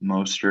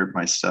Mostert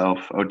myself.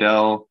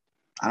 Odell,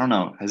 I don't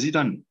know. Has he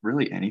done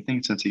really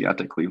anything since he got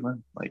to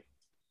Cleveland? Like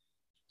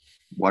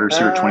wide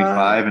receiver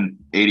 25 and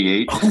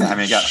 88. I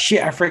mean,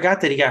 shit. I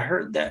forgot that he got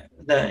hurt.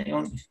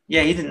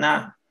 He did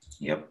not.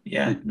 Yep.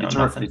 Yeah.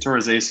 He tore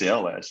his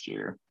ACL last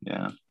year.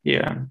 Yeah.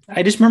 Yeah.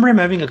 I just remember him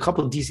having a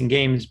couple of decent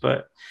games,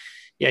 but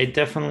yeah, it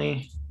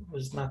definitely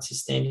was not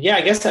sustained. Yeah,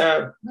 I guess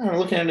I'm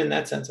looking at it in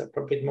that sense. I'd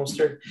probably pick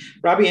Mostert.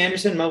 Robbie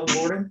Anderson, Melvin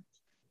Gordon.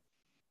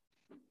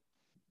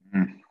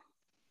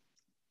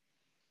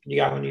 You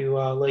got one you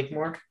like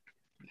more?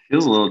 It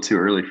feels a little too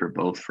early for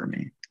both for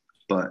me,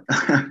 but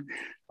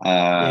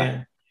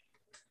yeah.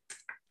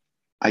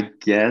 I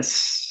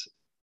guess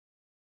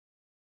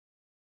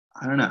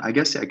I don't know. I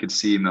guess I could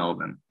see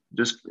Melvin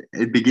just at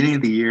the beginning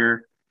of the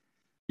year.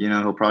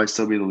 He'll probably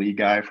still be the lead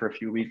guy for a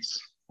few weeks.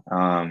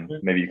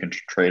 Maybe you can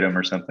trade him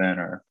or something,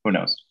 or who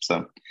knows.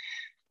 So,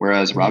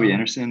 whereas Robbie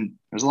Anderson,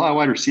 there's a lot of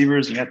wide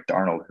receivers. You got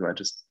Darnold, who I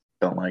just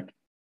don't like.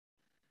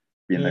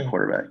 being the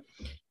quarterback.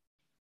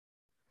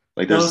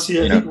 Like No, there's,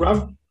 see, I think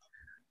Rob.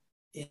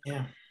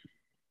 Yeah.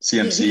 CMC.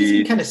 Yeah, I think he's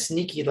been kind of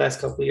sneaky the last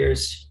couple of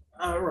years.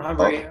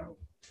 Robert.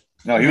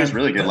 No, he was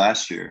really good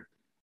last year,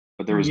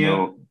 but there was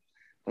no.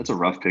 That's a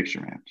rough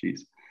picture, man.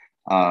 Jeez.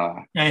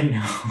 I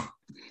know.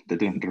 They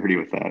did him dirty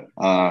with that.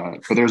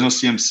 But there was no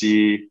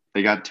CMC.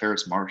 They got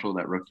Terrace Marshall,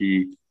 that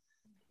rookie.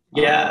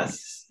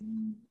 Yes.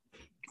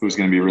 Who's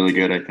going to be really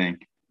good, I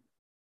think.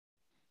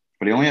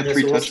 But he only had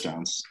 3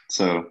 touchdowns,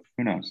 so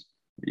who knows?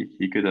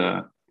 He could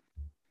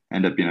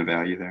end up being a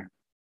value there.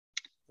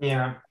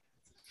 Yeah.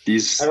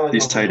 These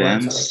tight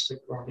ends.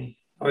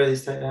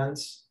 These tight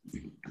ends.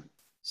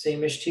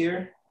 Same-ish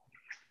tier.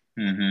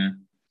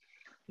 Mm-hmm.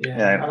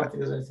 Yeah, I don't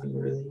think there's anything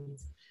really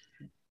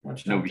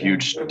much. No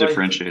huge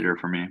differentiator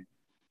for me.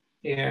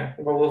 Yeah,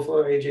 but Will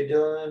Fuller, AJ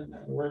Dillon,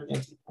 we're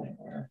getting to the point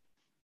where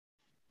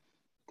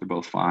they're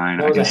both fine.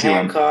 That was a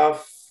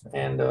handcuff,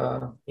 and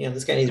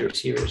this guy needs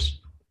receivers.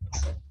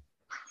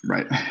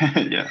 Right.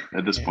 Yeah,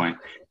 at this point.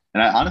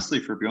 And I honestly,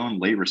 for going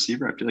late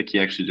receiver, I feel like he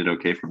actually did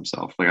okay for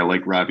himself. Like I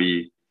like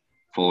Robbie,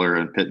 Fuller,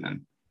 and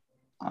Pittman.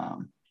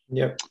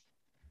 Yep.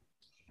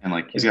 And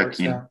like he's got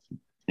Keenan.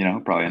 He'll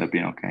probably end up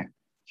being okay.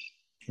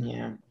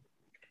 Yeah.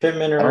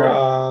 Pittman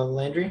or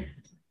Landry?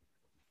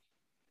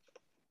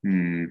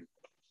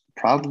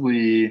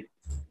 Probably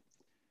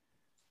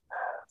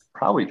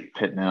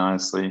Pittman,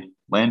 honestly.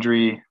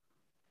 Landry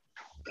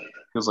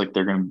feels like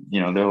they're gonna, they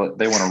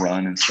want to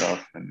run and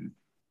stuff, and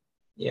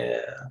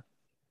yeah,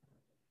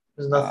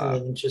 there's nothing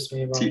that interests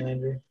me about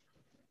Landry.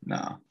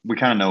 No, we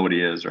kind of know what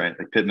he is, right?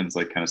 Like Pittman's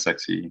like kind of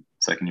sexy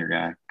second-year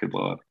guy, could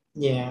blow up.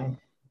 Yeah.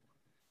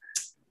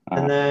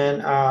 And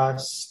then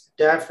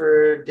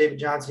Stafford, David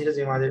Johnson, he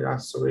doesn't even want to,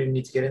 so we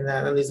need to get in that.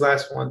 And then these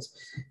last ones,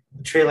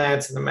 Trey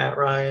Lance and the Matt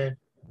Ryan.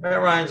 Matt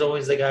Ryan's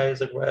always the guy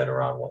who's like right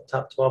around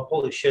top 12.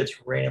 Holy shit, it's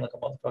raining like a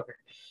motherfucker.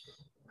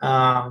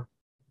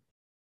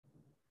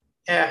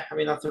 Yeah, I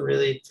mean, nothing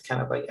really to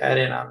kind of like add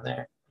in on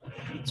there.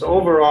 So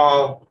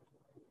overall,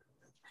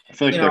 I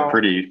feel like they're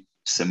pretty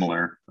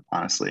similar,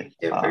 honestly.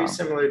 Yeah, very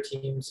similar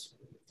teams.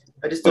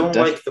 I just don't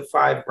like the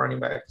 5 running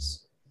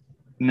backs.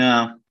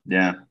 No,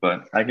 yeah,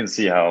 but I can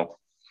see how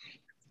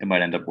it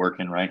might end up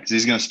working, right? Because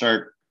he's going to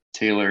start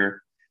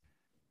Taylor,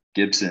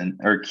 Gibson,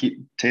 or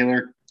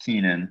Taylor,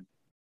 Keenan,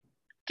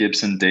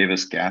 Gibson,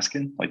 Davis,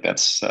 Gaskin. Like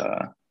that's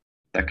that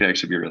could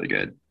actually be really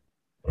good.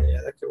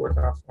 Yeah, that could work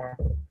out for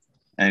him.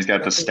 And he's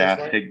got the staff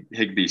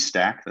Higbee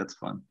stack. That's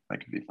fun. That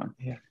could be fun.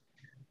 Yeah.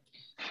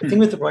 The thing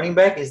with the running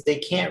back is they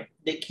can't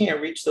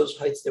reach those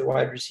heights that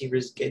wide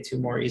receivers get to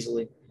more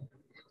easily.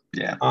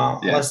 Yeah.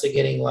 Unless they're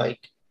getting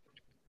like,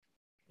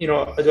 do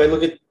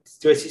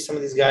I see some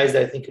of these guys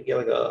that I think could get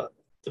like the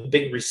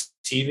big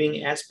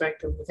receiving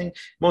aspect of the thing?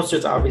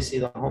 Mostert's obviously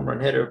the home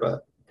run hitter,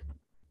 but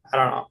I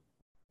don't know.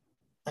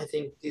 I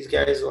think these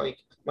guys like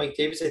Mike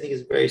Davis, I think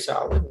is very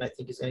solid, and I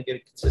think he's going to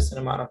get a consistent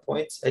amount of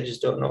points. I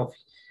just don't know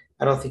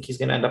I don't think he's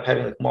going to end up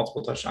having like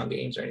multiple touchdown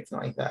games or anything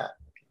like that.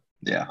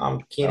 Yeah.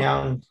 Keenan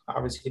Allen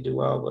obviously could do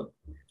well,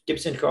 but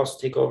Gibson could also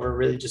take over.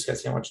 Really just got to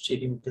see how much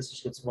JD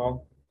McKissic gets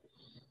involved.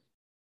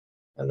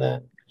 And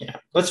then,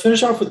 let's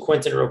finish off with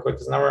Quentin real quick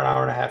because now we're an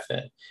hour and a half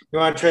in. You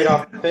want to trade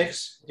off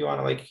picks? Do you want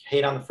to like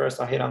hate on the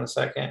first? I'll hate on the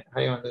second. How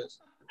do you want to do this?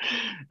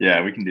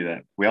 Yeah, we can do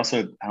that. We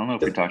also, I don't know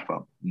if we talked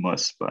about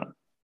Muss, but.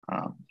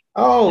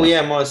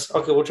 Muss.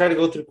 Okay, we'll try to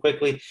go through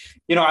quickly.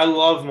 I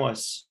love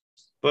Muss,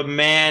 but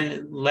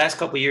man, last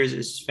couple of years,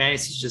 his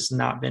fantasy's just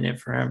not been it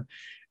for him.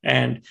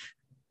 And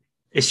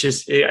it's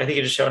just, I think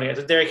it just showing it.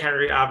 So Derrick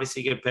Henry,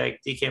 obviously good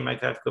pick. DK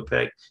Metcalf, good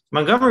pick.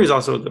 Montgomery is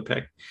also a good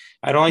pick.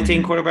 I'd only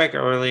take quarterback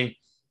early.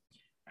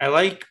 I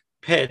like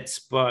Pitts,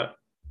 but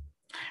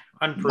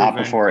unproven. Not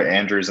before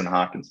Andrews and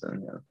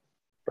Hawkinson,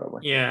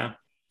 probably. Yeah.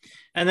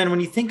 And then when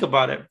you think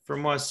about it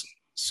from us,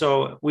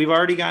 so we've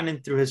already gotten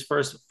in through his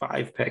first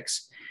 5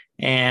 picks,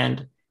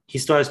 and he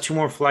still has 2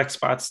 more flex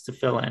spots to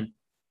fill in.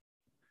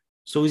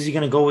 So is he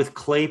going to go with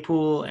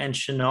Claypool and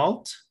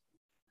Shenault?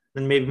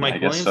 Then maybe Mike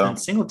Williams and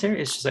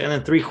Singletary? It's just and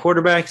then 3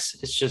 quarterbacks.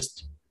 It's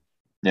just,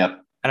 I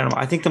don't know.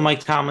 I think the Mike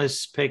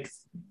Thomas pick,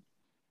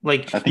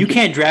 you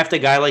can't draft a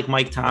guy like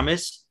Mike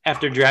Thomas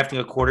after drafting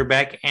a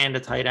quarterback and a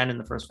tight end in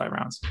the first 5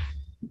 rounds.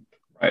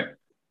 Right.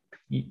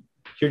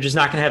 You're just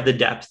not going to have the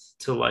depth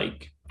to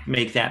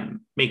make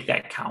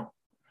that count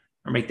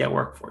or make that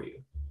work for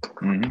you.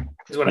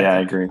 Mm-hmm. I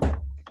agree.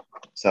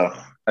 So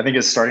I think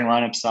his starting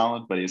lineup's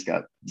solid, but he's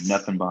got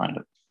nothing behind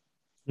it.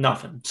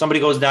 Nothing. Somebody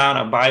goes down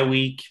a bye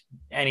week,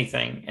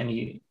 anything, and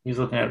he's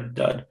looking at a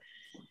dud.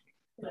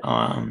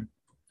 And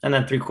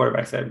then 3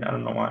 quarterbacks. I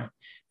don't know why.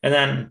 And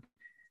then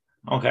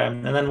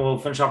we'll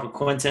finish off with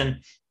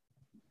Quentin.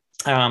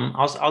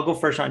 I'll go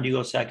first round. You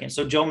go second.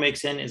 So Joe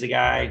Mixon is a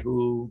guy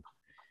who,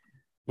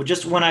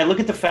 when I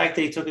look at the fact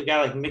that he took a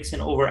guy like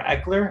Mixon over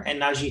Eckler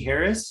and Najee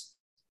Harris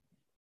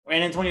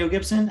and Antonio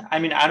Gibson, I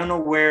mean, I don't know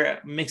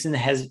where Mixon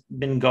has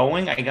been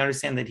going. I can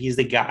understand that he's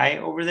the guy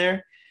over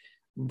there,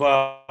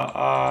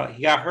 but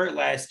he got hurt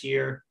last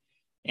year,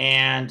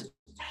 and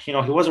he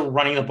wasn't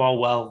running the ball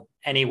well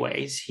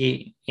anyways.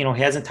 He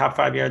hasn't top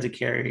 5 yards of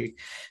carry,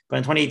 but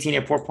in 2018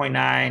 at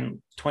 4.9,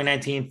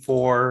 2019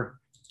 4,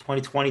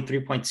 2020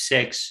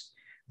 3.6.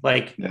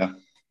 Like,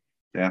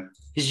 yeah,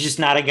 he's just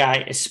not a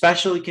guy,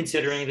 especially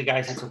considering the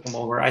guys that took him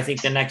over. I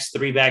think the next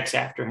 3 backs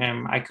after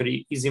him, I could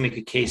easily make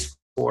a case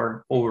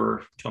for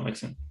over Joe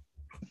Mixon.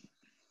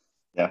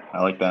 Yeah,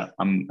 I like that.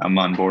 I'm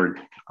on board.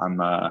 I'm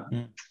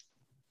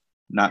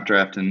not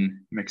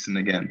drafting Mixon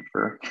again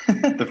for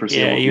the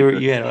foreseeable future.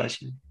 You had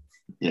last year.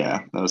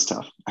 Yeah, that was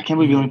tough. I can't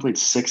believe he only played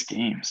 6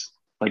 games.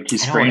 Like he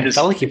sprained his.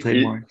 I felt like he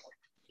played more.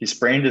 He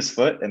sprained his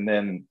foot, and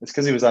then it's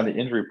because he was on the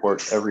injury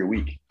report every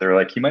week. They're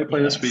like, he might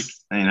play this week,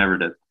 and he never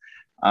did.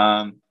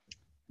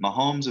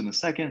 Mahomes in the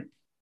second.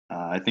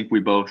 I think we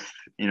both,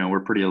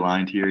 we're pretty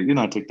aligned here.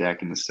 I took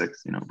Dak in the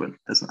 6th, but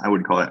I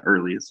wouldn't call that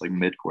early. It's like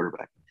mid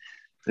quarterback.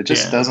 It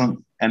just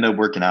doesn't end up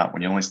working out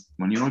when you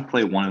only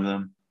play one of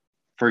them.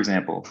 For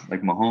example,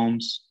 like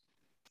Mahomes,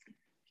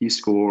 he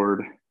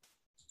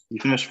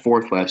finished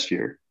 4th last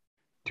year,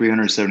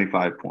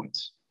 375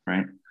 points,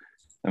 right?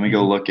 Then we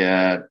go look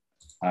at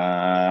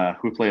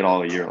who played all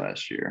the year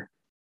last year.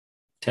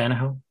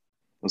 Tannehill.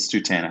 Let's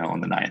do Tannehill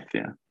in the 9th,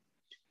 yeah.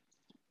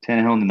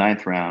 Tannehill in the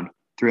 9th round,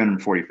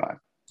 345.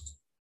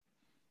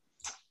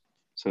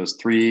 So it's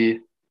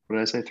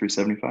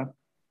 375?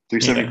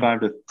 375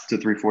 to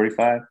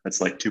 345.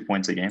 That's like 2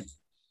 points a game.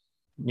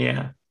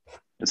 Yeah.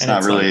 It's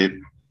not really like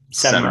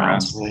 7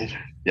 rounds later.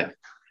 Yeah.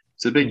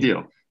 It's a big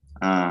deal.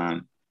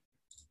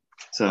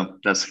 So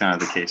that's kind of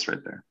the case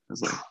right there.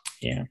 It's like,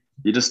 you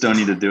just don't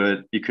need to do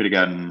it. You could have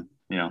gotten,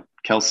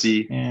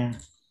 Kelsey,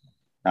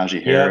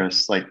 Najee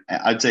Harris. Like,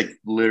 I'd take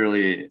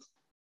literally,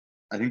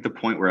 I think the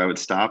point where I would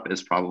stop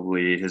is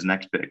probably his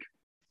next pick.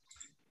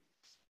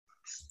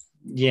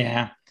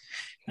 Yeah.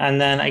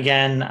 And then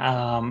again,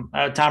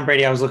 Tom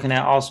Brady, I was looking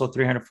at also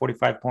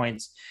 345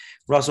 points.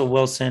 Russell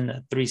Wilson,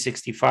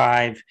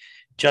 365.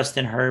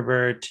 Justin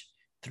Herbert,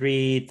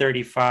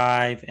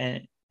 335.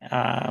 And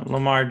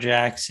Lamar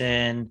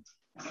Jackson,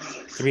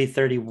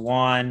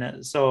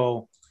 331.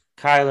 So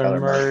Kyler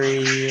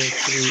Murray,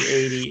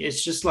 380.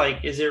 It's just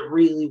like, is it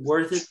really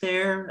worth it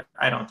there?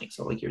 I don't think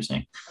so, like you're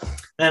saying.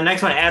 Then the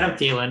next one, Adam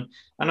Thielen,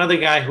 another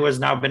guy who has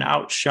now been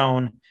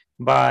outshone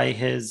by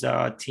his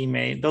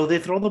teammate, though they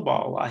throw the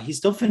ball a lot. He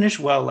still finished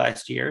well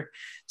last year,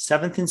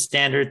 7th in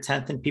standard,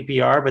 10th in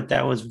PPR, but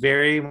that was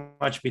very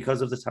much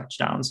because of the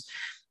touchdowns.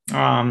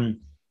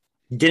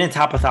 Didn't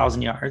top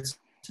 1,000 yards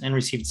and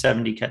received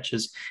 70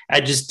 catches. I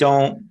just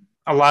don't,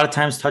 a lot of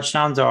times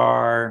touchdowns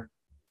are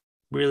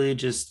really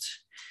just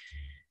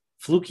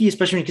fluky,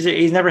 especially because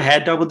he's never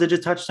had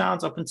double-digit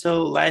touchdowns up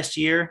until last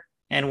year.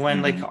 And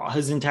when like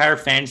his entire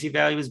fantasy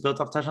value was built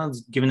off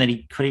touchdowns, given that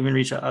he couldn't even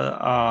reach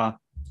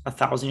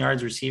 1,000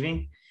 yards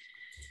receiving.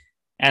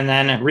 And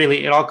then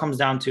really it all comes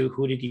down to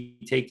who did he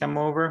take them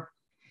over?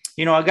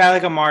 A guy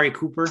like Amari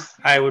Cooper,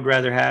 I would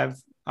rather have.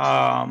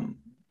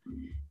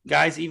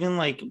 Guys, even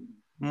like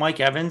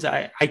Mike Evans,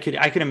 I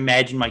could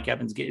imagine Mike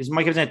Evans.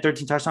 Mike Evans had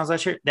 13 touchdowns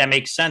last year. That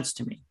makes sense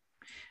to me.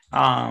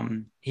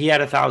 He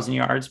had 1,000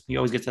 yards. He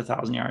always gets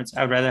 1,000 yards.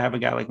 I'd rather have a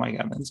guy like Mike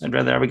Evans. I'd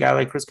rather have a guy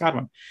like Chris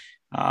Godwin.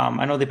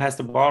 I know they passed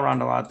the ball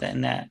around a lot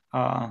on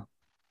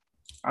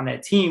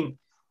that team,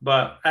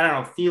 but I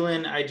don't know.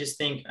 Thielen, I just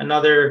think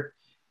another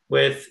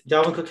with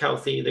Dalvin Cook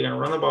healthy, they're going to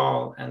run the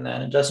ball, and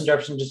then Justin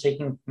Jefferson just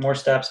taking more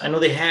steps. I know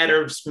they had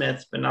Irv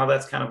Smith, but now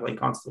that's kind of like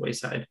gone to the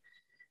wayside.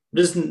 I'm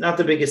just not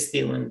the biggest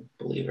Thielen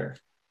believer.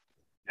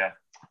 Yeah,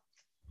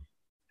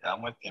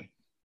 I'm with you.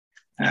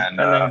 And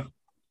man,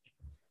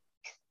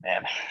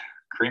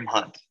 Kareem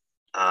Hunt,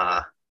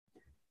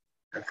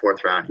 in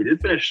 4th round, he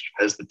did finish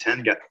as the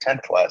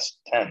 10th last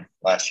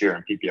year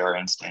in PPR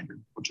and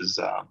standard, which is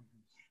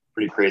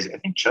pretty crazy. I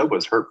think Chubb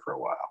was hurt for a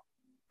while,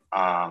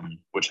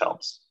 which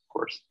helps, of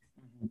course.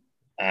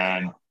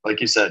 And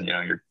like you said,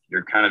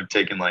 you're kind of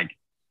taking like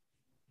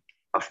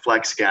a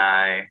flex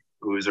guy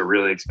who's a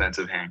really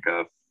expensive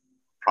handcuff,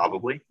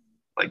 probably.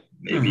 Like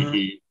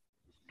maybe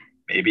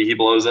he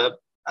blows up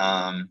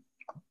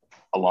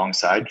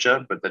alongside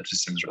Chubb, but that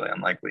just seems really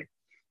unlikely.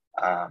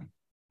 And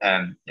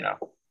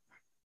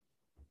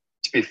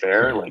to be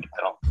fair, like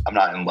I'm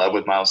not in love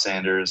with Miles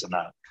Sanders. I'm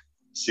not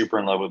super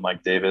in love with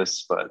Mike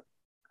Davis, but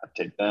I'd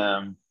take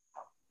them.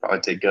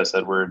 Probably take Gus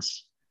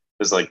Edwards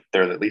because like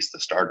they're at least the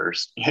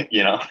starters.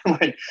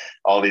 Like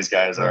all these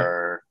guys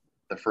are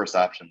the first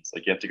options.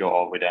 Like you have to go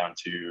all the way down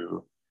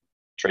to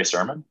Trey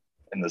Sermon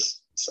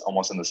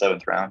almost in the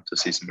 7th round to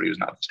see somebody who's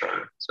not the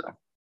starter. So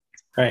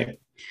right.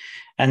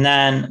 And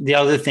then the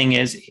other thing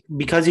is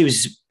because he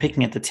was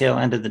picking at the tail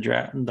end of the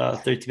draft, the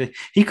 13th,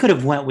 he could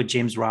have went with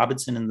James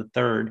Robinson in the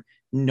 3rd,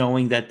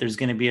 knowing that there's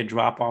going to be a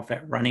drop off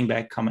at running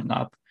back coming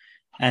up,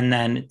 and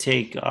then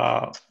take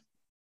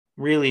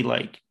really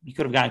like you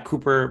could have gotten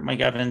Cooper, Mike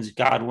Evans,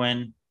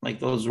 Godwin, like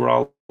those were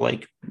all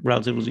like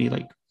relatively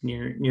like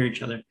near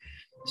each other.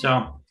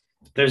 So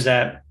there's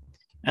that.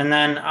 And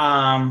then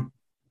I'll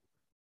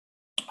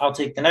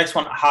take the next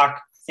one. Hawk.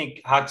 I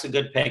think Hawk's a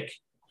good pick.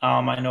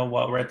 I know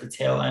we're at the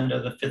tail end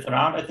of the 5th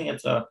round. I think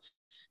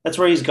that's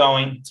where he's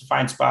going. It's a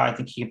fine spot. I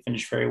think he can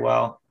finish very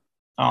well.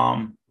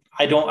 I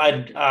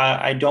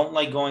I don't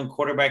like going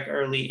quarterback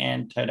early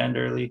and tight end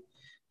early,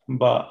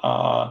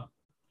 but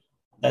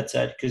that's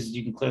it because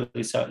you can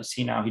clearly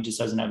see now he just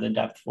doesn't have the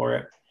depth for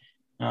it.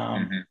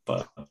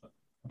 But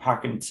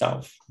Hawkins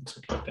itself, it's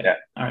okay. Yeah.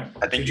 All right.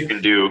 I think you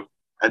can do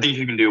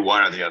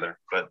one or the other,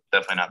 but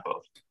definitely not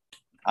both.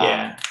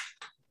 Yeah.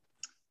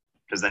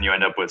 Because then you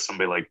end up with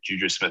somebody like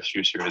Juju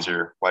Smith-Schuster as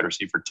your wide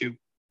receiver 2.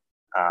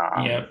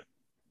 Yeah.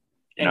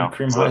 You know,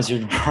 Kareem Hunt is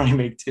your running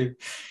back too.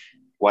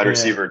 Wide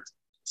receiver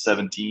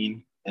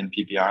 17 in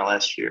PPR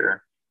last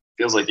year.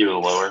 Feels like he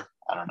was lower.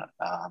 I don't know.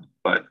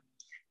 But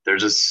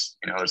there's just,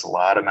 there's a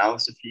lot of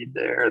mouths to feed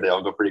there. They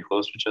all go pretty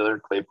close to each other.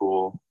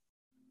 Claypool,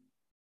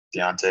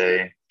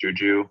 Deontay,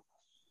 Juju.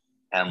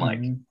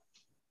 And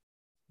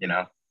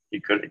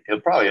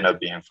he'll probably end up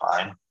being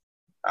fine.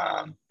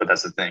 But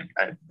that's the thing.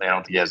 I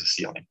don't think he has a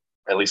ceiling.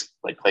 At least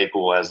like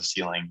Claypool has a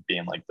ceiling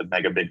being like the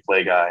mega big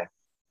play guy.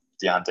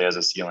 Deontay has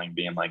a ceiling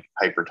being like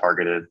hyper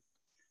targeted.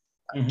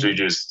 He's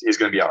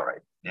going to be all right,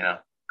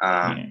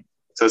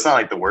 So it's not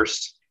like the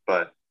worst,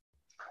 but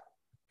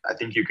I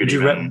think you could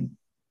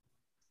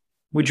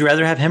Would you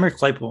rather have him or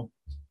Claypool?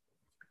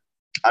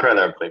 I'd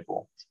rather have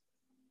Claypool.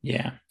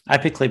 Yeah, I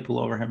pick Claypool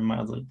over him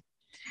mildly.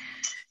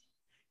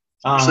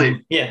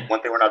 Actually,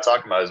 one thing we're not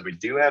talking about is we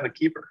do have a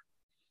keeper.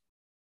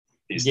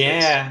 These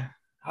days.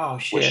 Oh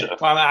shit.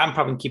 Well, I'm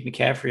probably keeping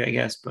McCaffrey, I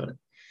guess, but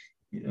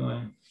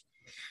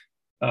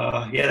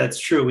that's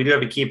true. We do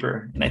have a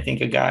keeper, and I think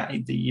a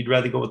guy you'd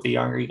rather go with the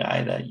younger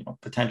guy that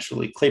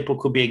potentially Claypool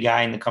could be a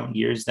guy in the coming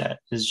years that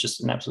is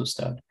just an absolute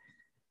stud.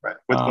 Right.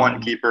 With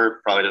one keeper,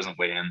 probably doesn't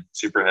weigh in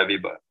super heavy,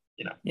 but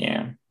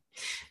Yeah.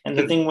 And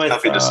the thing with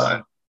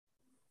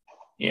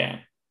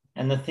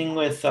and the thing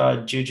with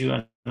Juju,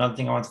 and another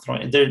thing I want to throw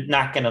in, they're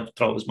not going to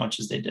throw as much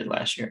as they did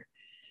last year.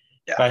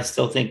 Yeah. But I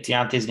still think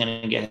Deontay's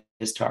going to get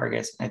his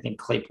targets. I think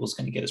Claypool's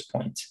going to get his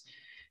points.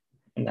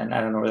 And then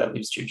I don't know where that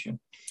leaves Juju.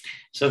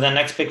 So the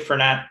next pick for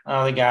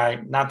another guy,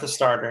 not the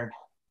starter,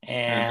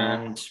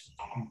 and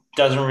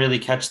doesn't really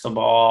catch the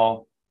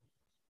ball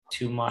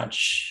too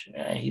much.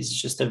 He's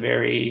just a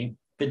very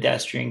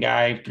pedestrian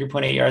guy,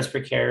 3.8 yards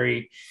per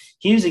carry.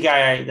 He was a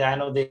guy that I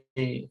know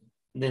they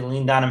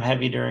leaned on him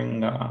heavy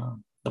during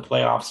the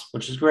playoffs,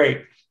 which is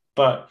great.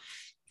 But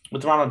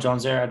with Ronald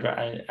Jones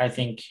there, I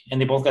think, and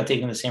they both got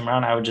taken in the same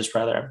round, I would just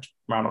rather have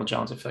Ronald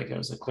Jones. I feel like there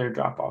was a clear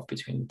drop-off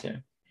between the two.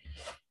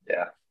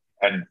 Yeah.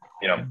 And,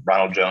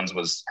 Ronald Jones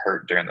was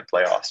hurt during the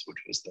playoffs, which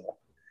was the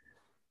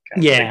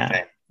big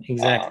thing.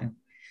 Exactly.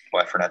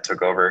 Why Fournette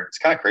took over. It's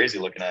kind of crazy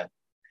looking at,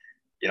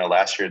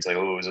 last year it's like,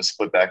 it was a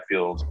split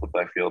backfield,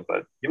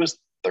 but he was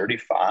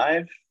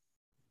 35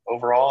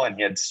 overall and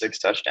he had 6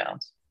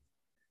 touchdowns.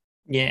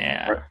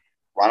 Yeah.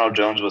 Ronald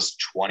Jones was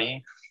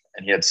 20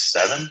 and he had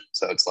 7.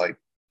 So it's like,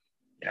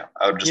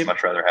 I would just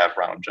much rather have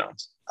Ronald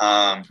Jones.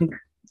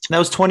 That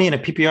was 20 in a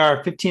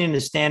PPR, 15 in the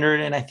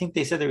standard, and I think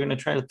they said they're going to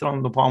try to throw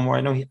him the ball more.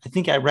 I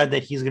think I read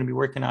that he's going to be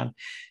working on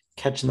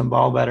catching the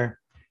ball better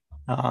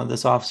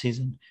this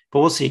offseason. But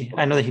we'll see.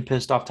 I know that he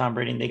pissed off Tom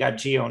Brady, and they got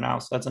Gio now,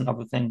 so that's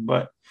another thing.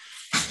 But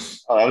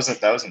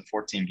that was in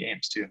 14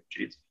 games too.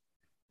 Jeez.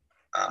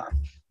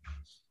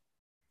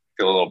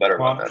 Feel a little better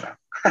about that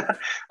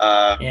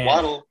now.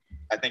 Waddle,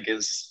 I think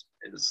is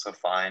a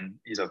fine.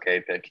 He's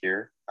okay pick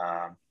here.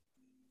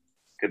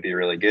 Could be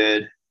really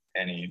good,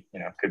 and he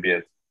could be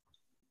a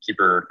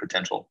keeper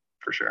potential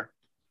for sure.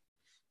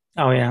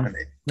 Oh yeah,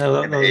 that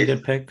was a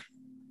good pick.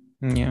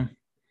 Yeah.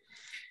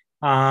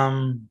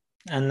 And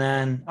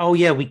then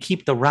we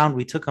keep the round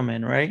we took him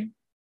in, right?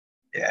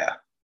 Yeah.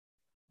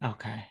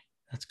 Okay,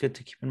 that's good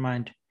to keep in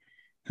mind.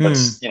 But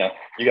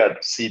you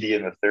got CD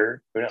in the 3rd,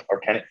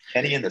 or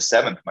Kenny in the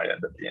 7th might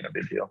end up being a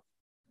big deal.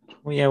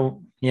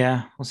 Well,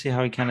 yeah, we'll see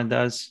how he kind of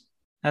does.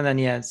 And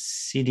then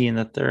CD in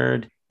the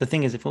 3rd. The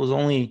thing is, if it was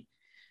only,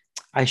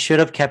 I should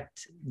have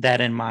kept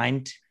that in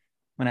mind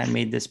when I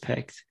made this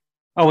pick.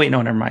 Oh wait,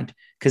 no, never mind.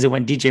 Because it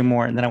went DJ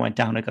Moore and then I went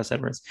down to Gus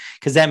Edwards.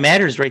 Because that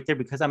matters right there,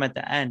 because I'm at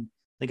the end.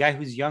 The guy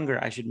who's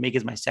younger, I should make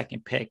as my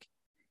second pick.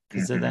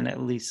 Because then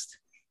at least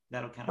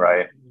that'll kind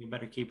of be a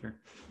better keeper.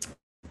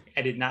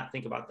 I did not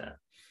think about that.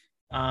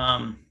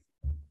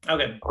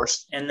 Okay.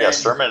 And then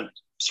Sermon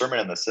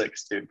in the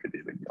 6th too could be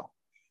a big deal.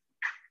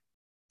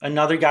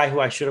 Another guy who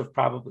I should have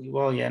probably,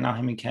 now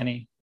him and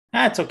Kenny.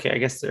 It's okay. I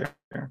guess they're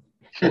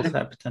both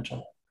have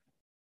potential.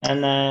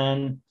 And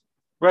then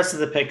rest of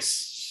the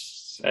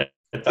picks, I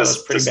thought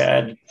was pretty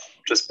bad.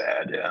 Just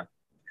bad, yeah.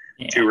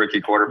 2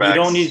 rookie quarterbacks. You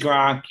don't need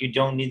Gronk. You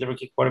don't need the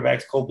rookie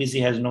quarterbacks. Cole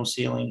Beasley has no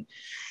ceiling.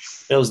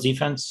 Bills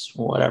defense,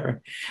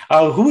 whatever.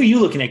 Who are you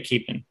looking at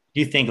keeping? Do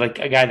you think like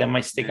a guy that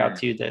might stick out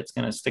to you that's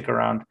going to stick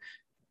around?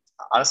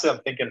 Honestly, I'm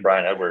thinking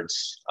Bryan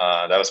Edwards.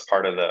 That was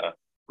part of the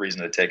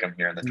reason to take him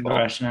here in the 12th.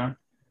 Rationale.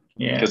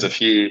 Yeah. Because if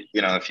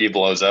he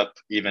blows up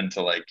even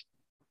to like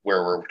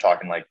where we're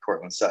talking like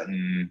Cortland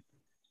Sutton,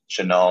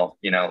 Chanel,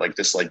 like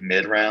this like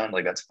mid round,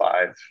 like that's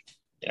 5,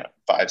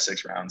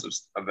 6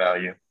 rounds of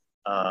value.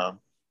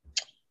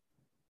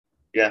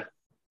 Yeah,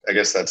 I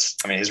guess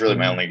he's really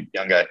my only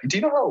young guy. Do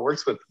you know how it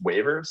works with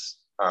waivers?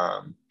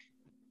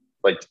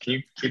 Like, can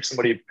you keep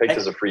somebody picked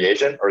as a free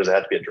agent, or does it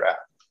have to be a draft?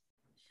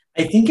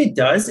 I think it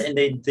does, and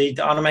they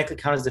automatically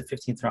count as the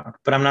 15th round,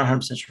 but I'm not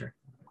 100% sure.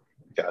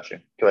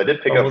 Gotcha. Because I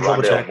did pick up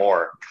Rondale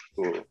Moore,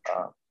 who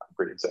I'm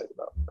pretty excited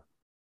about.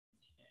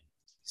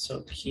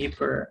 So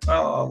keeper,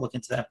 I'll look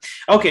into that.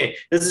 Okay,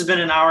 this has been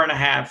an hour and a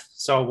half,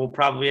 so we'll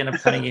probably end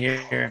up cutting it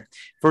here.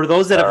 For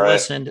those that have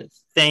listened,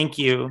 thank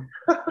you.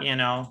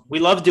 We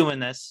love doing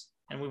this,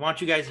 and we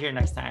want you guys here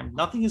next time.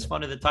 Nothing is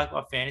funner than talk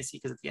about fantasy,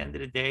 because at the end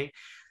of the day,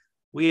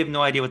 we have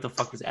no idea what the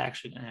fuck is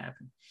actually going to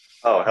happen.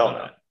 Oh, hell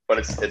no. But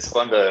it's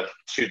fun to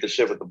shoot the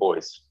shit with the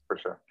boys, for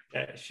sure.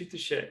 Yeah, shoot the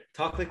shit.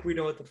 Talk like we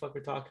know what the fuck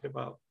we're talking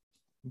about.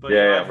 But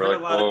I've heard a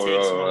lot of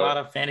takes from a lot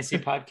of fantasy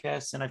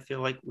podcasts, and I feel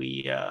like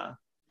we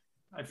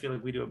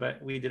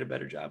did a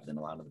better job than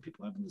a lot of the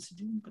people I've been listening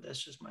to, but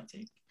that's just my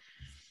take.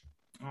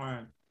 All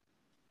right.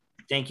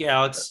 Thank you,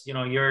 Alex.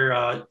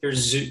 Your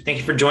Zoom, thank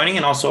you for joining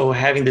and also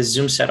having the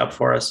Zoom set up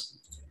for us.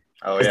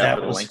 Oh yeah,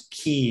 that was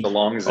key. The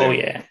long Zoom. Oh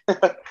yeah.